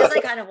I guess I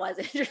kind of was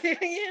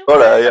interviewing you, But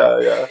but yeah,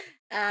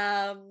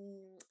 yeah,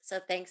 so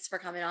thanks for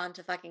coming on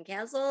to fucking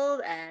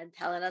canceled and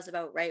telling us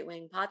about right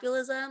wing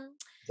populism.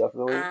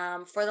 definitely.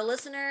 For the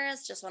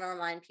listeners, just want to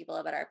remind people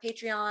about our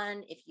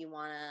Patreon. If you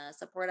want to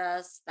support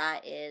us,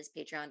 that is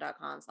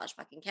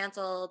patreon.com/fucking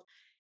canceled.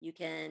 You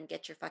can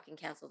get your fucking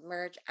canceled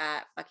merch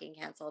at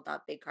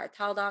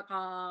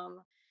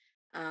fuckingcanceled.bigcartel.com.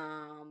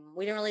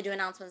 We didn't really do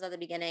announcements at the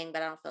beginning,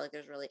 but I don't feel like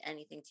there's really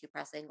anything too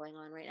pressing going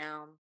on right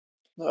now.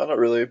 No, not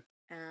really.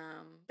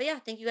 But yeah,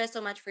 thank you guys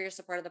so much for your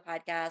support of the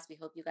podcast. We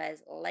hope you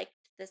guys liked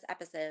this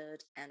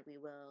episode and we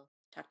will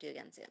talk to you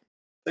again soon.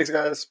 Thanks,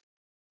 guys.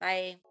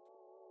 Bye.